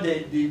den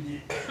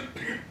Leuten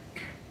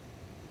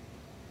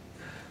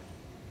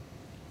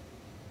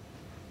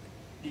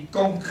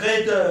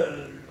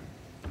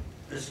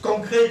das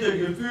konkrete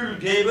Gefühl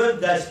geben,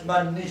 dass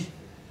man nicht,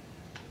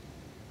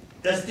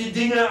 dass die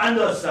Dinge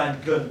anders sein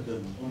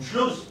könnten. Und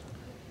Schluss.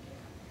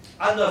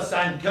 Anders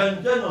sein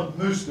könnten und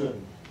müssten.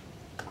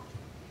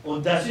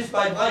 Und das ist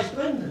bei Brecht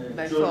drin.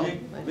 Bei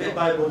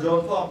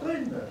John Fords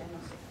drin.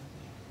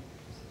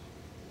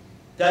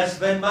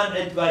 Dass wenn man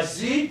etwas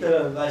sieht,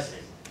 was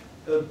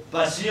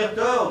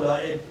passierte oder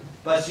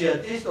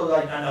passiert ist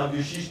oder in einer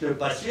Geschichte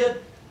passiert,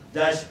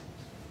 dass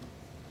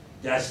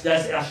das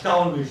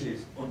erstaunlich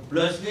ist. Und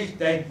plötzlich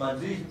denkt man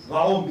sich,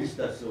 warum ist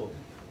das so?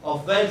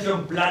 Auf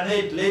welchem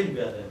Planet leben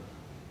wir denn?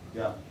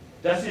 Ja,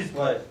 das ist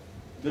Brecht.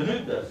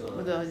 Genügt das,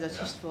 oder? Oder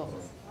das ist Form.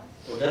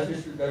 Und das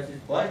ist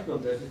Brecht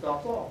und das ist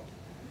auch Form.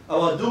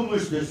 Aber du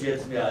müsstest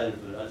jetzt mir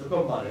helfen, also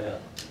komm mal her.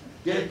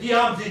 Die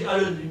haben sich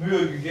alle die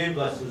Mühe gegeben,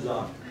 was zu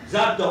sagen.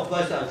 Sag doch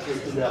was als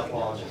zu der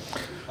Frage.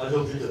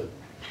 Also bitte.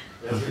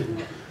 Ja,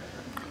 bitte.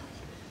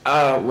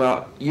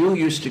 Well, you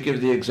used to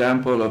give the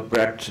example of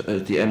Brecht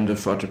at the end of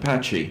Fort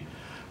Apache,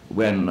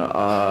 when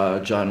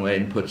John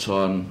Wayne puts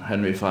on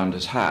Henry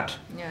Fonda's hat.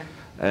 Yeah.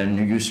 And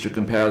you used to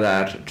compare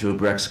that to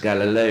Brecht's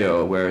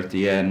Galileo, where at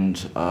the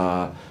end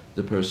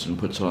the person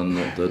puts on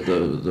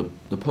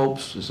the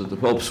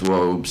Pope's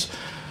robes,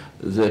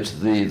 that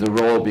the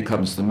role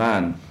becomes the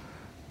man.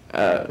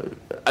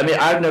 I mean,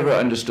 I've never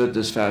understood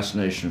this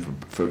fascination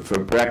for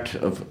Brecht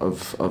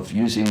of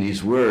using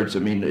these words. I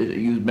mean,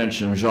 you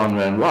mentioned Jean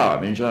Renoir.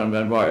 I mean, Jean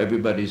Renoir,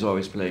 everybody's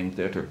always playing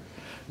theater.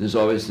 There's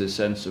always this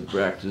sense of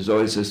Brecht. There's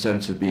always this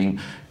sense of being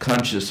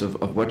conscious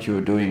of what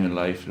you're doing in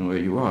life and where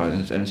you are.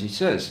 And as he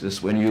says,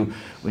 this when you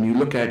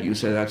look at it, you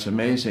say, that's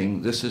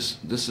amazing. This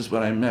is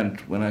what I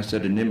meant when I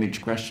said an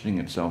image questioning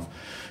itself.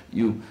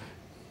 You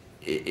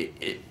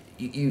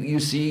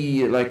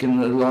see, like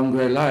in the Long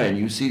Grey Line,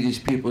 you see these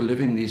people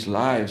living these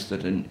lives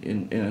that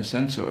in a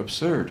sense are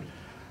absurd.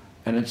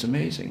 And it's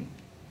amazing.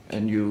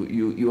 And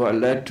you are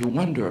led to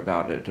wonder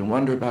about it, and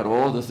wonder about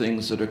all the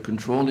things that are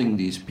controlling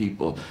these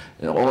people,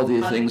 and all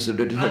the things that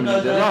are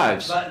determining their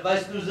lives.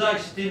 Was du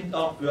sagst, stimmt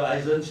auch für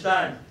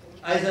Eisenstein.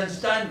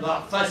 Eisenstein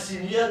war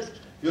fasziniert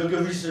für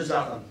gewisse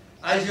Sachen.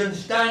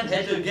 Eisenstein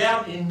hätte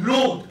gern in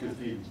Lourdes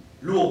gefilmt.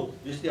 Lourdes,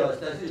 wisst ihr, was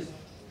das ist?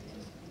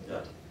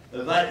 Ja.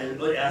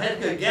 Er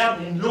hätte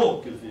gern in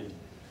Lourdes gefilmt.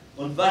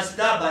 Und was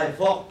dabei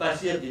fort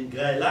passiert in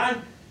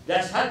Greyline,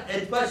 das hat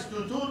etwas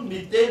zu tun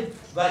mit dem,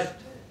 was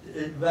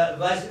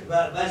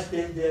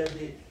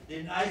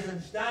den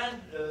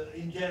Eisenstein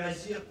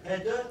interessiert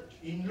hätte,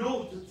 in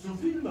Lourdes zu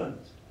filmen.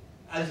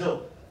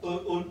 Also,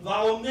 und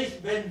warum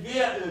nicht, wenn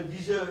wir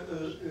diese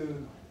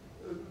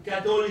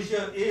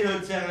katholische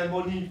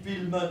Ehezeremonie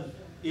filmen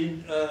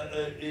in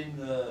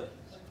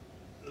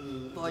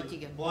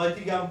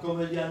Bräutigam,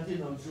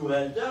 Komödiantin und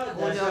Zuhälter.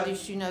 Oder die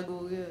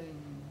Synagoge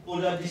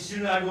oder die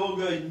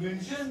Synagoge in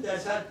München,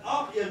 das hat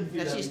auch irgendwie...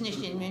 Das ist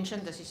nicht in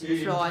München, das ist in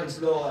Florenz.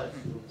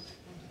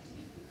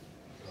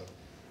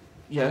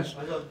 Yes,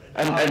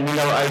 and you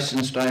know,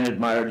 Eisenstein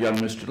admired young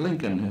Mr.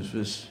 Lincoln.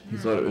 He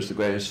thought it was the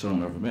greatest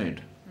film ever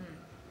made.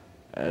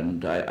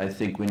 And I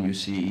think when you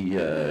see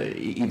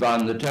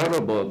Ivan the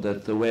Terrible,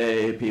 that the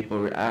way people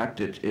react,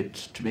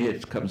 to me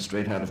it comes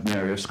straight out of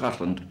Mary of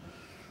Scotland.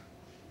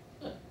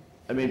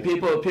 I mean,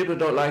 people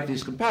don't like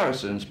these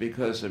comparisons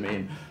because, I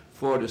mean,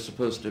 Ford is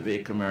supposed to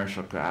be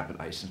commercial crap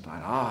and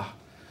Eisenstein,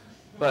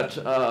 but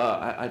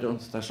I don't.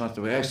 That's not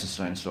the way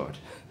Eisenstein saw it.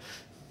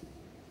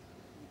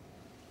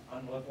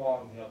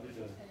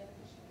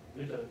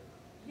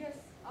 Yes,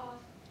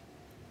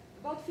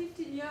 about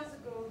 15 years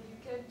ago you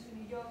came to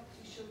New York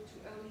to show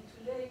Too Early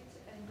Too Late,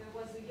 and there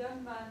was a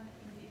young man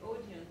in the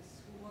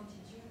audience who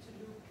wanted you to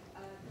look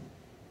at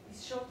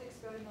his short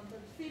experimental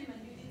film,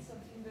 and you did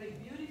something very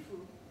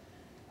beautiful.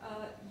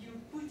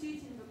 You put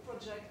it in the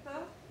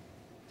projector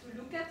to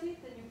look at it,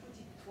 and you put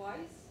it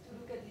twice. To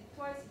look at it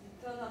twice, it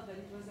turned out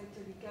that it was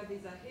actually Kabe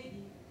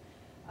Zahedi.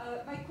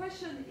 My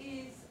question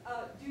is,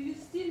 do you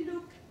still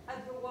look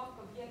at the work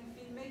of young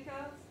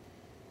filmmakers,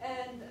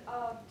 and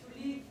to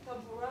leave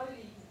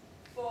temporarily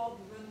Ford,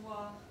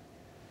 Renoir,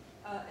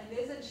 and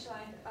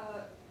Eisenstein,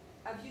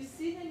 have you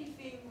seen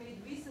anything made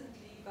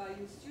recently by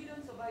your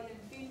students or by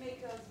young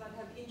filmmakers that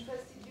have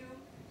interested you,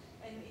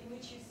 and in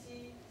which you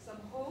see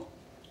some hope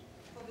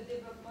for the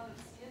development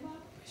of cinema?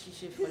 This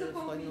is a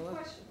concrete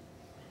question.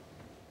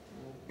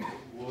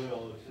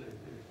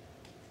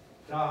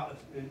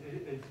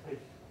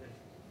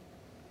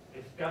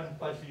 Es kann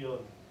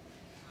passieren,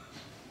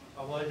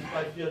 aber es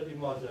passiert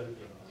immer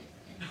seltener.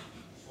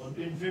 Und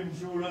in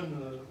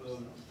Filmschulen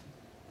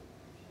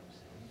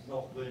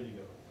noch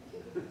weniger.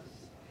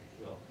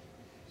 Ja.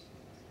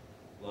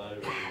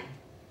 Weil,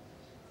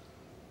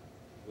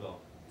 ja.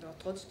 Ja,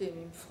 trotzdem,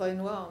 im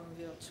Frenoir haben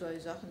wir zwei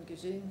Sachen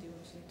gesehen, die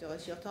uns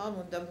interessiert haben,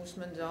 und da muss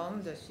man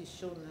sagen, das ist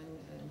schon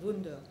ein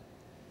Wunder.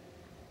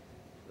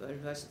 Weil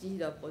was die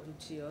da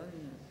produzieren.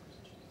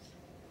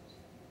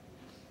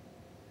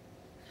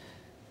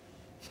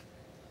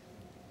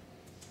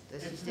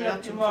 Das ist Es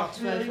wird immer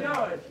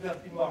schwieriger, es wird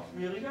immer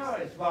schwieriger.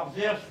 Es war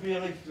sehr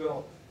schwierig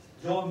für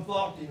John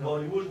Fords in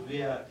Hollywood,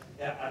 wer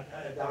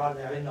daran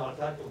erinnert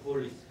hat,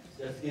 obwohl ich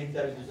das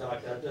Gegenteil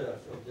gesagt hatte,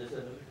 als ob das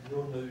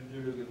nur eine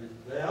Idylle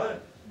gewesen wäre,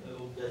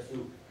 um das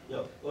zu.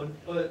 Ja. Und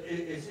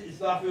es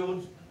war für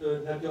uns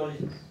natürlich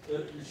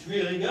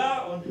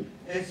schwieriger und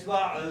es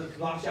war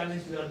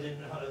wahrscheinlich für den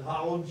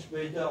Harun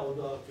später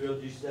oder für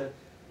dich selbst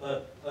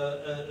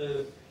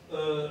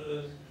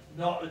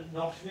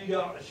noch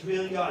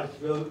schwieriger als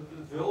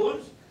für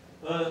uns.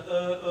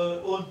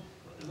 Und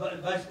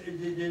was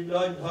den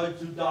Leuten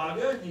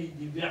heutzutage,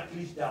 die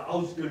wirklich da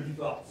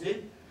ausgeliefert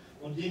sind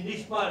und die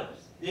nicht mal,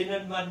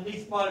 denen man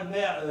nicht mal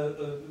mehr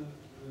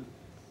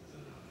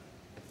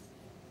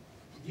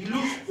die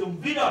Lust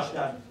zum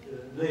Widerstand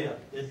lehrt,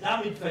 denn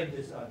damit fängt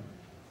es an.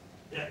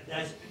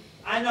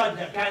 Einer,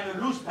 der keine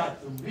Lust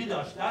hat zum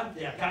Widerstand,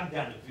 der kann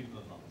keine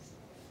Filme machen.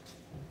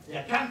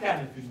 Der kann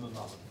keine Filme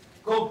machen.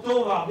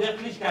 Cocteau war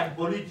wirklich kein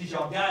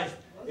politischer Geist.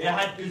 Er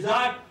hat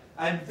gesagt,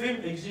 ein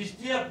Film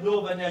existiert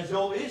nur, wenn er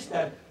so ist.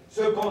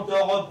 Ce qu'on te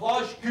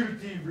reproche,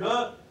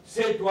 cultive-le,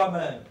 c'est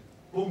toi-même.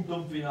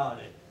 Punktum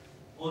finale.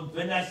 Und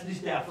wenn das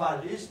nicht der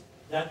Fall ist,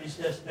 dann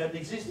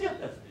existiert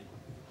das nicht.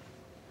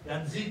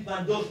 Dann sieht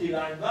man durch die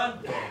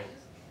Leinwand,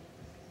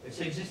 es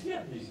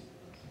existiert nicht.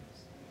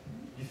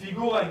 Die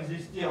Figuren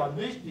existieren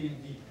nicht,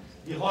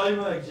 die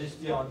Räume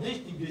existieren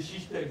nicht, die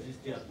Geschichte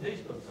existiert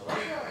nicht und so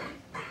weiter.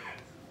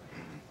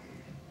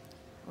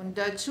 Und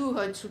dazu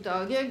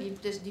heutzutage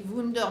gibt es die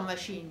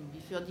Wundermaschinen,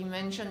 die für die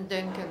Menschen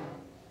denken.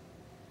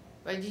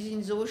 Weil die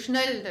sind so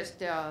schnell, dass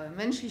der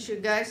menschliche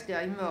Geist,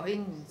 der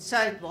immerhin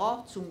Zeit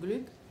braucht, zum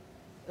Glück,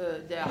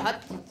 der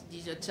hat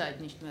diese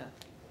Zeit nicht mehr.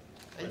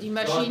 Weil die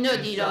Maschine,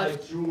 die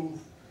läuft.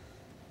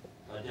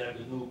 Hat er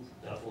genug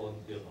davon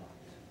gemacht.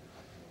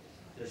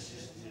 Das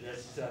ist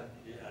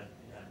ein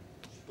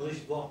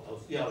Sprichwort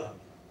aus Irland.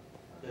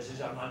 Das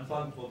ist am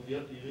Anfang vom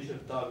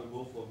irischen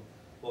Tagebuch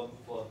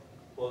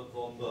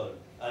von Böll.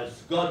 Als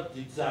Gott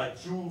die Zeit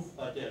schuf,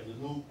 hat er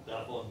genug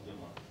davon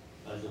gemacht.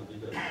 Also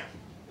bitte,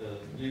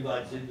 wie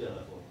weit sind wir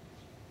davon?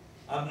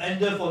 Am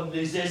Ende von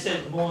Les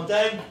Essais de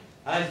Montaigne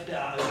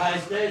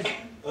heißt es,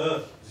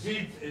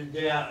 sieht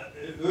der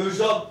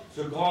Aesop,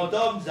 ce grand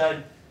homme,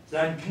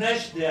 sein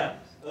Knecht, der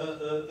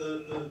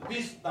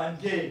pisst beim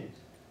Gehen.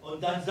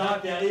 Und dann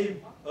sagt er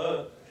ihm,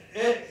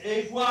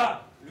 et quoi,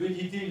 lui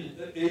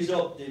dit-il,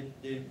 Aesop, dem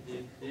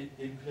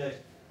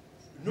Knecht,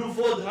 nous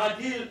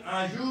faudra-t-il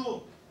un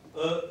jour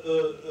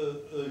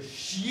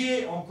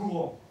chier en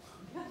courant?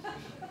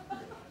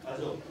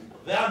 Also,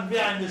 werden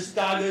wir eines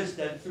Tages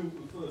dazu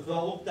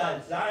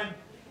verurteilt sein,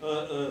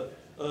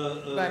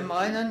 beim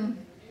Reinen,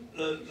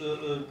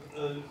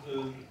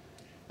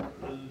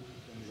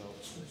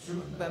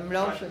 beim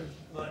Laufen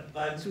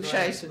zu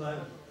scheißen.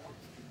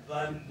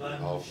 Beim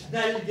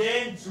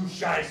Schnellgehen zu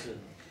scheißen.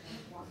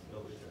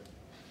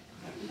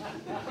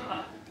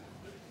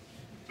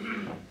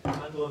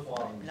 Andere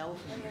Fragen.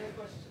 Laufen.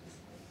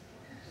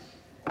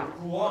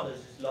 Courant, das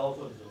ist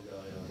Laufen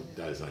sogar, ja.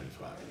 Da ist eine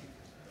Frage.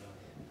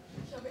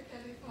 Ich habe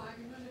keine Frage,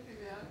 nur eine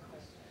Bemerkung.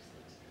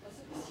 Was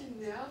ein bisschen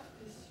nervt,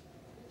 ist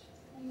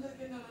unsere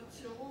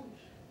Generation.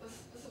 Was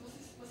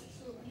ich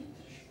so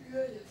politisch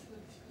spüre jetzt in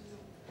der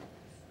Diskussion.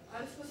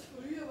 Alles, was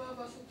früher war,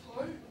 war so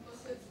toll und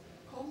was jetzt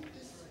kommt,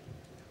 ist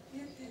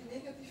irgendwie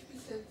negativ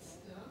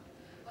besetzt. Ja?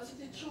 Also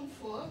den John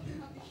Fords,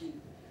 den habe ich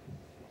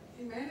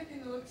in meiner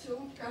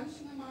Generation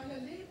ganz normal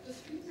erlebt,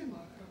 als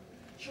Filmemacher.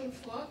 John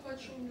Fords war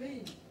John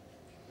Wayne.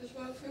 Das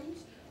war für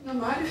uns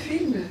normale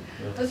Filme.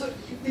 Also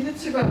ich bin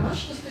jetzt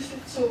überrascht, dass das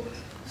jetzt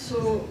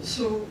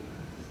so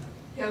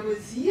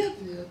heroisiert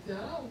wird.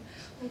 Ja?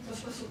 Und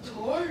das war so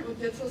toll und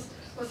jetzt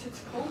was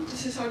jetzt kommt,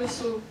 das ist alles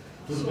so...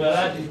 Tut mir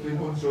leid, ich bin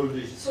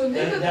unschuldig. So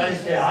da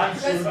ist der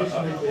Hans schuldig mit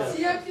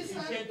Sie hat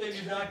gesagt, ich hätte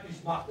gesagt,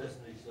 ich mache das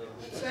nicht.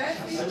 Zwei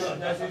Filme, also,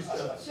 das ist,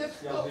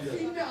 ich habe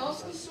Filme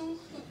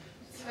ausgesucht und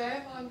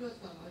zwei waren nur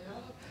da. Ja.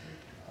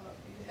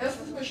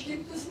 Erstens mal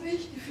stimmt das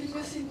nicht, die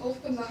Filme sind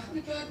oft am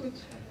Nachmittag und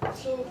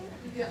so,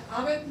 wir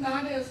arbeiten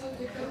alle, also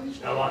wir können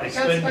nicht... Aber ich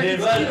bin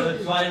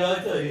zwei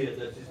Leute hier,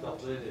 das ist doch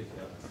wenig.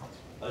 Ja.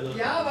 Also,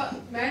 ja, aber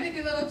meine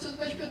Generation zum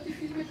Beispiel hat die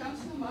Filme ganz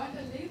normal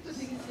erlebt und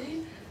sie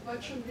gesehen,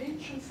 war schon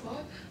wenig, schon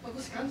fort, war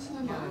was ganz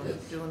Normales.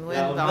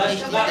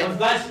 Ja, und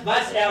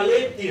was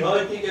erlebt die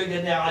heutige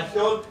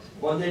Generation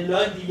von den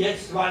Leuten, die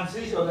jetzt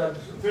 20 oder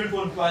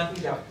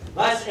 25 haben?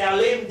 Was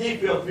erleben die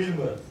für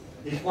Filme?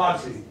 Ich frage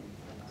Sie.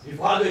 Die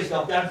Frage ist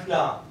doch ganz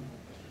klar.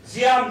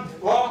 Sie haben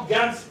Sport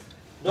ganz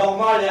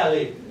normal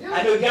erlebt.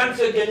 Eine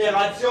ganze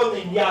Generation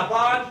in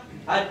Japan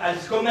hat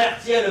als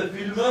kommerzielle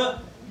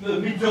Filme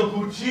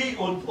Mizoguchi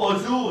und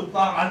Ozu und ein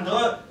paar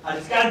andere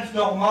als ganz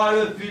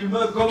normale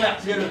Filme,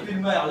 kommerzielle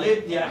Filme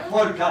erlebt, die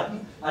Erfolg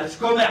hatten, als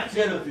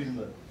kommerzielle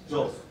Filme.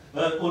 So.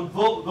 Und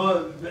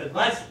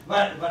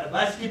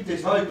was gibt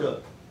es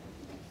heute?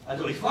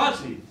 Also ich frage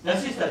Sie,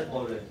 das ist das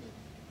Problem.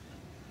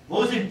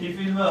 Wo sind die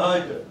Filme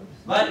heute?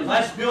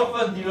 Was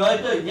dürfen die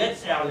Leute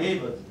jetzt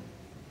erleben?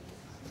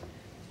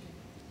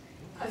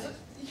 Also,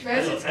 ich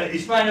weiß jetzt...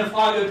 Ist meine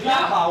Frage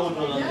klar, Harun,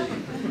 oder nicht?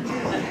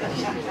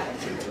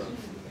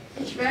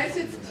 Ich weiß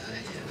jetzt...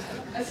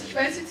 Also ich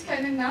weiß jetzt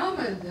keinen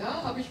Namen,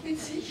 ja, aber ich bin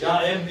sicher...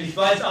 Ja, eben, ich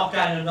weiß auch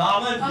keinen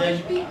Namen, aber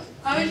ich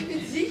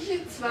bin sicher,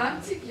 in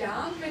 20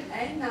 Jahren, wenn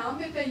ein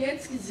Name, der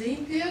jetzt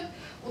gesehen wird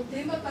und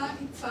den man dann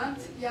in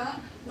 20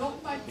 Jahren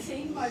nochmal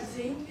 10-mal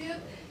sehen wird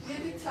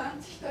in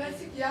 20,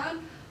 30 Jahren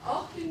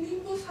auch den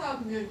Nimbus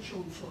haben wir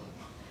schon vor.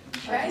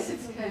 Ich weiß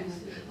jetzt keinen,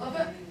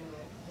 aber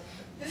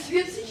das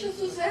wird sicher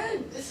so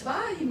sein. Es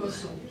war immer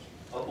so.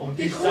 Und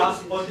ich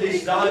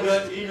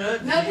sage Ihnen,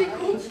 na, die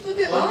Kunst tut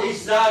ihr auch. und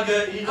ich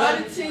sage Ihnen,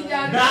 alle 10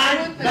 Jahre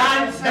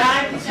nein,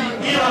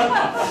 Sie irren.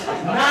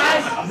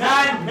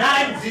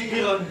 Nein, Sie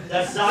irren.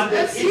 Das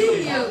sage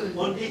ich.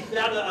 Und ich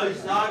werde euch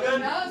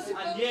sagen,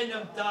 an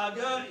jenem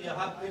Tage, ihr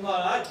habt immer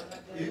leid,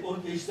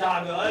 und ich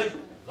sage euch,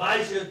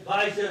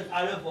 weichet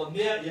alle von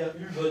mir, ihr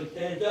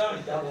Übeltäter,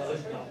 ich habe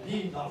euch noch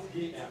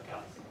nie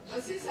erkannt.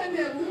 Das ist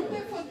eine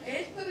Runde von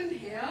älteren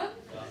Herren,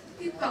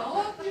 die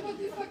dauert über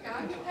die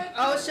Vergangenheit.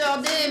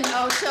 Außerdem,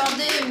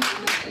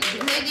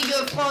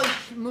 gnädige Frau,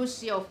 ich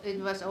muss Sie auf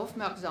etwas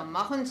aufmerksam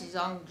machen. Sie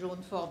sagen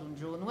John Ford und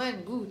John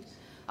Wayne, gut.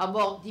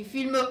 Aber die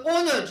Filme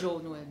ohne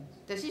John Wayne,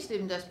 das ist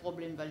eben das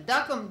Problem, weil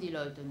da kommen die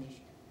Leute nicht.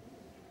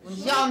 Und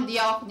Sie haben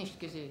die auch nicht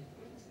gesehen.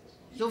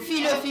 So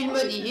viele Filme,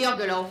 die hier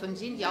gelaufen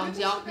sind, die haben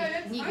Sie auch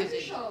nie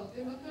gesehen.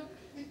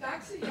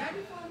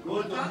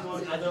 Gut,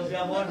 also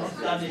wir wollen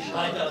uns da nicht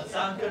weiter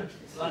zanken.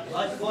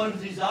 Was wollen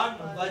Sie sagen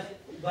und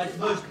was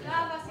möchten?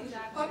 Klar, was Sie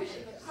sagen. Habe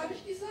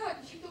ich gesagt,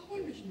 ich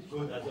wiederhole mich nicht.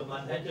 Gut, also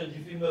man hätte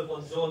die Filme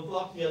von John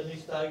Fords hier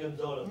nicht zeigen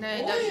sollen.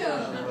 Nein,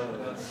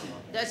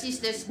 das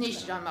ist es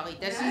nicht, Jean-Marie.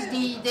 Das ist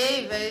die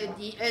Idee, weil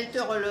die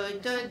älteren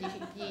Leute,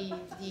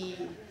 die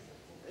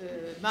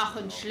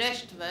machen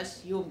schlecht,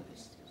 was jung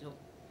ist.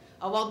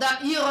 Aber da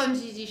irren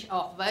sie sich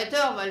auch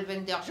weiter, weil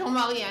wenn der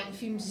Jean-Marie einen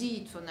Film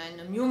sieht von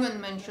einem jungen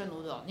Menschen,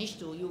 oder nicht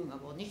so jung,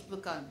 aber nicht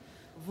bekannt,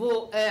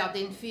 wo er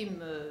den Film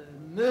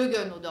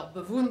mögen oder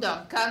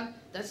bewundern kann,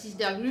 das ist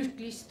der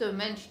glücklichste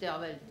Mensch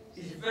der Welt.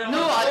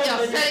 Nur hat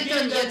er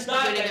selten jetzt die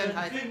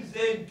Gelegenheit. Wenn ich einen Film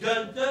sehen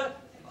könnte,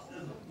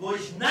 wo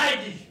ich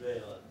neidisch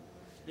wäre,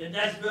 denn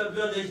das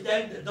würde ich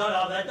denken,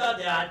 Donnerwetter,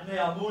 der hat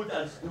mehr Mut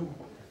als du.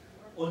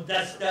 Und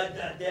der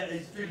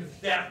ist viel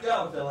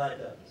stärker und so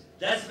weiter.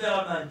 Das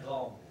wäre mein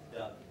Traum.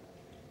 Ja.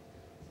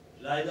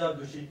 Leider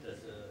geschieht das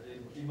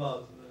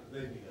immer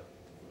weniger.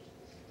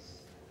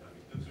 Darf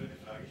ich dazu eine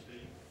Frage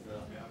stellen?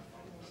 Ja. Wir haben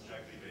von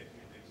Jacques Rivette,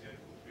 mit dem Sie ja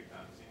gut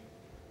bekannt sind,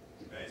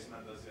 weiß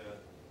man, dass er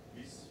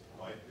bis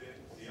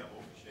heute sehr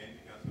oft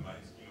ständig ganz normal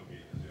ins Kino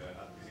geht. Also er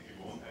hat diese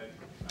Gewohnheit,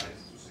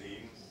 alles zu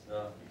sehen,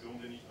 im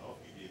Grunde nicht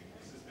aufgegeben.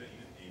 Ist es bei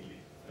Ihnen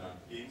ähnlich? Ja.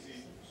 Gehen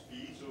Sie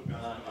viel so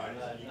ganz normal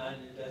ins Kino?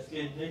 Nein, das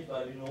geht nicht,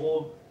 weil in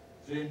Rom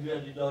sehen wir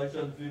die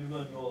deutschen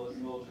Filme nur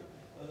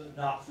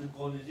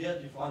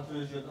nachsynchronisiert, die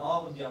französischen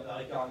auch und die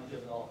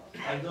amerikanischen auch.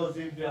 Also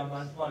sind wir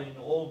manchmal in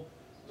Rom,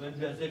 wenn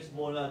wir 6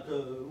 Monate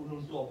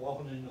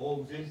ununterbrochen in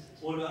Rom sind,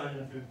 ohne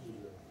einen Film zu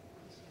sehen.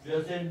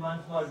 Wir sehen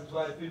manchmal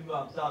 2 Filme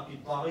am Tag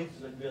in Paris,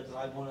 wenn wir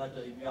 3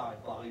 Monate im Jahr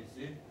in Paris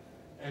sind.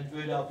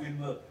 Entweder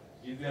Filme,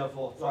 die wir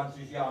vor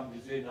 20 Jahren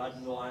gesehen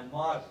hatten, nur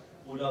einmal,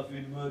 oder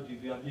Filme, die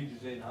wir nie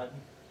gesehen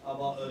hatten.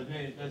 Aber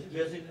nee,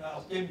 wir sind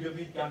auf dem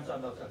Gebiet ganz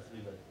anders als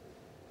Rivette.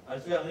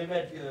 Als wir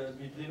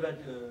mit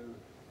Rivette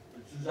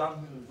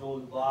zusammen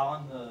so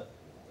waren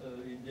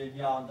in den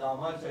Jahren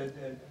damals,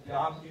 wir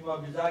haben immer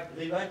gesagt,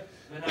 Rivette,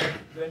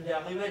 wenn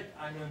der Rivette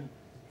einen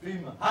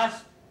Film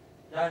hasst,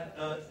 dann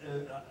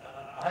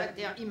hat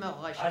er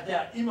immer recht. Hat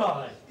er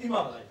immer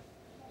recht.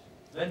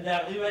 Wenn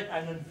der Rivette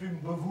einen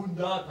Film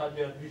bewundert, hat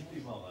er nicht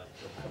immer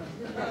recht.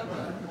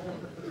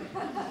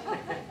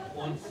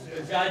 Und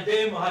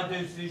seitdem hat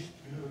es sich,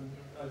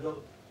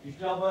 also ich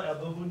glaube, er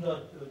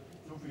bewundert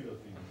zu viele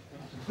Filme.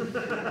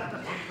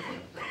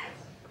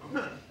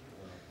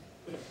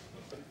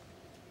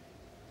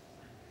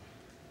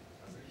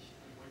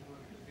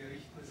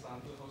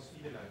 Durchaus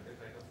viele Leute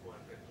bei der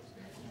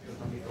Vorretrospektive und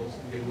haben die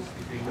großen bewusst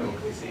die Filme auch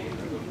gesehen.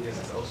 Also mir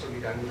ist es auch so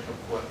gegangen, ich habe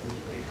Ford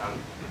nicht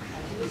gekannt.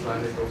 Das war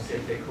eine große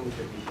Entdeckung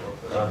für mich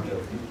auch, auf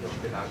die mich auch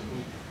bedanken.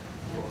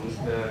 Und ich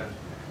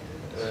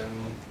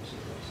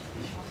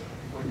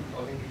wollte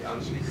auch eigentlich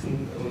anschließen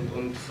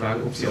und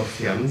fragen, ob Sie auch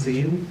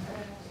Fernsehen,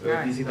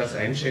 wie Sie das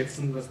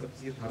einschätzen, was da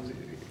passiert haben.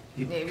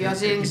 Nee, wir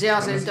sehen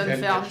sehr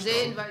selten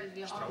Fernsehen, weil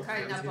wir haben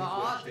kein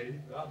Apparat.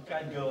 Wir haben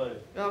kein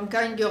Gerät. Wir haben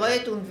kein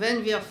Gerät und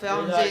wenn wir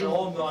Fernsehen...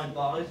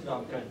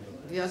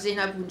 Wir sehen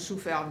ab und zu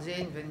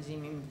Fernsehen, wenn Sie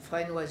im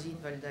Freinoir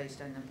sind, weil da ist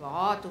ein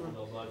Apparat.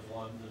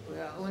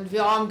 Und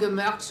wir haben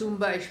gemerkt zum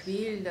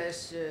Beispiel,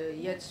 dass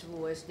jetzt,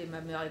 wo es dem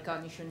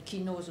amerikanischen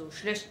Kino so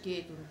schlecht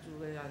geht und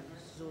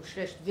so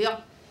schlecht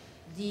wird,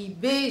 die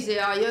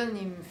B-Serien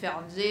im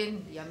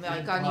Fernsehen, die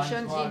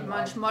amerikanischen, sind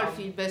manchmal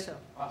viel besser.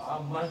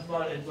 Haben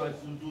manchmal etwas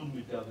zu tun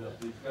mit der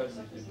Wirklichkeit,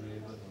 mit dem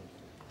Leben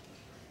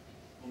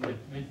und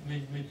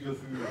mit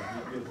Gefühlen.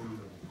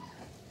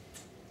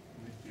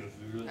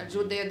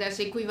 Also das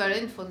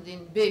Äquivalent von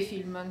den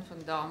B-Filmen von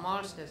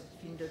damals, das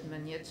findet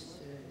man jetzt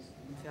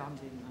im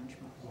Fernsehen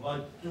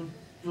manchmal.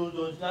 Tut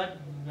uns leid,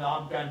 wir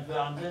haben kein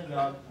Fernsehen,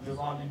 wir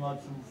waren immer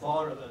zu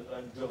faul,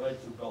 ein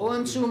Gerät zu kaufen.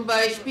 Und zum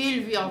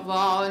Beispiel, wir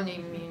waren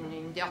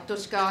in der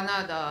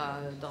Toskana da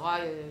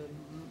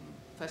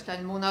fast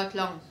einen Monat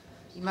lang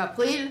im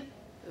April,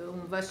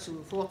 um was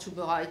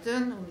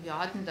vorzubereiten, und wir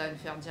hatten da ein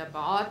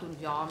Fernsehapparat und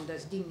wir haben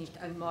das Ding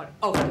nicht einmal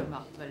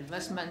aufgemacht, weil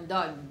was man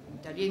da im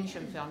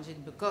italienischen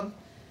Fernsehen bekommt,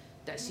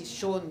 das ist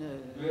schon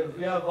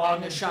wir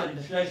waren eine Schande.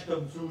 In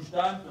schlechtem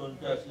Zustand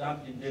und das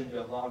Land, in dem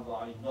wir waren,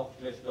 war in noch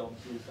schlechterem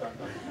Zustand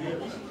als wir.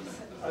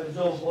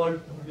 Also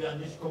wollten wir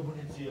nicht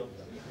kommunizieren.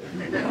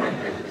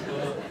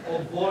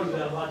 Obwohl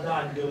wir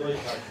ein Gerät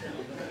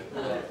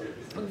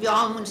hatten. Und wir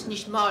haben uns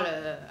nicht mal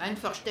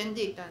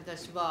einverständigt,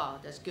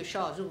 das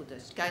geschah so,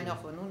 dass keiner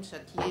von uns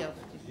hat hier...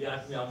 Sie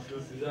hat mir am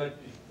Schluss gesagt,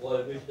 ich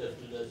freue mich, dass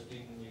du das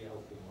Ding nie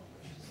aufgemacht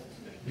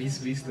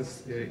hast. Wie ist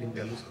das in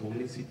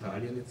Berlusconis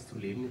Italien jetzt zu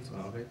leben und zu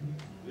arbeiten?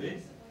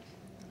 Wie?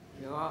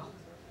 Ja,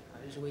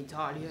 also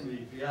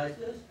Italien. Wie heißt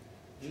es?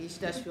 Wie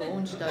ist das für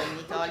uns, da in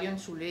Italien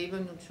zu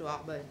leben und zu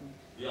arbeiten?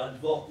 Die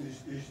Antwort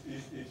ist, wie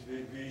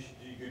ich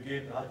die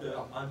gegeben hatte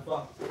am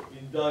Anfang,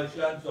 in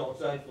Deutschland zur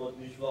Zeit von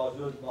nicht wahr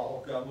so,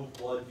 Marokkan und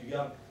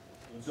Bräutigam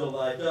und so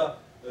weiter,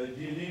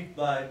 die liegt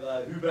bei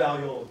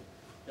Hyperion.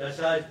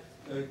 Das heißt,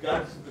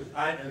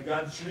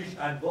 ganz schlicht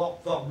ein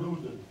Wort,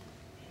 verbluten.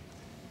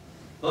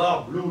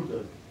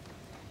 Verbluten.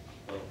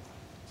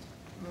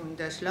 Und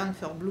das Land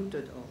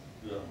verblutet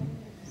auch. Ja.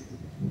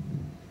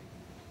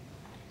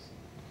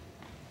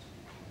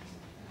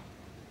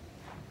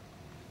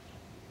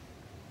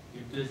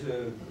 Gibt es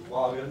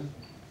Fragen?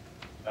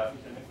 Darf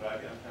ich eine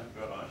Frage an Herrn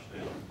Gorin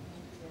stellen?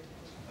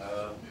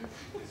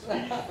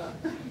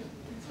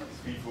 Es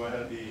fiel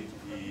vorher die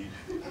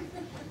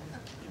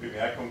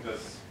Bemerkung,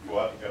 dass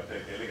Ford, ich glaube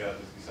der Gallagher hat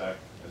es gesagt,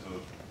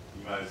 also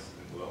niemals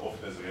oder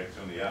oft als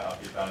reaktionär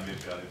abgetan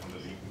wird, gerade von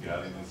der Linken,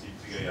 gerade in den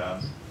 70er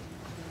Jahren.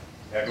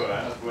 Herr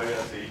Gorin hat vorher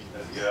erzählt,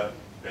 dass er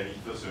bei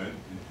Nicht versöhnt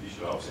die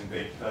Straubs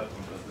entdeckt hat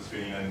und dass das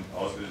für ihn ein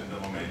auslösender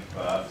Moment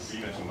war,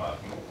 Filme zu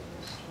machen.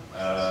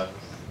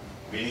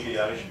 Wenige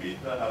Jahre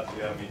später hat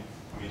er mit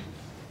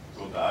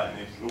Total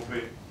eine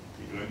Gruppe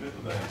gegründet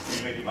oder eine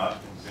Filme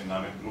gemacht und den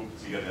Namen Club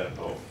Zärtlichkeit.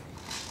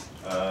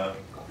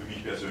 Für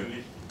mich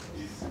persönlich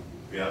ist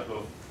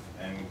Vertov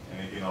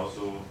eine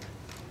genauso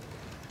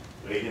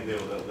prägende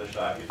oder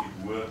starke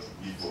Figur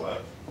wie Ford.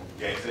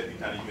 Gleichzeitig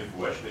kann ich mir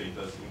vorstellen,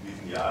 dass in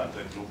diesen Jahren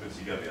der Gruppe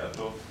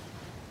Vertov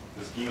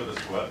das Kino,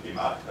 das Ford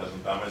gemacht hat,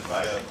 und damals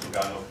war ja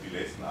sogar noch die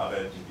letzten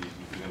Arbeiten, die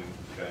im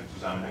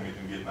Zusammenhang mit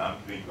dem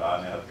Vietnamkrieg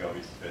waren. Er hat, glaube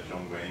ich, bei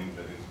John Wayne,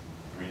 bei den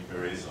Green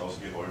Berets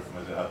ausgeholfen.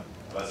 Also er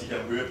war sicher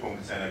am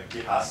Höhepunkt seiner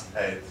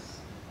Gehasstheit.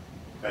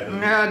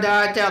 Ja,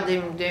 da hat er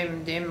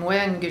dem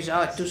Wayne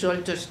gesagt, du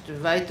solltest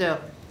weiter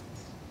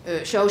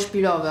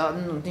Schauspieler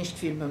werden und nicht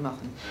Filme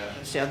machen. Ja.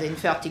 Dass er den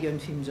fertigen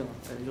Film so.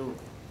 Also.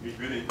 Mich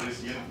würde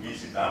interessieren, wie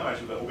Sie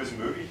damals, oder ob es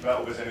möglich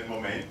war, ob es einen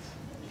Moment,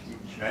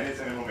 ich meine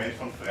jetzt einen Moment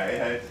von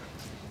Freiheit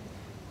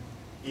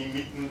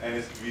inmitten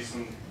eines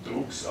gewissen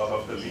Drucks, auch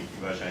auf der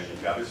Linken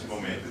wahrscheinlich. Gab es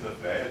Momente der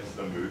Freiheit und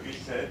der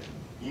Möglichkeit,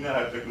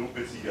 innerhalb der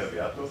Gruppe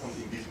Vertov und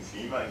in diesem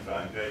Klima in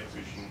Frankreich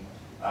zwischen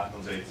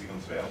 68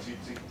 und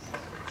 72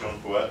 John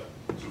Ford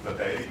zu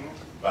verteidigen?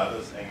 War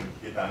das ein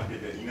Gedanke,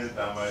 der Ihnen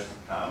damals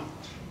kam?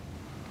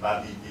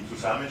 War die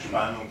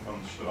Zusammenspannung von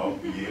Straub,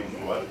 Huillet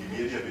und Ford, die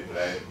wir hier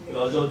betreiben,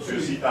 also für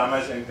Sie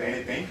damals eine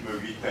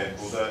Denkmöglichkeit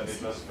oder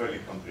etwas völlig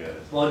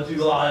Konträres? Moi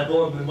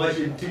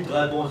j'ai une petite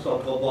réponse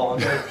entre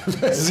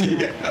parenthèses.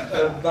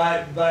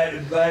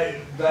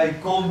 Bei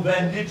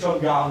Cohn-Bendit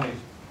schon gar nicht.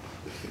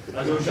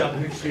 Also ich habe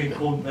nichts gegen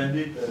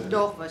Cohn-Bendit.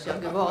 Doch, was er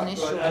geworden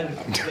ist schon.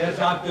 Er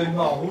sagte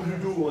immer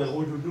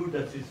Rududu,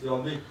 das ist für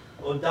mich.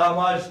 Und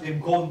damals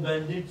dem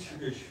Cohn-Bendit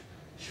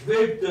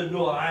schwebte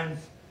nur eins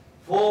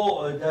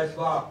vor, das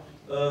war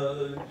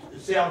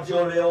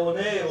Sergio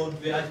Leone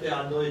und wie heißt der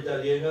andere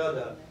Italiener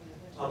da?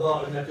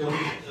 Aber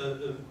natürlich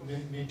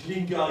mit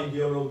linker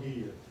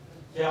Ideologie.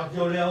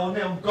 Sergio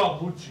Leone und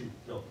Corbucci.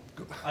 So.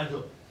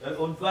 Also,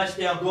 und was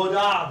der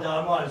Godard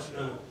damals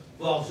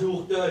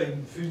versuchte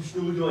im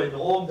Filmstudio in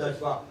Rom,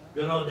 das war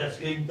genau das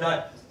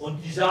Gegenteil.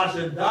 Und die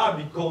saßen da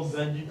mit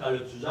Cohn-Bendit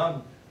alle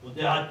zusammen und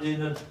der hat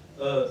denen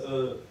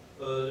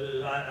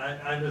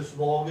eines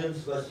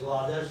Morgens, was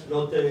war das,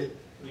 Lotte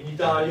in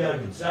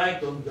Italien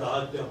gezeigt und da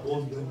hat der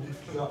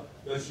Cohn-Bendit gesagt,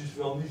 das ist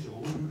für mich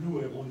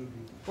Rududu.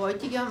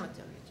 Bräutigam hat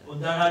er gezeigt.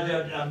 Und dann hat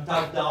er am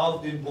Tag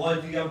darauf den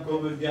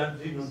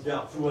Bräutigam-Komödianten und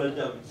der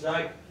Zuhälter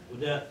gezeigt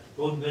und der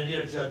Cohn-Bendit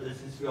hat gesagt, das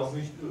ist für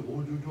mich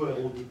Rududu.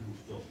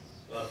 So.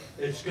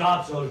 Es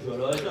gab solche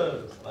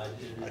Leute, bei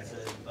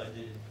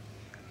den,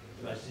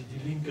 was sie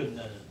die Linken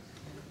nennen,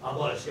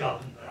 aber es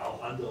gab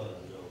auch andere.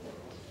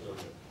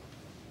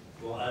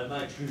 Vor allem,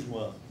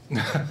 excuse-moi.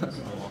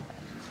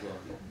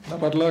 No,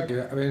 but look,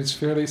 I mean, it's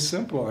fairly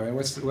simple. I mean,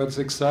 what's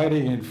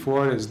exciting in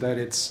Ford is that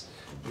it's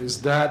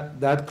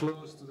that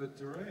close to the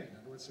terrain.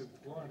 And what's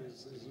important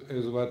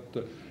is what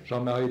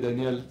Jean-Marie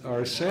Danièle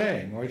are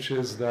saying, which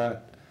is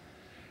that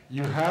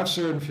you have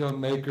certain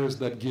filmmakers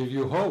that give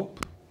you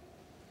hope.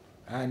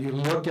 And you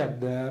look at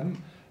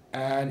them,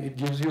 and it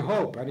gives you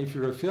hope. And if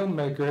you're a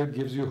filmmaker, it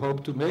gives you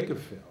hope to make a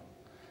film,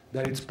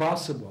 that it's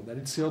possible, that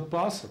it's still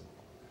possible.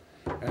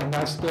 And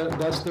that's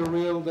the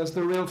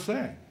real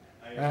thing.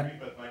 I agree,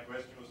 but my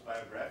question was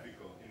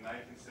biographical. In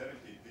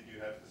 1970, did you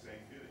have the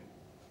same feeling?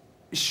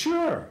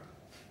 Sure.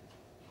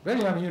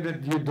 Well, I mean,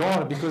 you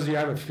don't, because you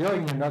have a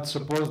feeling, you're not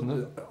supposed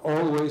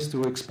always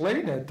to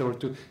explain it or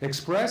to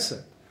express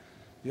it.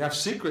 You have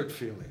secret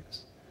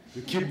feelings.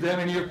 You keep them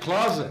in your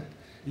closet.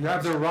 You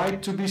have the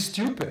right to be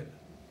stupid.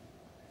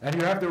 And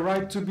you have the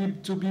right to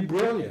be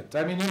brilliant.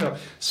 I mean, you know,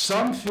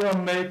 some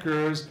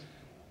filmmakers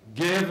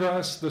give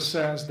us the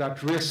sense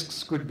that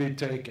risks could be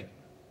taken.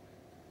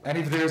 And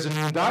if there's an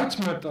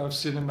indictment of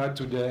cinema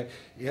today,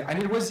 yeah,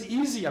 and it was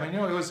easy. I mean, you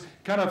know, it was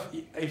kind of,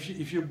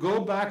 if you go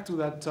back to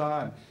that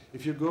time,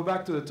 if you go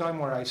back to the time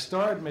where I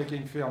started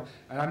making film,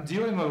 and I'm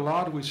dealing a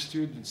lot with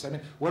students. I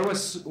mean, what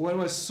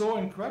was so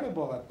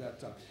incredible at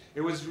that time,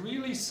 it was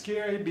really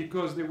scary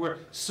because there were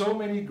so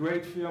many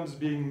great films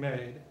being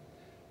made,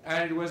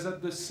 and it was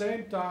at the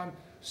same time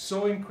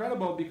so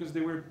incredible because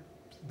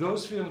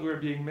those films were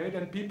being made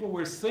and people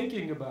were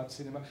thinking about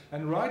cinema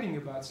and writing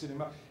about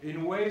cinema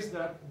in ways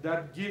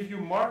that gave you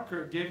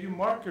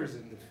markers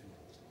in the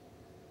field.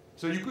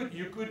 So you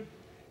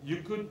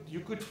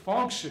could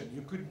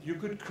function, you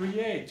could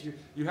create,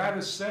 you had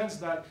a sense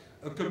that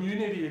a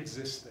community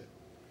existed.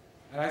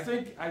 And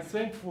I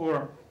think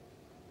for,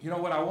 you know,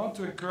 what I want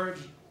to encourage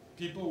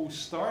people who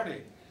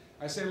starting,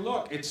 I say,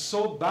 look, it's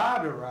so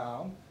bad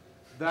around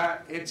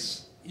that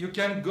you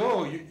can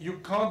go, you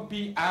can't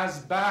be as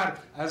bad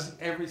as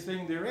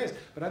everything there is.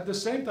 But at the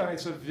same time,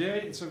 it's a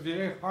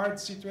very hard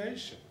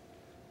situation.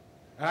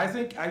 And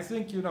I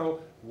think, you know,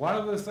 one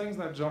of the things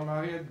that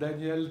Jean-Marie and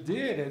Danièle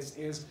did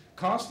is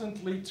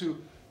constantly to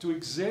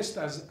exist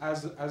as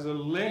a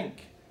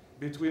link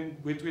between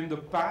the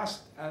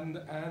past and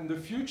the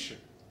future.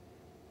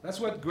 That's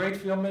what great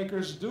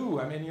filmmakers do.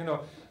 I mean, you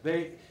know,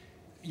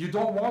 you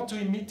don't want to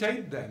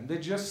imitate them. They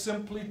just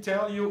simply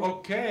tell you,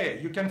 okay,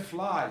 you can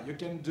fly, you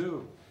can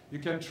do, you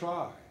can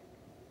try.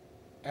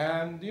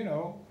 And, you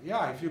know,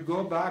 yeah, if you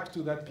go back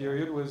to that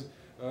period, was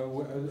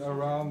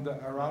around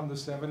the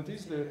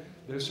 70s,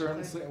 there's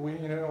certain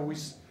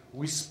things,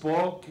 we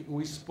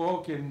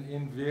spoke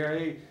in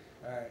very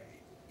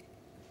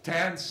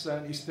tense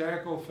and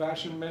hysterical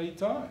fashion many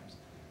times.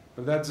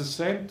 But at the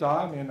same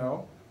time, you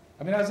know,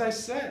 I mean, as I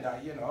said,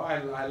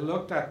 I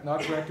looked at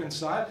Not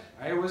Reconciled.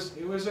 It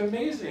was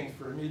amazing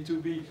for me to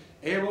be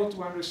able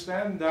to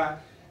understand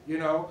that, you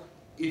know,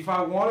 if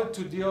I wanted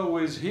to deal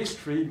with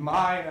history,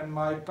 mine and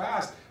my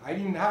past, I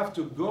didn't have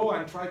to go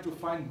and try to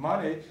find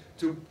money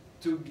to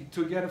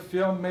get a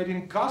film made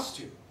in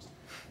costumes.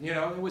 You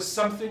know, it was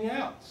something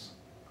else.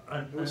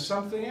 It was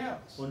something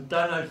else. Und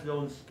dann, als wir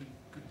uns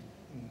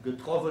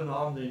getroffen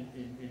haben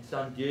in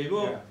San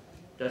Diego, yeah.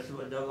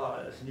 Da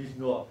war es nicht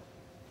nur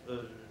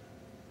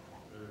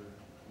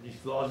nicht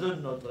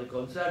vorsehen, not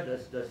reconciled,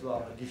 das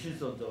war ein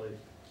Geschichtsunterricht.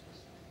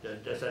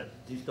 Das hat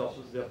sich doch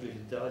wirklich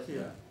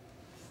interessiert.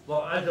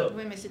 Bon, also,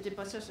 oui, mais c'était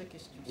pas ça sa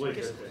question. Oui,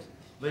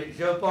 mais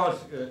je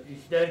pense,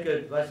 ich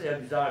denke, was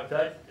gesagt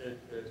hat,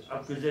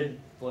 abgesehen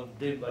von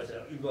dem, was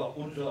über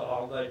unsere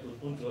Arbeit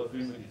und unsere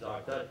Filme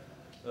gesagt hat,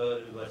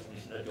 was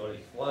mich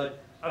natürlich freut,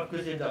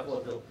 abgesehen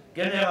davon, so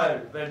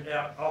generell, wenn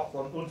auch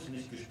von uns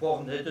nicht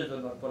gesprochen hätte,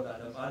 sondern von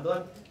einem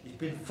anderen, ich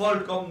bin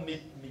vollkommen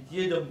mit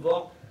jedem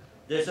Wort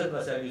dessen,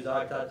 was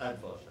gesagt hat,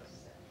 einverstanden.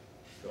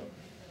 So.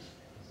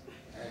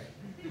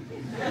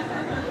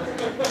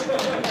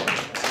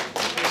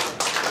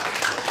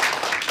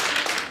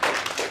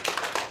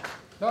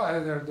 No,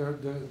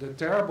 the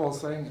terrible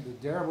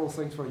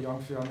thing for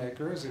young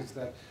filmmakers is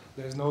that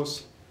there's no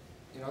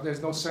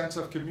sense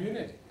of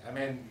community. I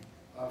mean,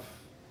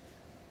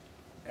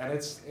 and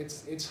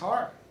it's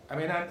hard. I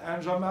mean,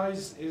 and Jean-Marie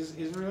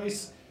is really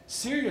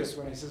serious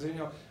when he says, you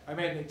know, I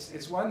mean,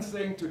 it's one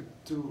thing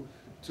to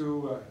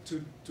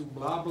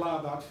blah blah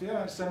about film.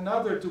 It's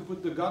another to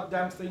put the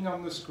goddamn thing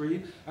on the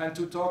screen and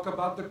to talk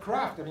about the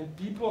craft. I mean,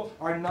 people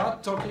are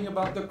not talking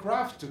about the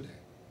craft today.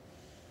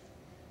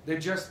 They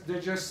just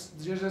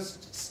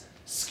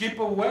skip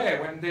away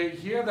when they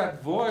hear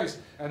that voice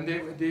and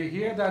they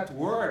hear that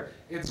word.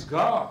 It's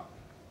gone.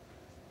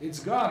 It's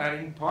gone, and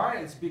in part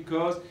it's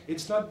because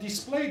it's not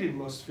displayed in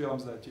most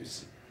films that you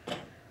see.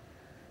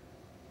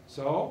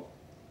 So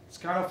it's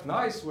kind of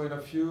nice when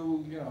a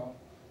few, you know,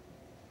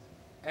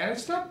 and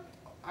it's not.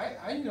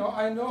 I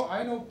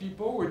know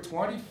people who are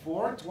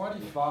 24,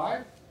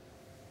 25.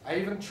 I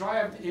even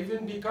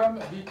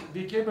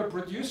became a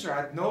producer. I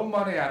had no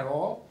money at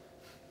all.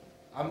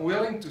 I'm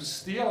willing to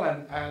steal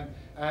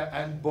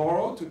and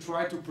borrow to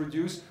try to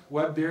produce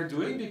what they're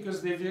doing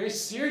because they're very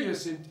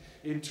serious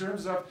in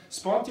terms of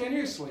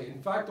spontaneously.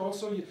 In fact,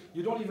 also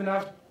you don't even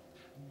have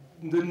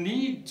the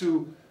need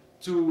to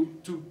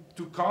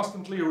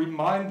constantly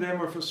remind them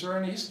of a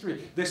certain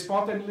history. They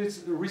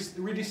spontaneously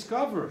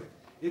rediscover it.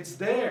 It's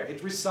there.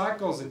 It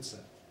recycles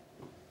itself.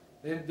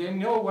 They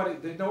know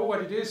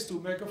what it is to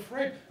make a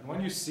frame. And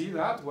when you see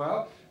that,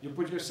 well, you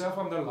put yourself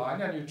on the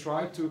line and you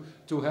try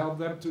to help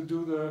them to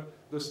do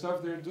the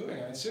stuff they're doing.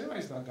 And cinema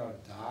is not going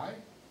to die.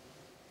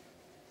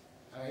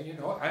 You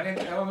know, and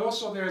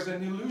also there's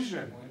an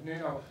illusion, you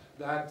know,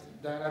 that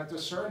at a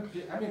certain,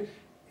 I mean,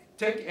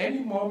 take any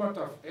moment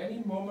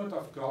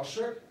of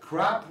culture,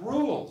 crap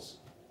rules.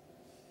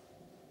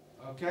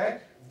 Okay,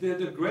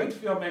 the great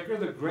filmmaker,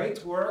 the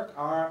great work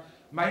are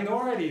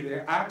minority.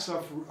 They're acts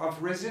of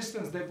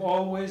resistance. They've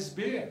always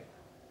been.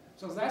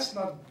 So that's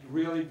not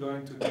really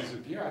going to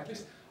disappear. At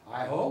least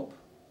I hope.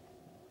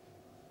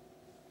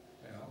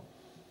 You know.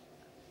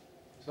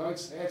 So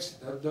it's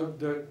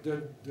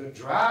the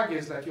drag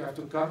is that you have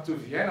to come to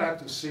Vienna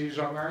to see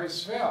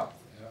Jean-Marie's film.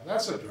 You know,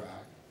 that's a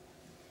drag.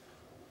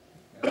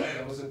 You know,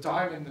 there was a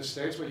time in the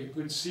States where you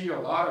could see a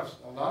lot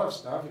of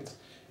stuff.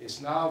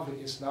 It's now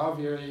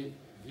very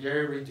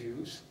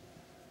reduced.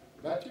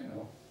 But you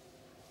know.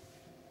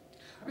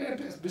 I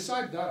mean,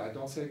 besides that, I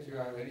don't think you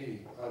have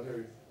any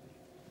other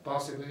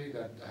possibility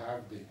that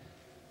have the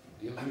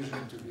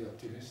illusion to be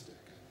optimistic.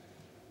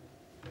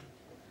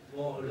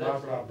 Bon, bla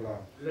bla bla.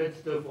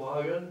 Letzte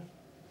Frage.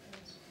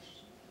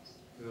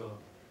 Ja,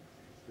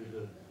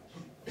 bitte.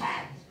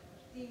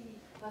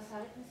 Was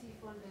halten Sie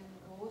von den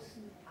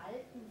großen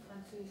alten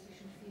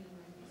französischen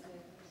Filmen, diese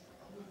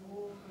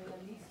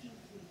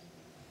Nouveau-Realisten-Filme?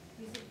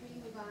 Diese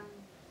Filme waren,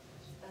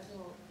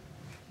 also...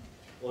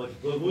 Und ich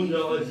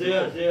bewundere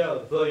sehr,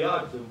 sehr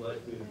Feuillard zum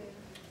Beispiel.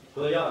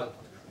 Feuillard.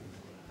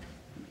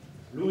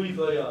 Louis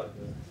Feuillard.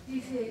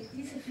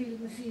 Diese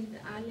Filme sind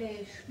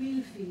alle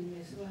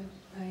Spielfilme, so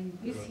ein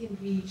bisschen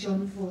wie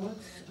John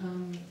Fords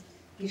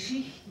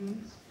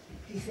Geschichten,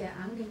 die sehr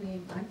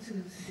angenehm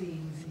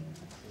anzusehen sind.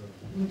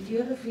 Und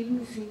Ihre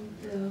Filme sind...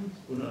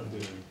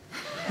 unangenehm.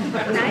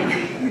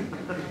 Nein,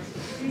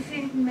 sie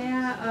sind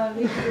mehr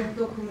Richtung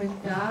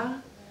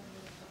Dokumentar.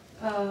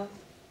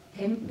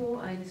 Tempo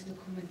eines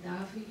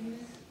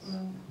Dokumentarfilmes.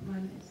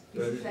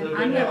 Das ist ein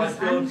anderes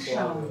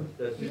Anschauen.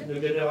 Das ist eine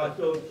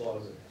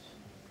Generationsfrage.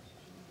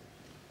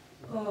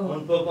 Oh. On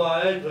ne peut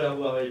pas être à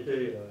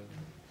Varieté.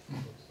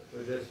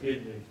 Das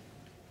geht nicht.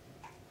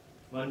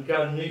 Man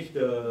kann nicht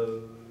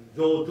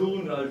so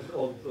tun, als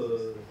ob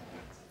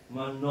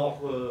man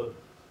noch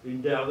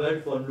in der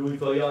Welt von Louis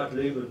Feuillard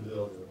leben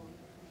würde.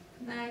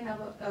 Nein,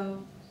 aber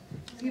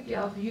es gibt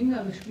ja auch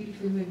jüngere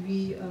Spielfilme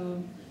wie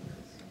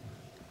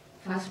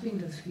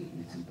Fassbinders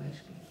Filme zum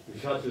Beispiel.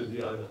 Ich hasse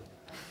sie alle.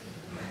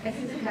 Es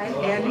ist kein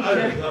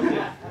ehrlicher...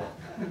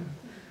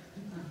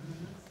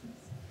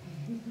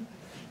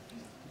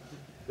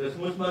 Das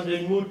muss man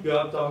den Mut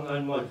gehabt haben,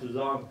 einmal zu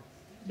sagen.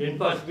 Den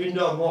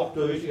Fassbinder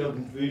mochte ich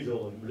irgendwie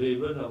so im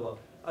Leben, aber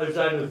all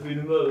seine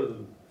Filme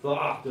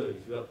verachte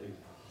ich wirklich.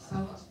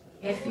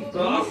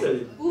 Verachte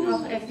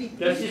ich.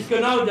 Das ist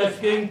genau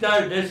das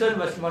Gegenteil dessen,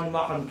 was man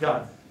machen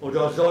kann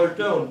oder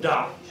sollte und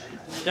darf.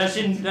 Das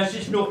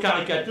ist nur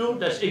Karikatur,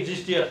 das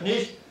existiert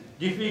nicht,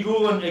 die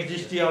Figuren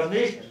existieren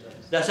nicht,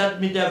 das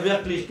hat mit der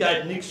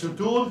Wirklichkeit nichts zu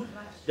tun,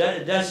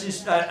 das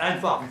ist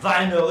einfach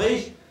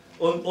weinerig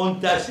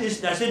und das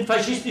sind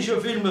faschistische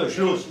Filme,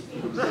 Schluss.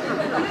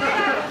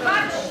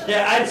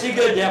 Der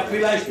Einzige, der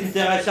vielleicht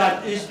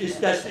interessant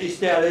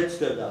ist der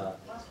Letzte da.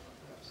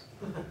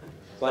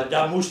 Weil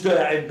da musste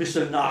er ein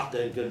bisschen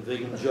nachdenken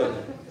wegen John.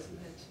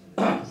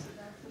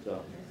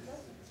 So.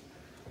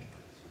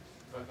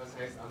 Was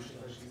heißt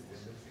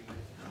antifaschistische Filme?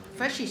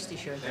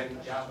 Faschistische.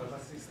 Ja, aber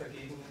was ist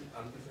dagegen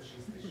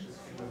antifaschistisches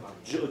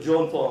Filmemachen?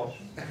 John Fords.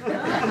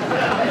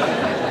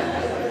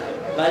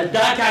 Weil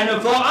da keine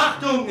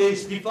Verachtung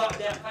ist. Der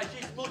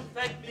Faschismus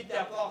fängt mit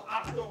der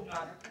Verachtung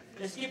an.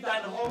 Es gibt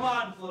einen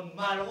Roman von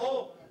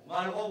Malraux.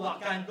 Malraux war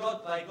kein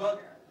Gott bei Gott.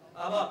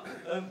 Aber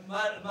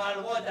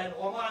Malraux hat einen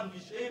Roman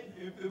geschrieben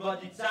über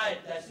die Zeit.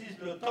 Das ist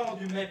Le Temps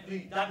du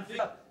Mépris.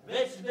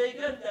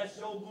 Weswegen das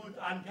so gut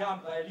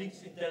ankam bei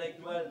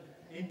Linksintellektuellen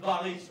in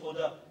Paris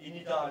oder in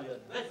Italien.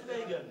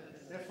 Weswegen?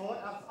 Der Ford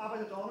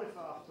arbeitet auch mit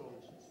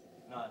Verachtung.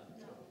 Nein.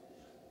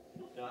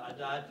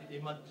 Da hat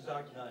jemand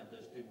gesagt, nein,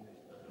 das stimmt nicht.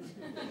 Und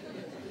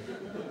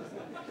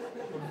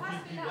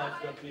die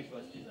weiß wirklich,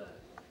 was die sagt.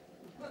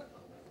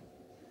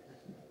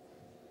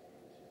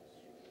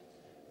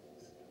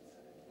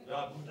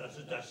 Ja gut,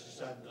 also das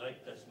ist ein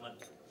Dreck, dass man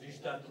sich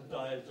dann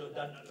unterhält. So,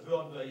 dann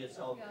hören wir jetzt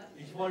auf.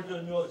 Ich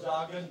wollte nur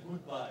sagen,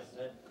 goodbye.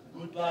 Ne?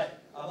 Goodbye.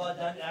 Aber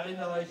dann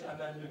erinnere ich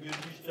an eine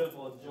Geschichte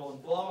von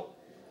John Fords.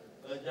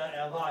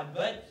 Er war im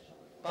Bett,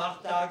 ein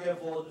paar Tage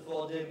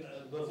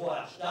bevor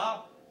er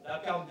starb. Da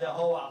kam der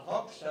Howard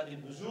Hawks, hat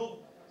ihn besucht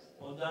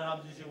und dann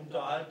haben sie sich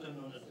unterhalten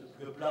und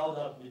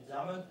geplaudert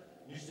zusammen.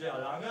 Nicht sehr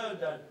lange.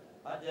 Dann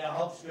hat der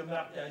Hawks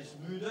gemerkt, er ist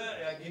müde.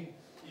 Er ging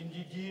in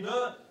die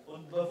Diele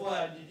und bevor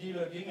er in die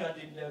Diele ging, hat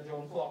ihm der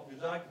John Fords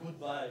gesagt,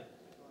 goodbye,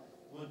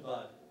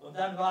 goodbye. Und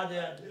dann war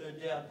der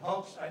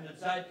Hawks eine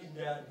Zeit in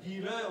der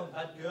Diele und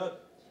hat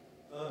gehört,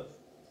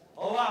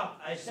 Howard,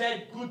 I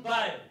said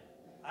goodbye,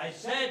 I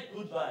said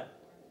goodbye.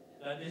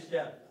 Dann ist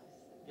der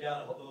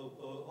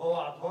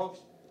Howard Hawks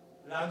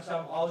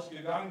langsam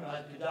rausgegangen und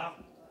hat gedacht,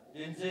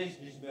 den sehe ich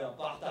nicht mehr. Ein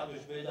paar Tage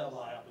später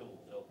war er tot.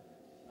 So.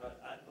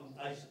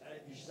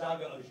 Ich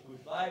sage euch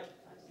goodbye,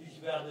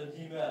 ich werde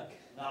nie mehr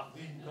nach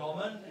Wien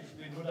kommen, ich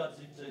bin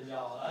 117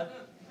 Jahre alt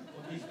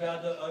und ich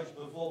werde euch,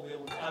 bevor wir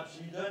uns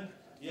abschieden,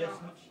 jetzt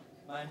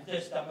mein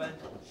Testament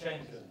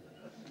schenken.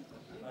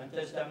 Mein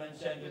Testament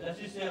schenken, das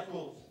ist sehr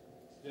kurz,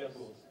 sehr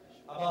kurz.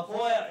 Aber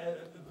vorher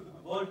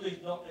wollte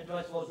ich noch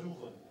etwas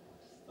versuchen.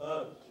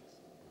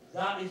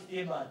 Da ist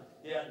jemand,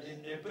 der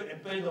den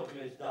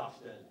Empedokles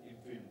darstellt im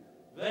Film.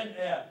 Wenn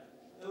er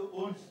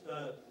uns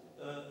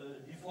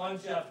die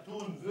Freundschaft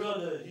tun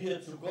würde,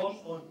 hier zu kommen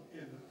und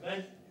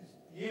wenn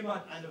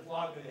jemand eine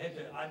Frage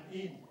hätte an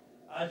ihn,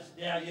 als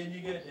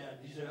derjenige, der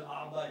diese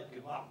Arbeit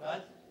gemacht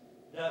hat,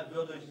 da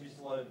würde ich mich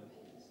freuen.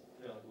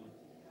 Ja, gut.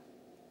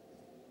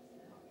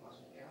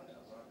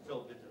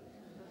 So, bitte.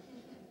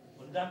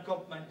 Und dann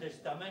kommt mein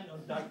Testament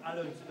und dann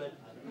alle ins Bett.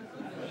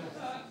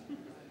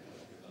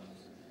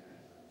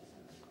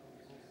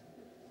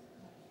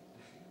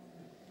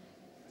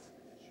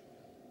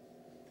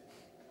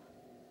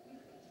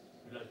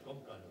 Vielleicht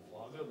kommt keine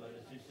Frage, weil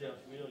es ist sehr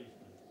schwierig.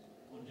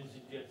 Und die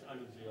sind jetzt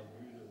alle sehr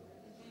müde.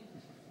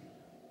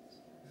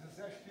 Ist es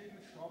sehr schwierig,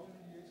 mit Straub und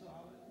Huillet zu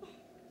arbeiten?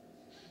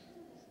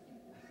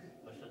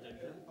 Was hat er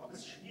gesagt? Ob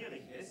es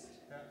schwierig ist?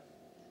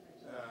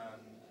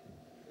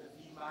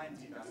 Wie meinen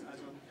Sie das?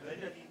 Also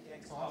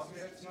Grenadine-Text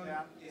ausgesetzt zu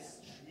werden, ist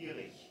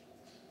schwierig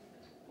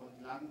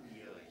und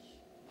langwierig.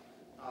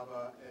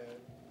 Aber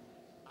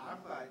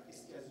Arbeit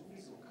ist ja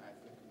sowieso kein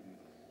Vergnügen.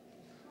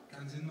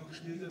 Kann sie noch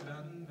schwieriger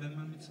werden, wenn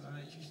man mit,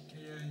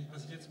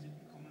 was ich jetzt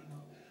mitbekommen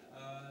habe,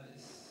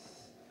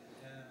 ist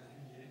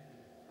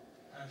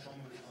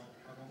Jean-Marie Straub,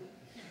 pardon,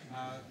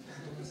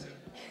 doch sehr,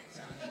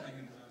 sehr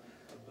anstrengend war.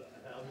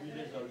 Herr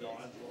Huillet soll doch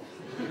antworten.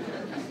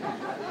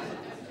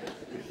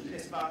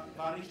 Es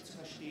war nicht zu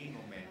verstehen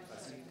im Moment,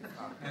 was Sie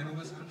gefragt haben. Ja, nur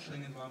was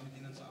anstrengend war, mit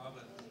Ihnen zu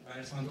arbeiten, weil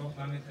es waren doch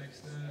lange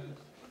Texte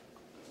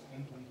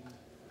und.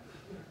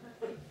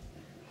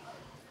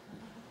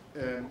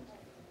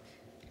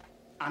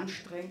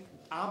 Anstrengend,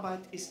 Arbeit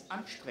ist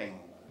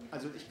Anstrengung.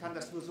 Also ich kann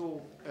das nur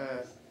so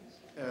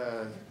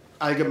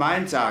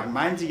allgemein sagen.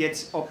 Meinen Sie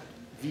jetzt, ob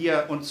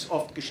wir uns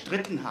oft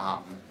gestritten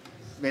haben?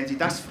 Wenn Sie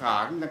das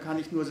fragen, dann kann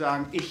ich nur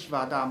sagen, ich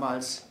war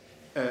damals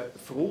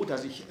froh,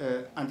 dass ich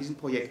an diesem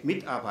Projekt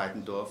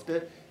mitarbeiten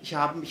durfte. Ich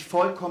habe mich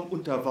vollkommen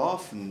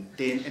unterworfen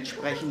den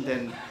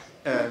entsprechenden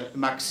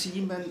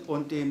Maximen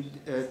und den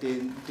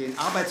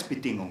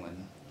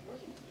Arbeitsbedingungen.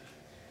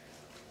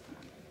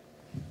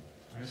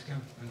 Alles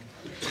klar.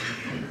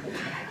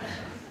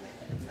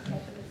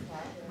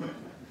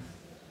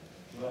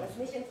 Was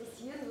mich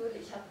interessieren würde,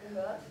 ich habe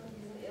gehört von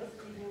diesen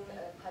irrsinnigen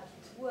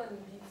Partituren,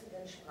 die zu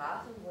den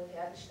Sprachen wohl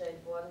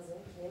hergestellt worden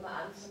sind. Ich nehme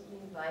an, von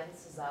Ihnen beiden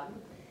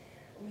zusammen.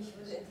 Und mich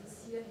würde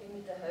interessieren, wie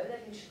mit der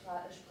Hölderlin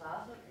Sprache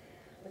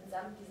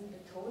mitsamt diesen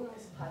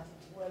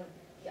Betonungspartituren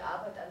die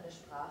Arbeit an der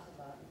Sprache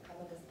war. Kann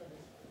man das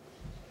berichten?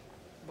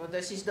 Aber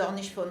das ist doch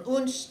nicht von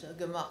uns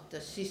gemacht,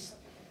 das ist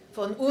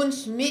von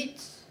uns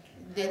mit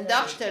den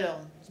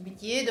Darstellern,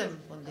 mit jedem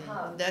von denen.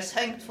 Und das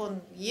hängt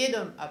von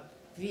jedem ab.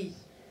 Wie?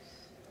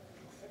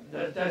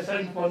 Das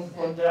hängt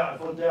von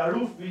der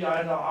Luft, wie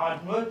einer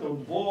atmet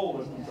und wo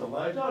und so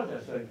weiter.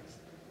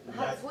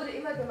 Es wurde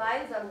immer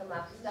gemeinsam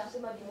gemacht. Ich dachte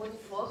immer, die wurden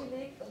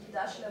vorgelegt und die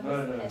Darsteller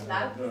mussten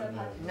entlang dieser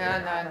Partitur.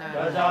 Nein.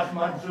 Da saß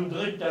man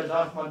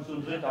zu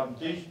dritt am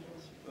Tisch,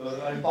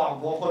 ein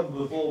paar Wochen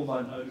bevor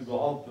man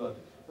überhaupt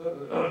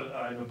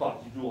eine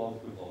Partitur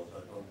aufgebaut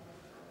hat.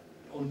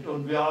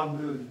 Und wir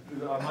haben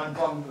am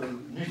Anfang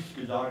nichts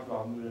gesagt, wir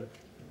haben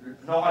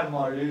noch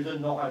einmal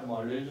lesen, da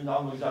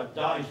haben wir gesagt,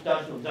 da ist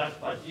das und das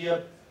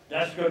passiert,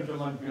 das könnte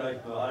man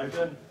vielleicht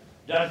behalten,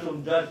 das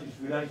und das ist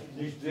vielleicht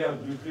nicht sehr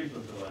glücklich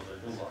und so weiter.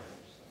 So war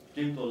es.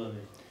 Stimmt oder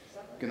nicht?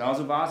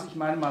 Genauso war es. Ich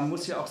meine, man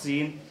muss ja auch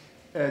sehen,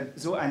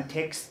 so ein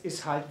Text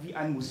ist halt wie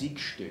ein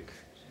Musikstück.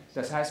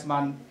 Das heißt,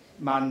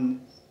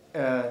 man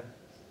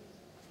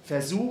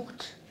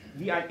versucht,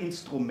 wie ein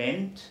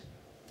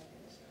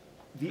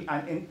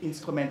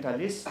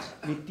Instrumentalist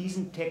mit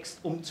diesem Text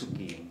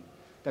umzugehen.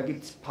 Da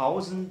gibt es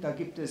Pausen, da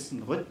gibt es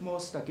einen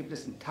Rhythmus, da gibt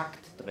es einen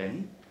Takt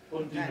drin.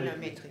 Und die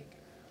Metrik.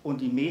 Und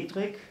die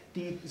Metrik,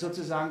 die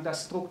sozusagen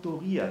das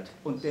strukturiert.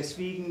 Und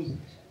deswegen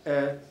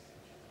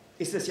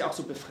ist es ja auch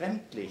so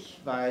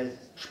befremdlich, weil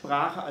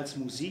Sprache als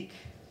Musik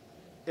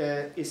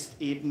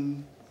ist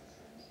eben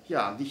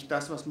ja, nicht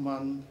das, was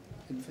man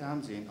im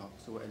Fernsehen auch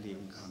so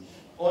erleben kann.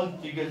 Und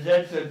die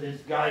Gesetze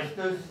des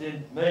Geistes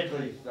sind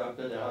metrisch,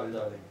 sagte der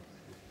Hölderlin.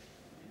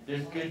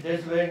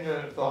 Deswegen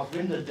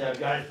verschwindet der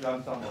Geist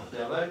langsam auf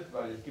der Welt,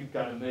 weil es gibt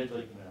keine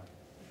Metrik mehr.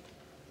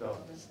 So.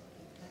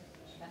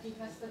 Darf ich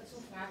was dazu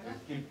fragen?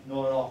 Es gibt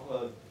nur noch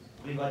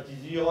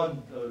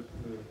Privatisieren,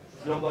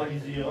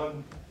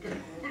 Globalisieren,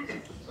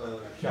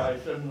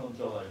 Scheißen und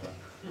so weiter.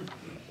 Mich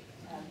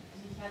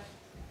hat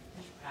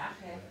die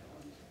Sprache,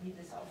 wie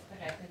das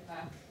aufbereitet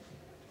war,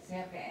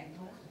 sehr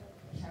beeindruckt.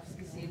 Ich habe es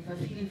gesehen vor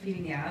vielen,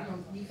 vielen Jahren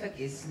und nie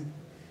vergessen.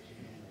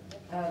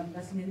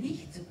 Was mir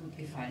nicht so gut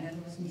gefallen hat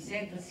und was mich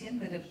sehr interessieren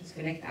würde, ob das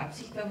vielleicht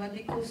Absicht war, waren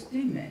die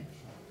Kostüme.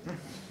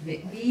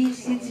 Wie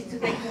sind Sie zu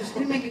den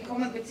Kostümen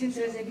gekommen,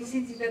 beziehungsweise wie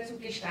sind Sie dazu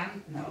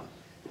gestanden auch?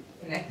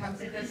 Vielleicht haben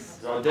Sie das...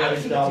 Ja, der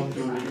ist da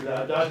unschuldig.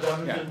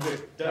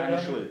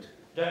 Keine Schuld.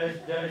 Der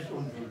ist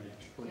unschuldig.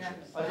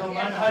 Also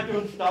man hat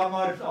uns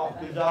damals auch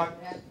gesagt,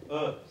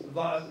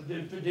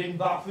 den Film,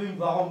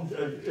 warum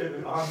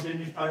haben Sie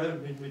nicht alle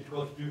mit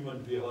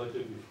Kostümen wie heute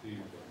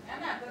gespielt?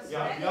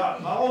 Ja,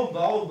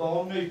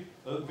 warum nicht?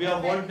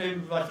 Wir wollten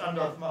eben was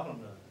anderes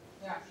machen.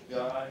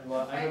 Ja,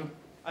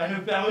 eine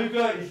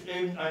Perücke ist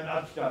eben ein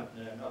Abstand.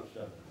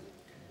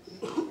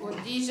 Und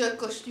diese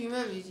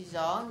Kostüme, wie Sie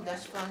sagen,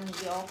 das fanden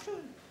wir auch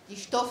schön. Die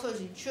Stoffe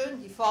sind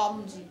schön, die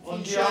Farben sind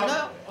viel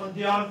schöner. Und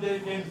die haben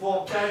den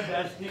Vorteil,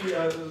 dass die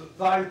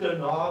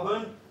Falten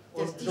haben.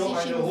 Dass und die so sich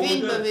eine im Hose,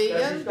 Wind bewegen.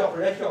 Das ist doch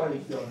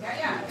lächerlich.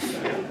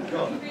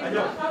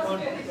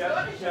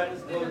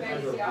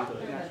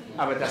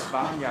 Aber das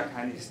waren ja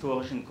keine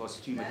historischen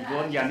Kostüme. Die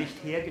wurden ja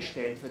nicht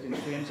hergestellt für den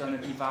Film,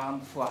 sondern die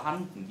waren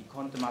vorhanden. Die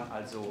konnte man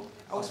also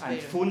aus einem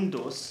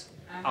Fundus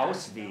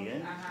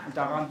auswählen. Und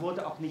daran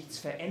wurde auch nichts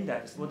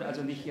verändert. Es wurde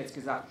also nicht jetzt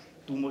gesagt,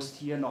 du musst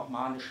hier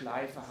nochmal eine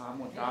Schleife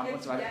haben und da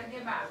und so weiter.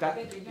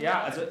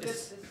 Ja, also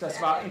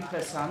das war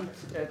interessant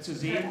zu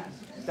sehen,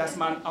 dass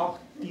man auch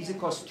diese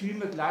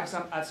Kostüme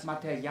gleichsam als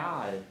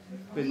Material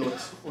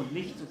benutzt und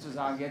nicht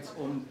sozusagen jetzt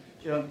um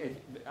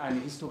eine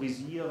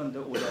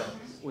historisierende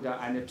oder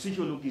eine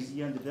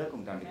psychologisierende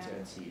Wirkung damit zu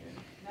erzielen.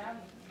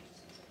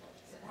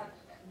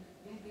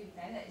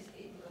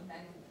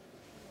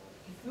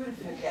 Gefühl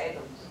für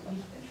Kleidung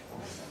nicht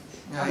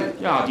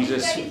entsprochen. Ja,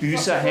 dieses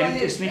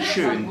Büßerhemd ist nicht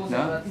schön.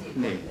 Ne?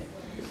 Nee.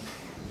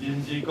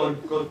 Sind Sie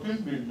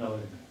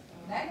Kostümbildnerin?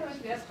 Nein, aber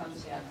ich wäre es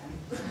ganz gerne.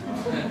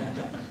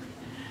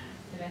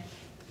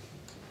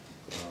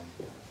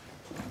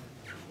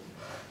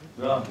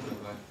 Ja.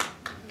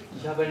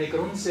 Ich habe eine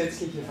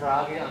grundsätzliche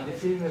Frage an die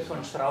Filme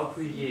von Straub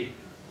Huillet.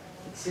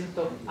 Sind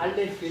doch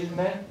alle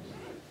Filme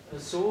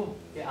so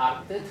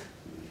geartet,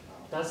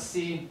 dass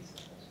sie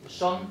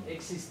schon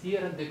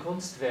existierende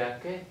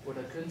Kunstwerke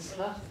oder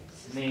Künstler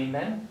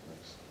nehmen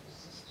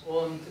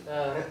und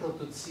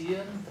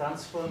reproduzieren,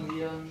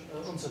 transformieren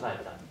und so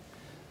weiter.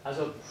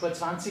 Also vor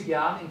 20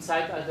 Jahren im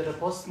Zeitalter der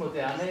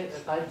Postmoderne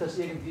galt das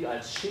irgendwie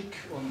als schick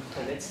und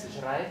der letzte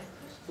Schrei,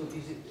 so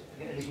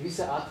eine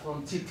gewisse Art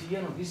von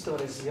Zitieren und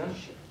Historisieren.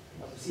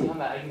 Aber Sie haben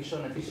ja eigentlich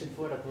schon ein bisschen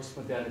vor der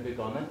Postmoderne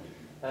begonnen.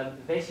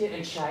 Welche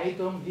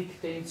Entscheidung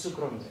liegt dem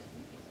zugrunde?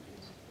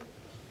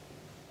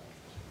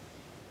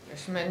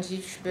 Dass man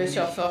sich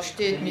besser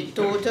versteht mit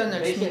Toten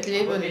als mit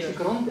Lebenden. Welche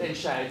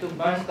Grundentscheidung?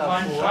 Man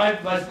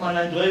schreibt, was man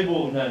ein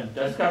Drehbuch nennt.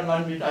 Das kann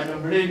man mit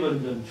einem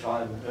Lebenden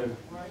schreiben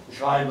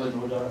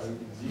oder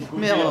diskutieren.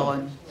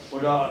 Mehreren.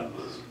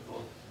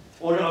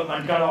 Oder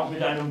man kann auch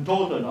mit einem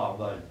Toten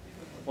arbeiten.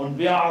 Und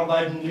wir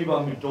arbeiten lieber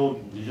mit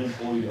Toten, die sind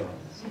ruhiger.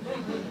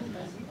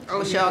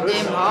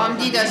 Außerdem haben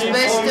die das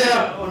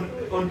Beste.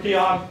 Und die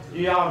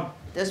haben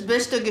das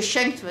Beste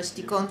geschenkt, was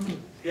die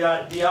konnten.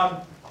 Ja, die haben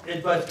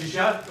etwas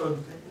geschafft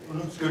und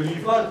uns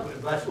geliefert,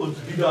 was uns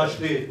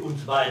widersteht,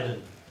 uns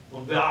beiden.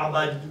 Und wir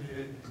arbeiten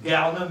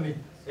gerne mit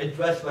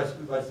etwas, was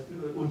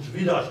uns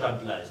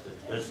Widerstand leistet.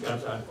 Das ist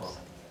ganz einfach.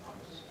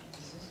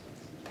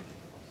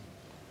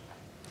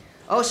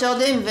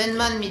 Außerdem, wenn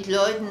man mit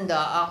Leuten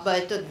da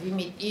arbeitet, wie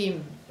mit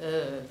ihm,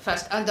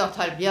 fast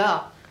 1,5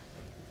 Jahre,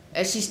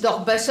 es ist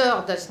doch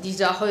besser, dass die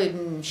Sache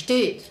eben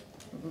steht.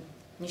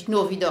 Nicht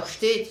nur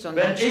widersteht,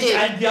 sondern steht. Wenn ich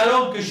einen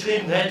Dialog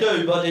geschrieben hätte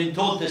über den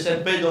Tod des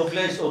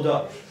Empedokles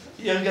oder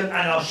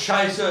irgendeiner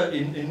Scheiße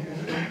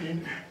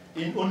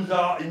in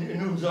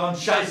unserem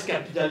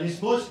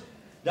Scheißkapitalismus,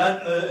 dann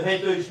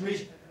hätte ich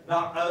mich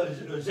nach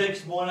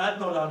 6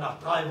 Monaten oder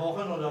nach 3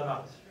 Wochen oder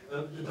nach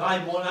 3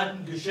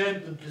 Monaten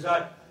geschämt und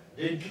gesagt,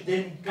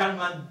 dem kann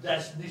man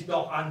das nicht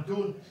doch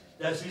antun,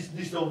 das ist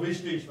nicht so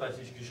wichtig, was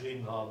ich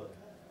geschrieben habe.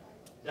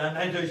 Dann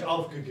hätte ich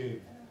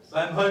aufgegeben.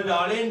 Beim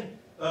Hölderlin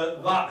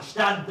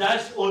stand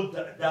das und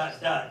da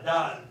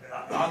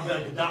haben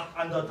wir gedacht,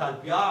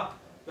 1,5 Jahre,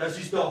 das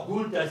ist doch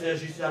gut, dass er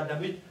sich dann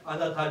damit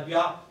 1,5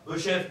 Jahre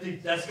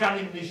beschäftigt, das kann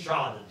ihm nicht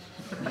schaden.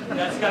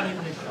 Das kann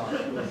ihm nicht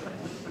schaden.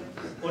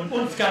 Und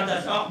uns kann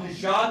das auch nicht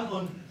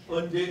schaden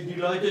und die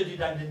Leute, die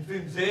dann den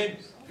Film sehen,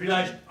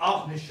 vielleicht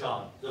auch nicht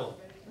schaden. So.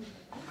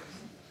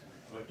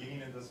 Aber ging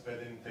Ihnen das bei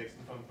den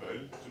Texten von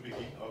Böll zu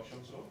Beginn auch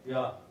schon so?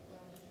 Ja.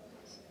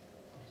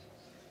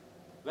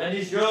 Wenn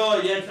ich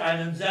höre jetzt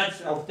einen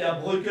Satz auf der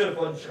Brücke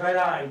von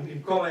Schreller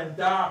im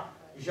Kommentar,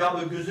 ich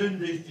habe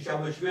gesündigt, ich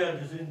habe schwer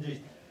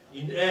gesündigt,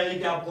 in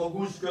Erika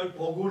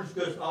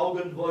Progulskes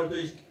Augen wollte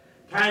ich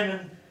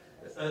keinen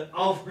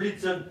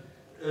Aufblitzen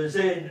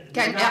sehen.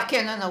 Kein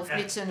Erkennen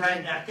aufblitzen sehen.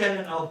 Kein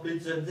Erkennen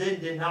aufblitzen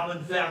sehen, den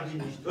Namen Ferdi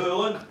nicht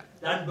hören,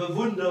 dann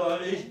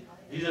bewundere ich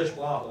diese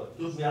Sprache.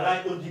 Tut mir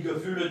leid und die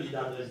Gefühle, die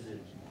da drin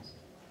sind.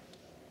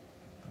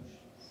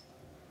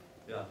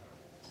 Ja.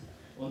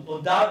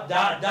 Und da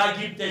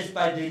gibt es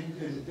bei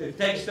den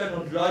Texten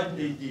und Leuten,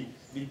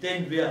 mit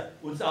denen wir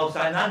uns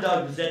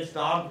auseinandergesetzt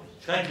haben,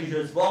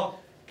 schreckliches Wort,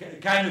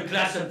 keine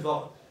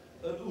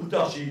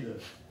Klassenunterschiede.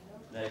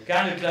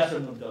 Keine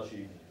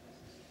Klassenunterschiede.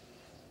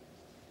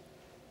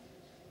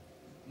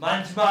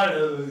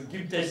 Manchmal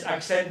gibt es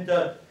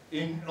Akzente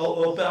in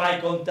Opera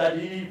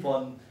Contadini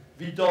von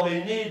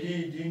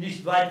Vittorini, die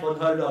nicht weit von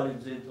Hölderlin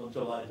sind und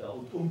so weiter.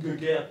 Und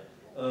umgekehrt,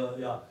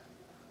 ja.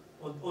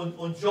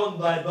 Und schon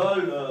bei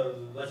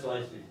Böll, was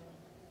weiß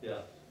ich.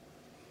 Ja.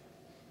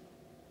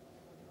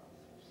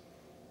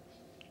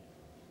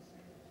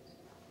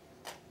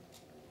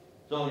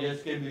 So,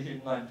 jetzt gebe ich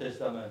Ihnen mein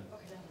Testament.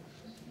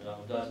 Ja,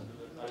 und dann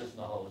alles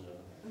nach Hause.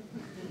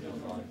 Ja,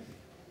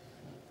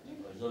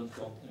 weil sonst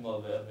kommt immer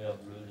mehr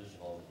Blödes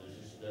raus.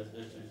 Das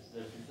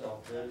ist auch,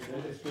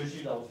 es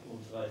geschieht auf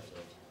uns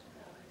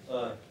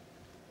weiter.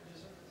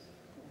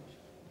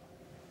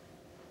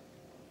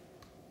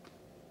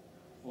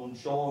 Und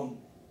schon,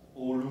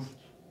 oh Luft.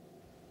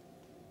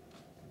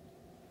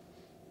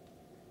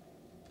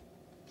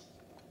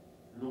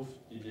 Luft,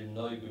 die den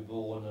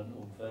Neugeborenen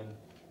umfängt,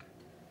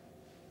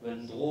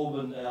 wenn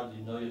droben er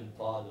die neuen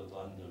Pfade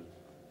wandelt.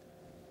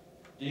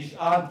 Dich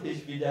ahnt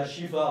ich wie der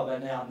Schiffer,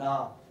 wenn er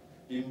nah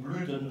dem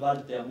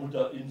Blütenwald der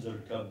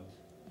Mutterinsel kommt.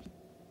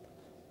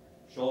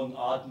 Schon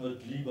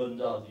atmet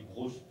liebender die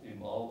Brust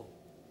ihm auf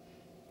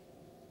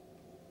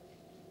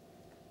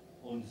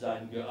und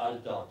sein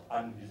gealtert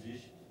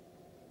Angesicht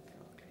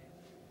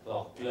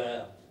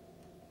verklärt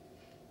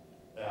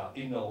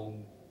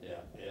Erinnerung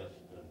der ersten.